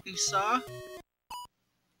don't think we saw.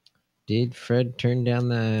 Did Fred turn down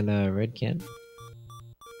that red can?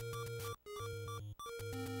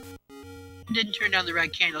 He didn't turn down the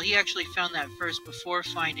red candle. He actually found that first before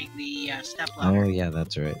finding the stepladder. Oh, yeah,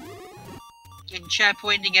 that's right. And chat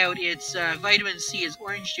pointing out it's vitamin C is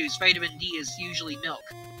orange juice, vitamin D is usually milk.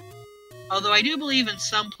 Although I do believe in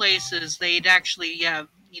some places they'd actually,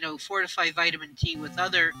 you know, fortify vitamin D with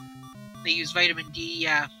they use vitamin D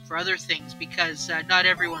for other things because not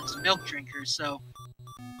everyone's a milk drinker, so.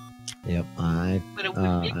 Yep, But it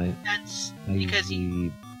would make sense because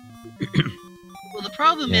he. Well, the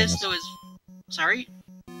problem is, though, is. Sorry?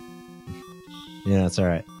 Yeah, that's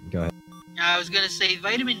alright. Go ahead. Now, I was going to say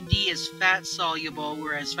vitamin D is fat soluble,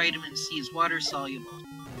 whereas vitamin C is water soluble.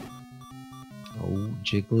 Oh,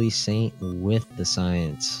 Jiggly Saint with the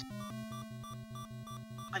science.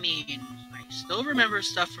 I mean, I still remember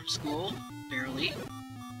stuff from school, barely.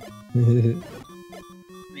 I mean,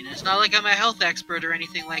 it's not like I'm a health expert or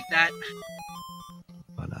anything like that.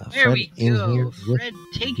 But, there Fred we in here go. with Fred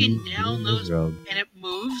taking the down those, rogue. and it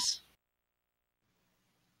moves.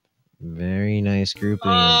 Very nice grouping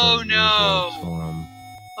Oh of those no! rogues for him.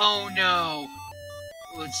 Oh no!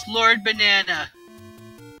 Oh, it's Lord Banana.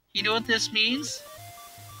 You know what this means?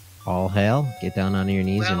 All hail. Get down on your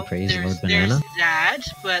knees Well, and praise Lord there's Banana. that,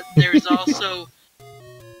 but there's also...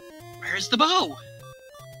 Where's the bow?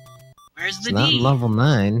 Where's It's the not D? level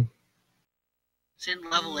 9. It's in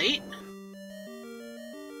level 8?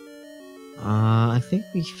 I think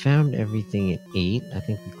we found everything at 8. I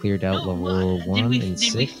think we cleared out level 1 and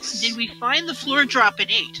 6. Did we find the floor drop in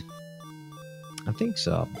 8? I think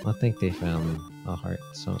so. I think they found a heart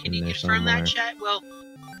Can in you there confirm somewhere. that, chat? Well...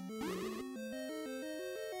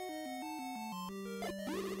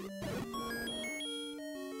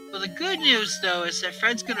 Well, the good news, though, is that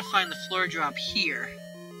Fred's gonna find the floor drop here.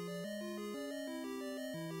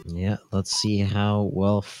 Yeah, let's see how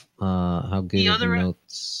well, how good of other-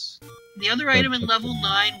 notes. The other Fred item in took level them.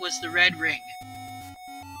 9 was the red ring.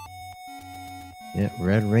 Yeah,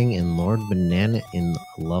 Red Ring and Lord Banana in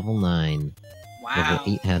level 9. Wow.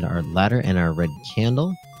 Level 8 had our ladder and our red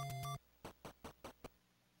candle.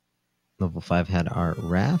 Level 5 had our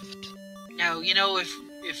raft. Now, you know, if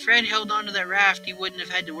Fred held onto that raft, he wouldn't have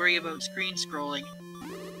had to worry about screen scrolling.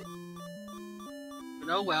 But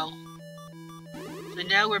oh well. So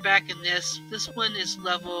now we're back in this. This one is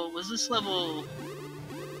level... Was this level...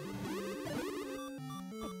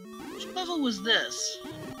 Which level was this?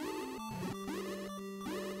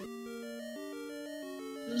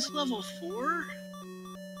 Is this level 4?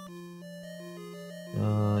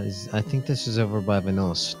 I think this is over by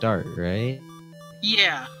Vanilla Start, right?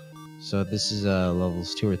 Yeah. So this is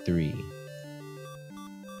levels 2 or 3.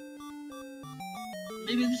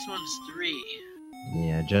 Maybe this one's 3.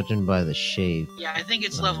 Yeah, judging by the shape. Yeah, I think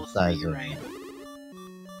it's Oh, level 3, size you're of- right.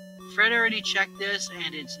 Fred already checked this,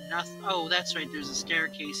 and it's nothing. Oh, that's right, there's a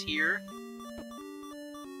staircase here.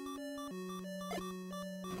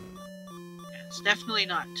 Yeah, it's definitely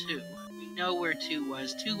not 2. We know where 2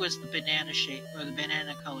 was. 2 was the banana shape, or the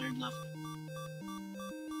banana colored level.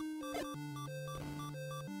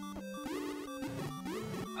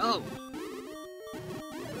 Oh.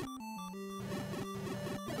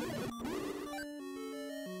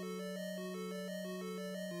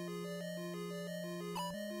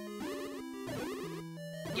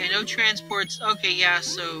 Yeah, no transports. Okay, yeah,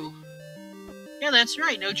 so... Yeah, that's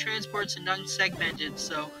right, no transports and unsegmented,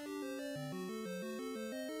 so...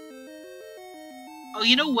 Oh,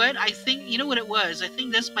 you know what? I think... You know what it was? I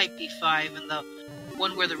think this might be 5, and the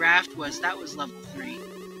one where the raft was, that was level 3.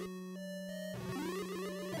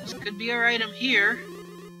 This could be our item here.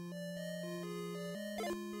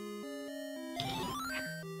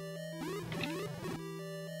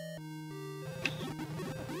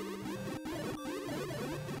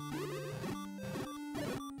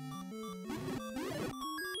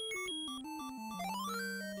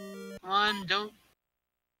 Come on, don't...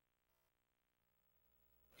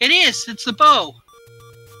 It is! It's the bow!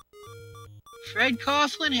 Fred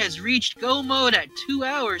Coughlin has reached go mode at 2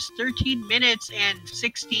 hours, 13 minutes, and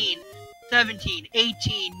 16, 17,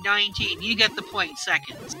 18, 19. You get the point,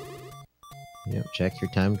 seconds. Yep, check your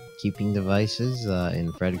timekeeping devices.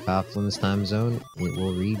 In Fred Coughlin's time zone, it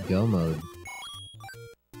will read go mode.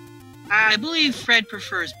 I believe Fred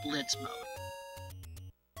prefers blitz mode.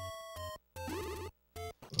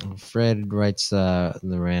 Fred writes the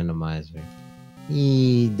randomizer.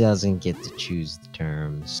 He doesn't get to choose the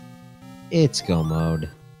terms. It's go mode.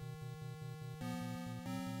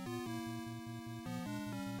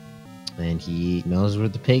 And he knows where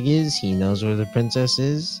the pig is, he knows where the princess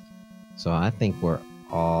is. So I think we're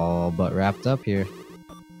all but wrapped up here.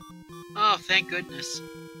 Oh, thank goodness.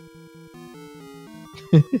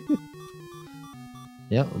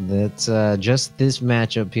 Yep, that's just this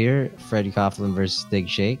matchup here. Fred Coughlin versus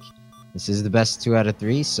Digshake. This is the best 2 out of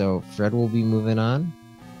 3, so Fred will be moving on.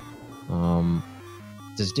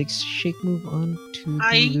 Does Digshake move on to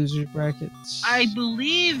the loser brackets? I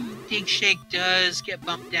believe Digshake does get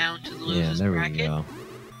bumped down to the losers there bracket. we go.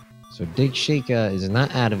 So Digshake is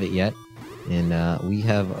not out of it yet, and we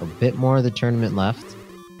have a bit more of the tournament left.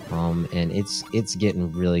 And it's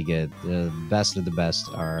getting really good. The best of the best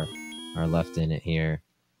are left in it here.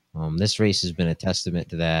 This race has been a testament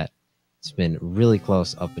to that. It's been really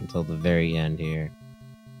close up until the very end here.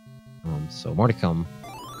 So more to come.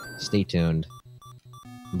 Stay tuned.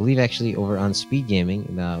 I believe actually over on Speed Gaming,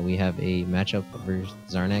 we have a matchup versus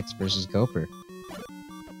Zarnax versus Koper.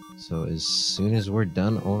 So as soon as we're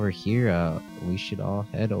done over here, we should all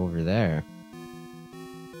head over there.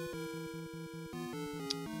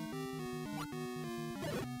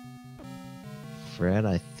 Fred,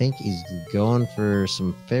 I think he's going for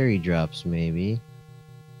some fairy drops, maybe.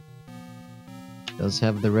 Does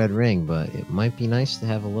have the red ring, but it might be nice to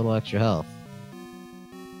have a little extra health.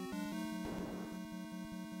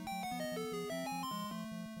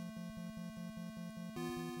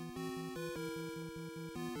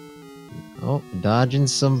 Oh, dodging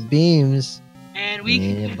some beams. And we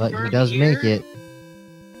can but he confirm does here, make it.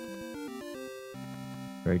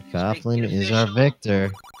 Fred Let's make Coughlin it is our official.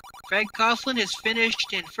 victor. Fred Coughlin is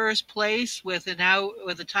finished in first place with a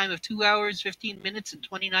time of 2 hours, 15 minutes, and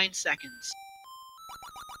 29 seconds.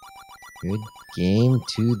 Good game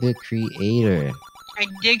to the creator. And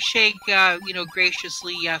Digshake,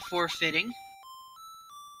 graciously forfeiting.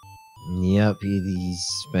 Yep, he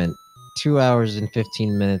spent 2 hours and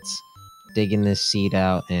 15 minutes digging this seed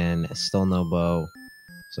out and still no bow.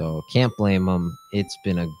 So can't blame him. It's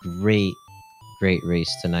been a great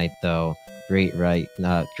race tonight, though. Great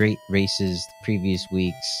races previous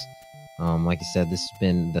weeks. Like I said, this has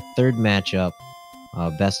been the third matchup.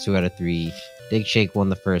 Best 2 out of 3. Digshake won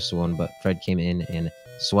the first one, but Fred came in and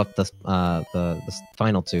swept the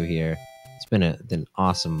final 2 here. It's been an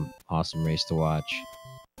awesome race to watch.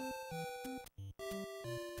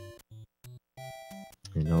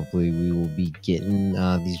 And hopefully we will be getting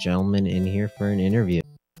these gentlemen in here for an interview.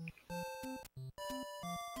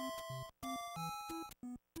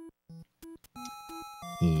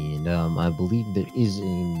 And I believe there is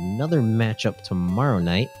another matchup tomorrow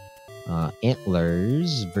night.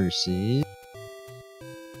 Antlers versus...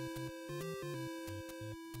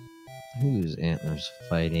 Who's Antlers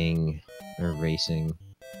fighting or racing?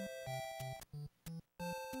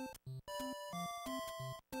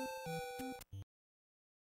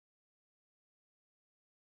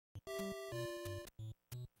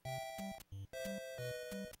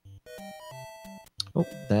 Oh,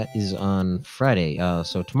 that is on Friday.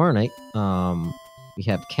 So tomorrow night, we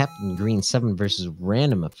have Captain Green 7 versus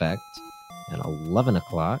Random Effect at 11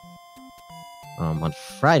 o'clock. On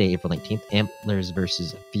Friday, April 19th, Antlers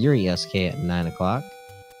versus Fury SK at 9 o'clock.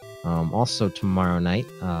 Also tomorrow night,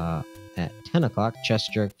 at 10 o'clock,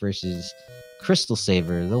 Chest Jerk versus Crystal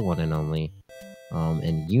Saver, the one and only.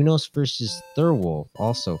 And Unos versus Thurwolf,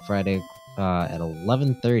 also Friday at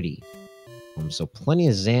 11:30. So plenty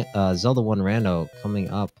of Zelda 1 Rando coming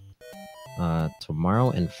up tomorrow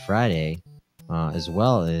and Friday, as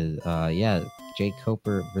well as Jake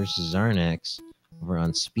Koper versus Zarnax over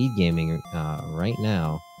on Speed Gaming right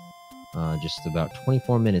now, just about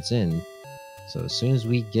 24 minutes in. So as soon as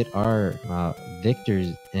we get our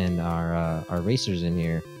victors and our racers in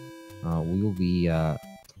here, we will be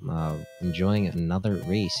enjoying another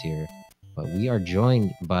race here. But we are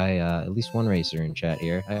joined by at least one racer in chat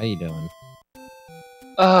here. How you doing?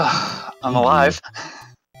 I'm alive.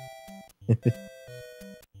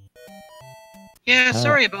 Yeah,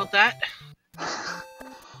 sorry about that.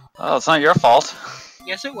 Oh, it's not your fault.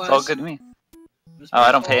 Yes, it was. It's all good to me. Oh,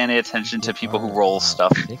 I don't pay any attention to people who roll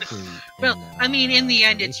stuff. Well, I mean, in the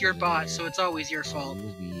end, it's your bot, so it's always your fault.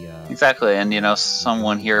 Exactly, and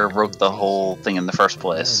someone here wrote the whole thing in the first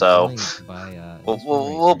place, so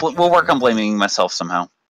we'll work on blaming myself somehow.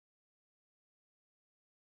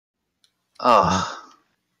 Oh.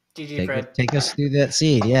 GG, Fred. Take us through that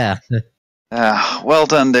seed, yeah. Well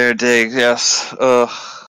done there, Dig. Yes.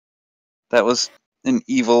 That was an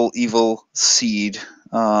evil seed.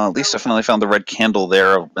 At least I finally found the red candle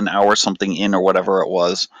there an hour something in or whatever it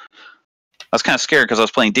was. I was kind of scared because I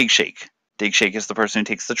was playing Digshake. Digshake is the person who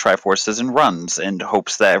takes the Triforces and runs and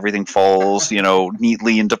hopes that everything falls,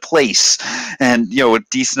 neatly into place. And, a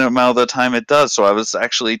decent amount of the time it does. So I was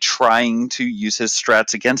actually trying to use his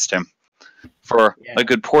strats against him for a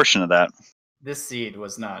good portion of that. This seed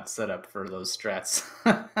was not set up for those strats.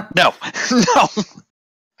 No.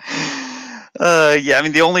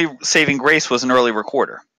 The only saving grace was an early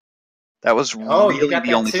recorder. That was really you got the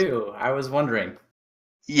that only too. I was wondering.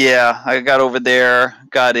 Yeah, I got over there,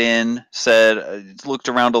 got in, looked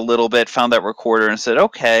around a little bit, found that recorder, and said,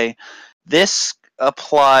 okay, this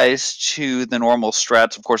applies to the normal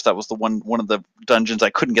strats. Of course, that was the one of the dungeons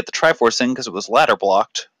I couldn't get the Triforce in because it was ladder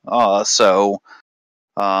blocked. So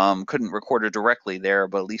couldn't record her directly there,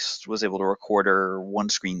 but at least was able to record her one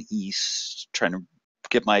screen east, trying to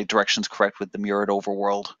get my directions correct with the mirrored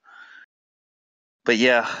overworld. But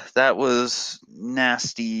yeah, that was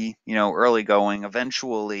nasty, early going.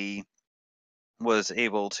 Eventually, was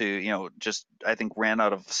able to, just I think ran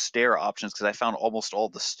out of stair options because I found almost all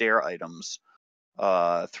the stair items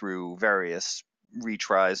through various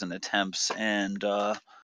retries and attempts and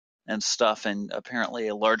stuff, and apparently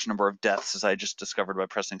a large number of deaths, as I just discovered by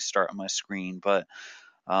pressing start on my screen. But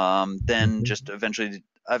then just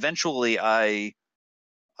eventually I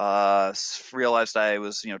realized I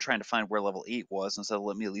was trying to find where level 8 was, and so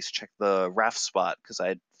let me at least check the raft spot because I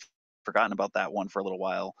had forgotten about that one for a little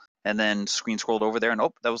while, and then screen scrolled over there and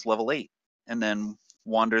that was level 8, and then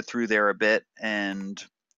wandered through there a bit and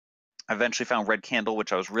eventually found red candle,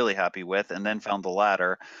 which I was really happy with, and then found the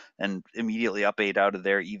ladder and immediately up 8 out of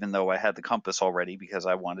there, even though I had the compass already because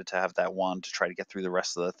I wanted to have that wand to try to get through the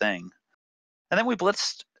rest of the thing. And then we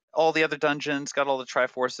blitzed all the other dungeons, got all the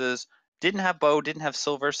Triforces, didn't have bow, didn't have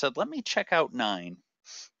silver, said let me check out 9.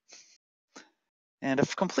 And a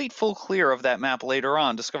complete full clear of that map later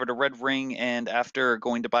on, discovered a red ring, and after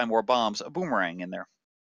going to buy more bombs, a boomerang in there.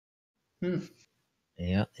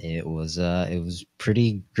 Yeah, it was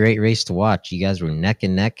pretty great race to watch. You guys were neck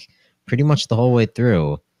and neck pretty much the whole way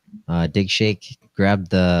through. Digshake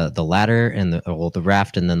grabbed the ladder and the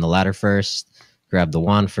raft, and then the ladder first. Grabbed the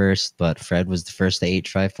wand first, but Fred was the first to 8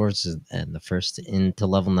 Triforces and the first into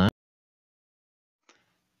level 9.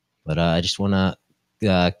 But I just want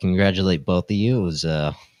to congratulate both of you. It was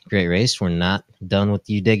a great race. We're not done with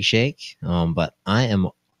you, Digshake, but I am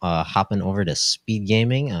hopping over to Speed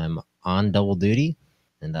Gaming. I'm on double duty,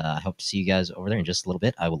 and I hope to see you guys over there in just a little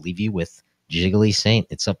bit. I will leave you with Jiggly Saint.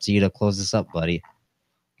 It's up to you to close this up, buddy.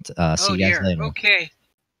 See you guys later. Okay.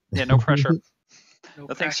 Yeah, no pressure. No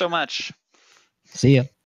Thanks pressure. so much. See ya.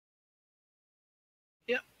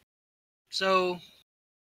 Yep. So,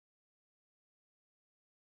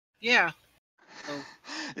 yeah.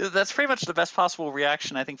 So, That's pretty much the best possible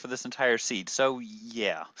reaction, I think, for this entire seed. So,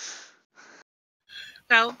 yeah.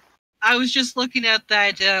 now, I was just looking at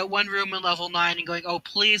that one room in level 9 and going, oh,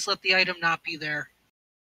 please let the item not be there.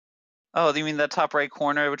 Oh, you mean that top right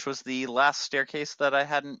corner, which was the last staircase that I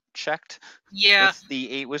hadn't checked? Yeah. With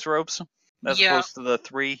the 8 was ropes? As Yeah. opposed to the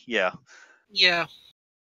 3? Yeah. Yeah.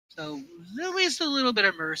 So, at least a little bit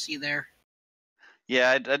of mercy there.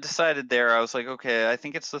 Yeah, I decided there. I was like, okay, I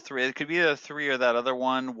think it's the 3. It could be the 3 or that other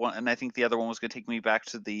one, and I think the other one was going to take me back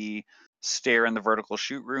to the stair in the vertical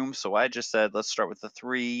shoot room. So I just said, let's start with the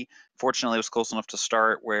 3. Fortunately, it was close enough to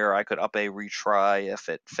start where I could up a retry if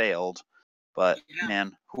it failed. But Yeah.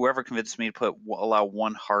 man, whoever convinced me to allow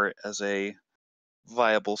 1 heart as a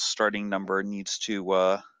viable starting number needs to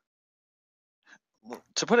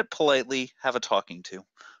put it politely, have a talking to.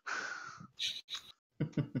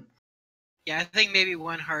 Yeah, I think maybe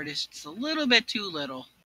 1 heart is just a little bit too little.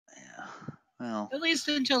 Yeah, well. At least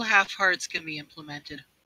until half hearts can be implemented.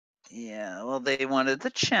 Yeah, well, they wanted the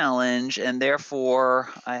challenge, and therefore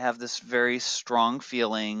I have this very strong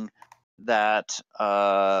feeling that,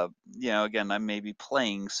 again, I may be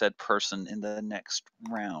playing said person in the next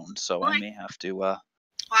round, so I may have to.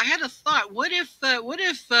 I had a thought. What if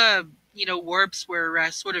warps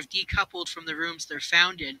were sort of decoupled from the rooms they're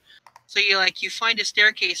found in? So you find a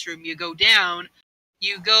staircase room, you go down,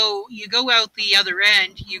 you go out the other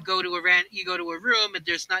end, you go to a room, and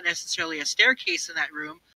there's not necessarily a staircase in that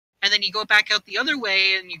room, and then you go back out the other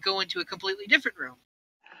way and you go into a completely different room.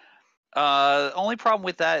 Only problem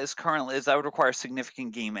with that is that would require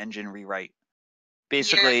significant game engine rewrite.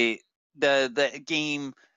 Basically, the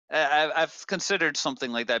game. I've considered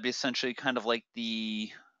something like that. Be essentially kind of like I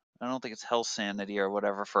don't think it's Hell Sanity or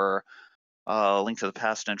whatever for Link to the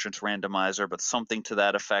Past entrance randomizer, but something to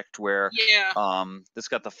that effect where it's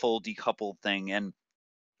got the full decoupled thing. And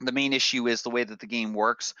the main issue is the way that the game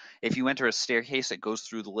works. If you enter a staircase, it goes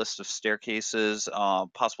through the list of staircases,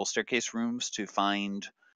 possible staircase rooms to find,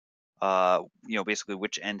 basically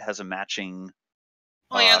which end has a matching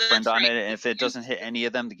friend on it. And if it doesn't hit any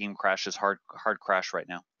of them, the game crashes hard crash right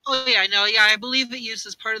now. Oh yeah, no, yeah, I believe it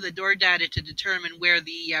uses part of the door data to determine where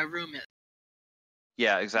the room is.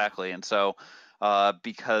 Yeah, exactly. And so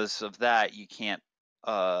because of that, you can't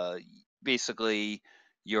basically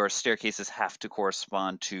your staircases have to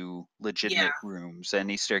correspond to legitimate rooms.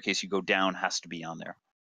 Any staircase you go down has to be on there.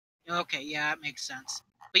 Okay, yeah, that makes sense.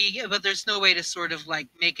 But there's no way to sort of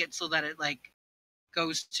make it so that it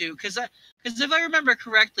goes to because if I remember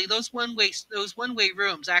correctly, those one way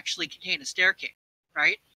rooms actually contain a staircase,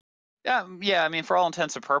 right? Yeah. I mean, for all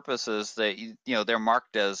intents and purposes, they're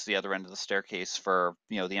marked as the other end of the staircase for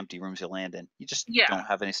the empty rooms you land in. You just don't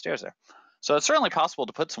have any stairs there. So it's certainly possible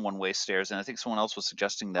to put some one-way stairs, and I think someone else was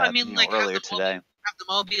suggesting that earlier today. Have them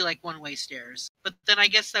all be one-way stairs, but then I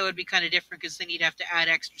guess that would be kind of different because then you'd have to add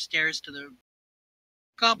extra stairs to the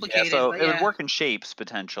complicated. so but it yeah. would work in shapes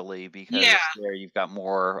potentially because Yeah. there you've got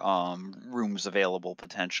more rooms available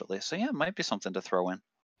potentially. So yeah, it might be something to throw in.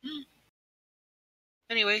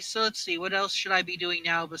 Anyway, so let's see. What else should I be doing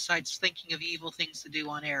now besides thinking of evil things to do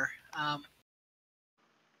on air?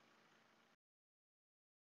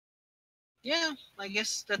 Yeah, I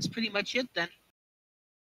guess that's pretty much it then.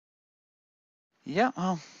 Yeah,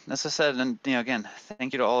 well, as I said, and again,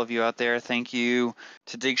 thank you to all of you out there. Thank you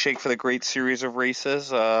to Digshake for the great series of races.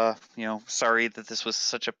 Sorry that this was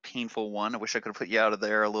such a painful one. I wish I could have put you out of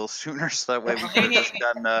there a little sooner, so that way we could have just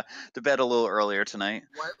gotten to bed a little earlier tonight.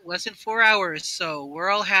 Wasn't 4 hours, so we're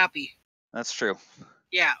all happy. That's true.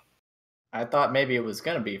 Yeah. I thought maybe it was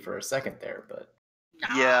gonna be for a second there, but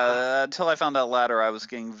Nah. Yeah, until I found that ladder, I was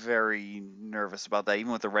getting very nervous about that.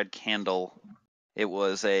 Even with the red candle, it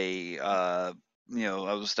was I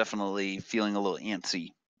was definitely feeling a little antsy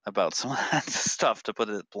about some of that stuff, to put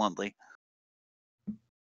it bluntly.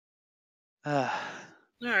 All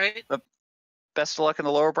right. But best of luck in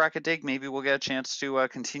the lower bracket, Dig. Maybe we'll get a chance to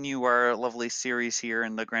continue our lovely series here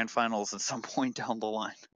in the grand finals at some point down the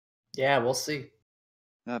line. yeah, we'll see.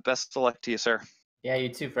 Best of luck to you, sir. Yeah, you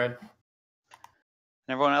too, Fred.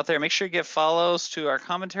 And everyone out there, make sure you give follows to our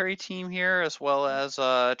commentary team here, as well as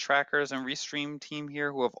trackers and restream team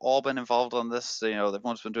here, who have all been involved on this.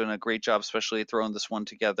 Everyone's been doing a great job, especially throwing this one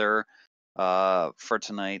together for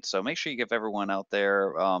tonight. So make sure you give everyone out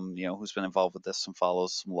there, who's been involved with this, some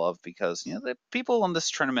follows, some love, because the people on this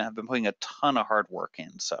tournament have been putting a ton of hard work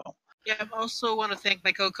in. So Yeah, I also want to thank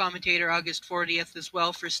my co-commentator August 40th as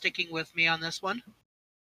well for sticking with me on this one.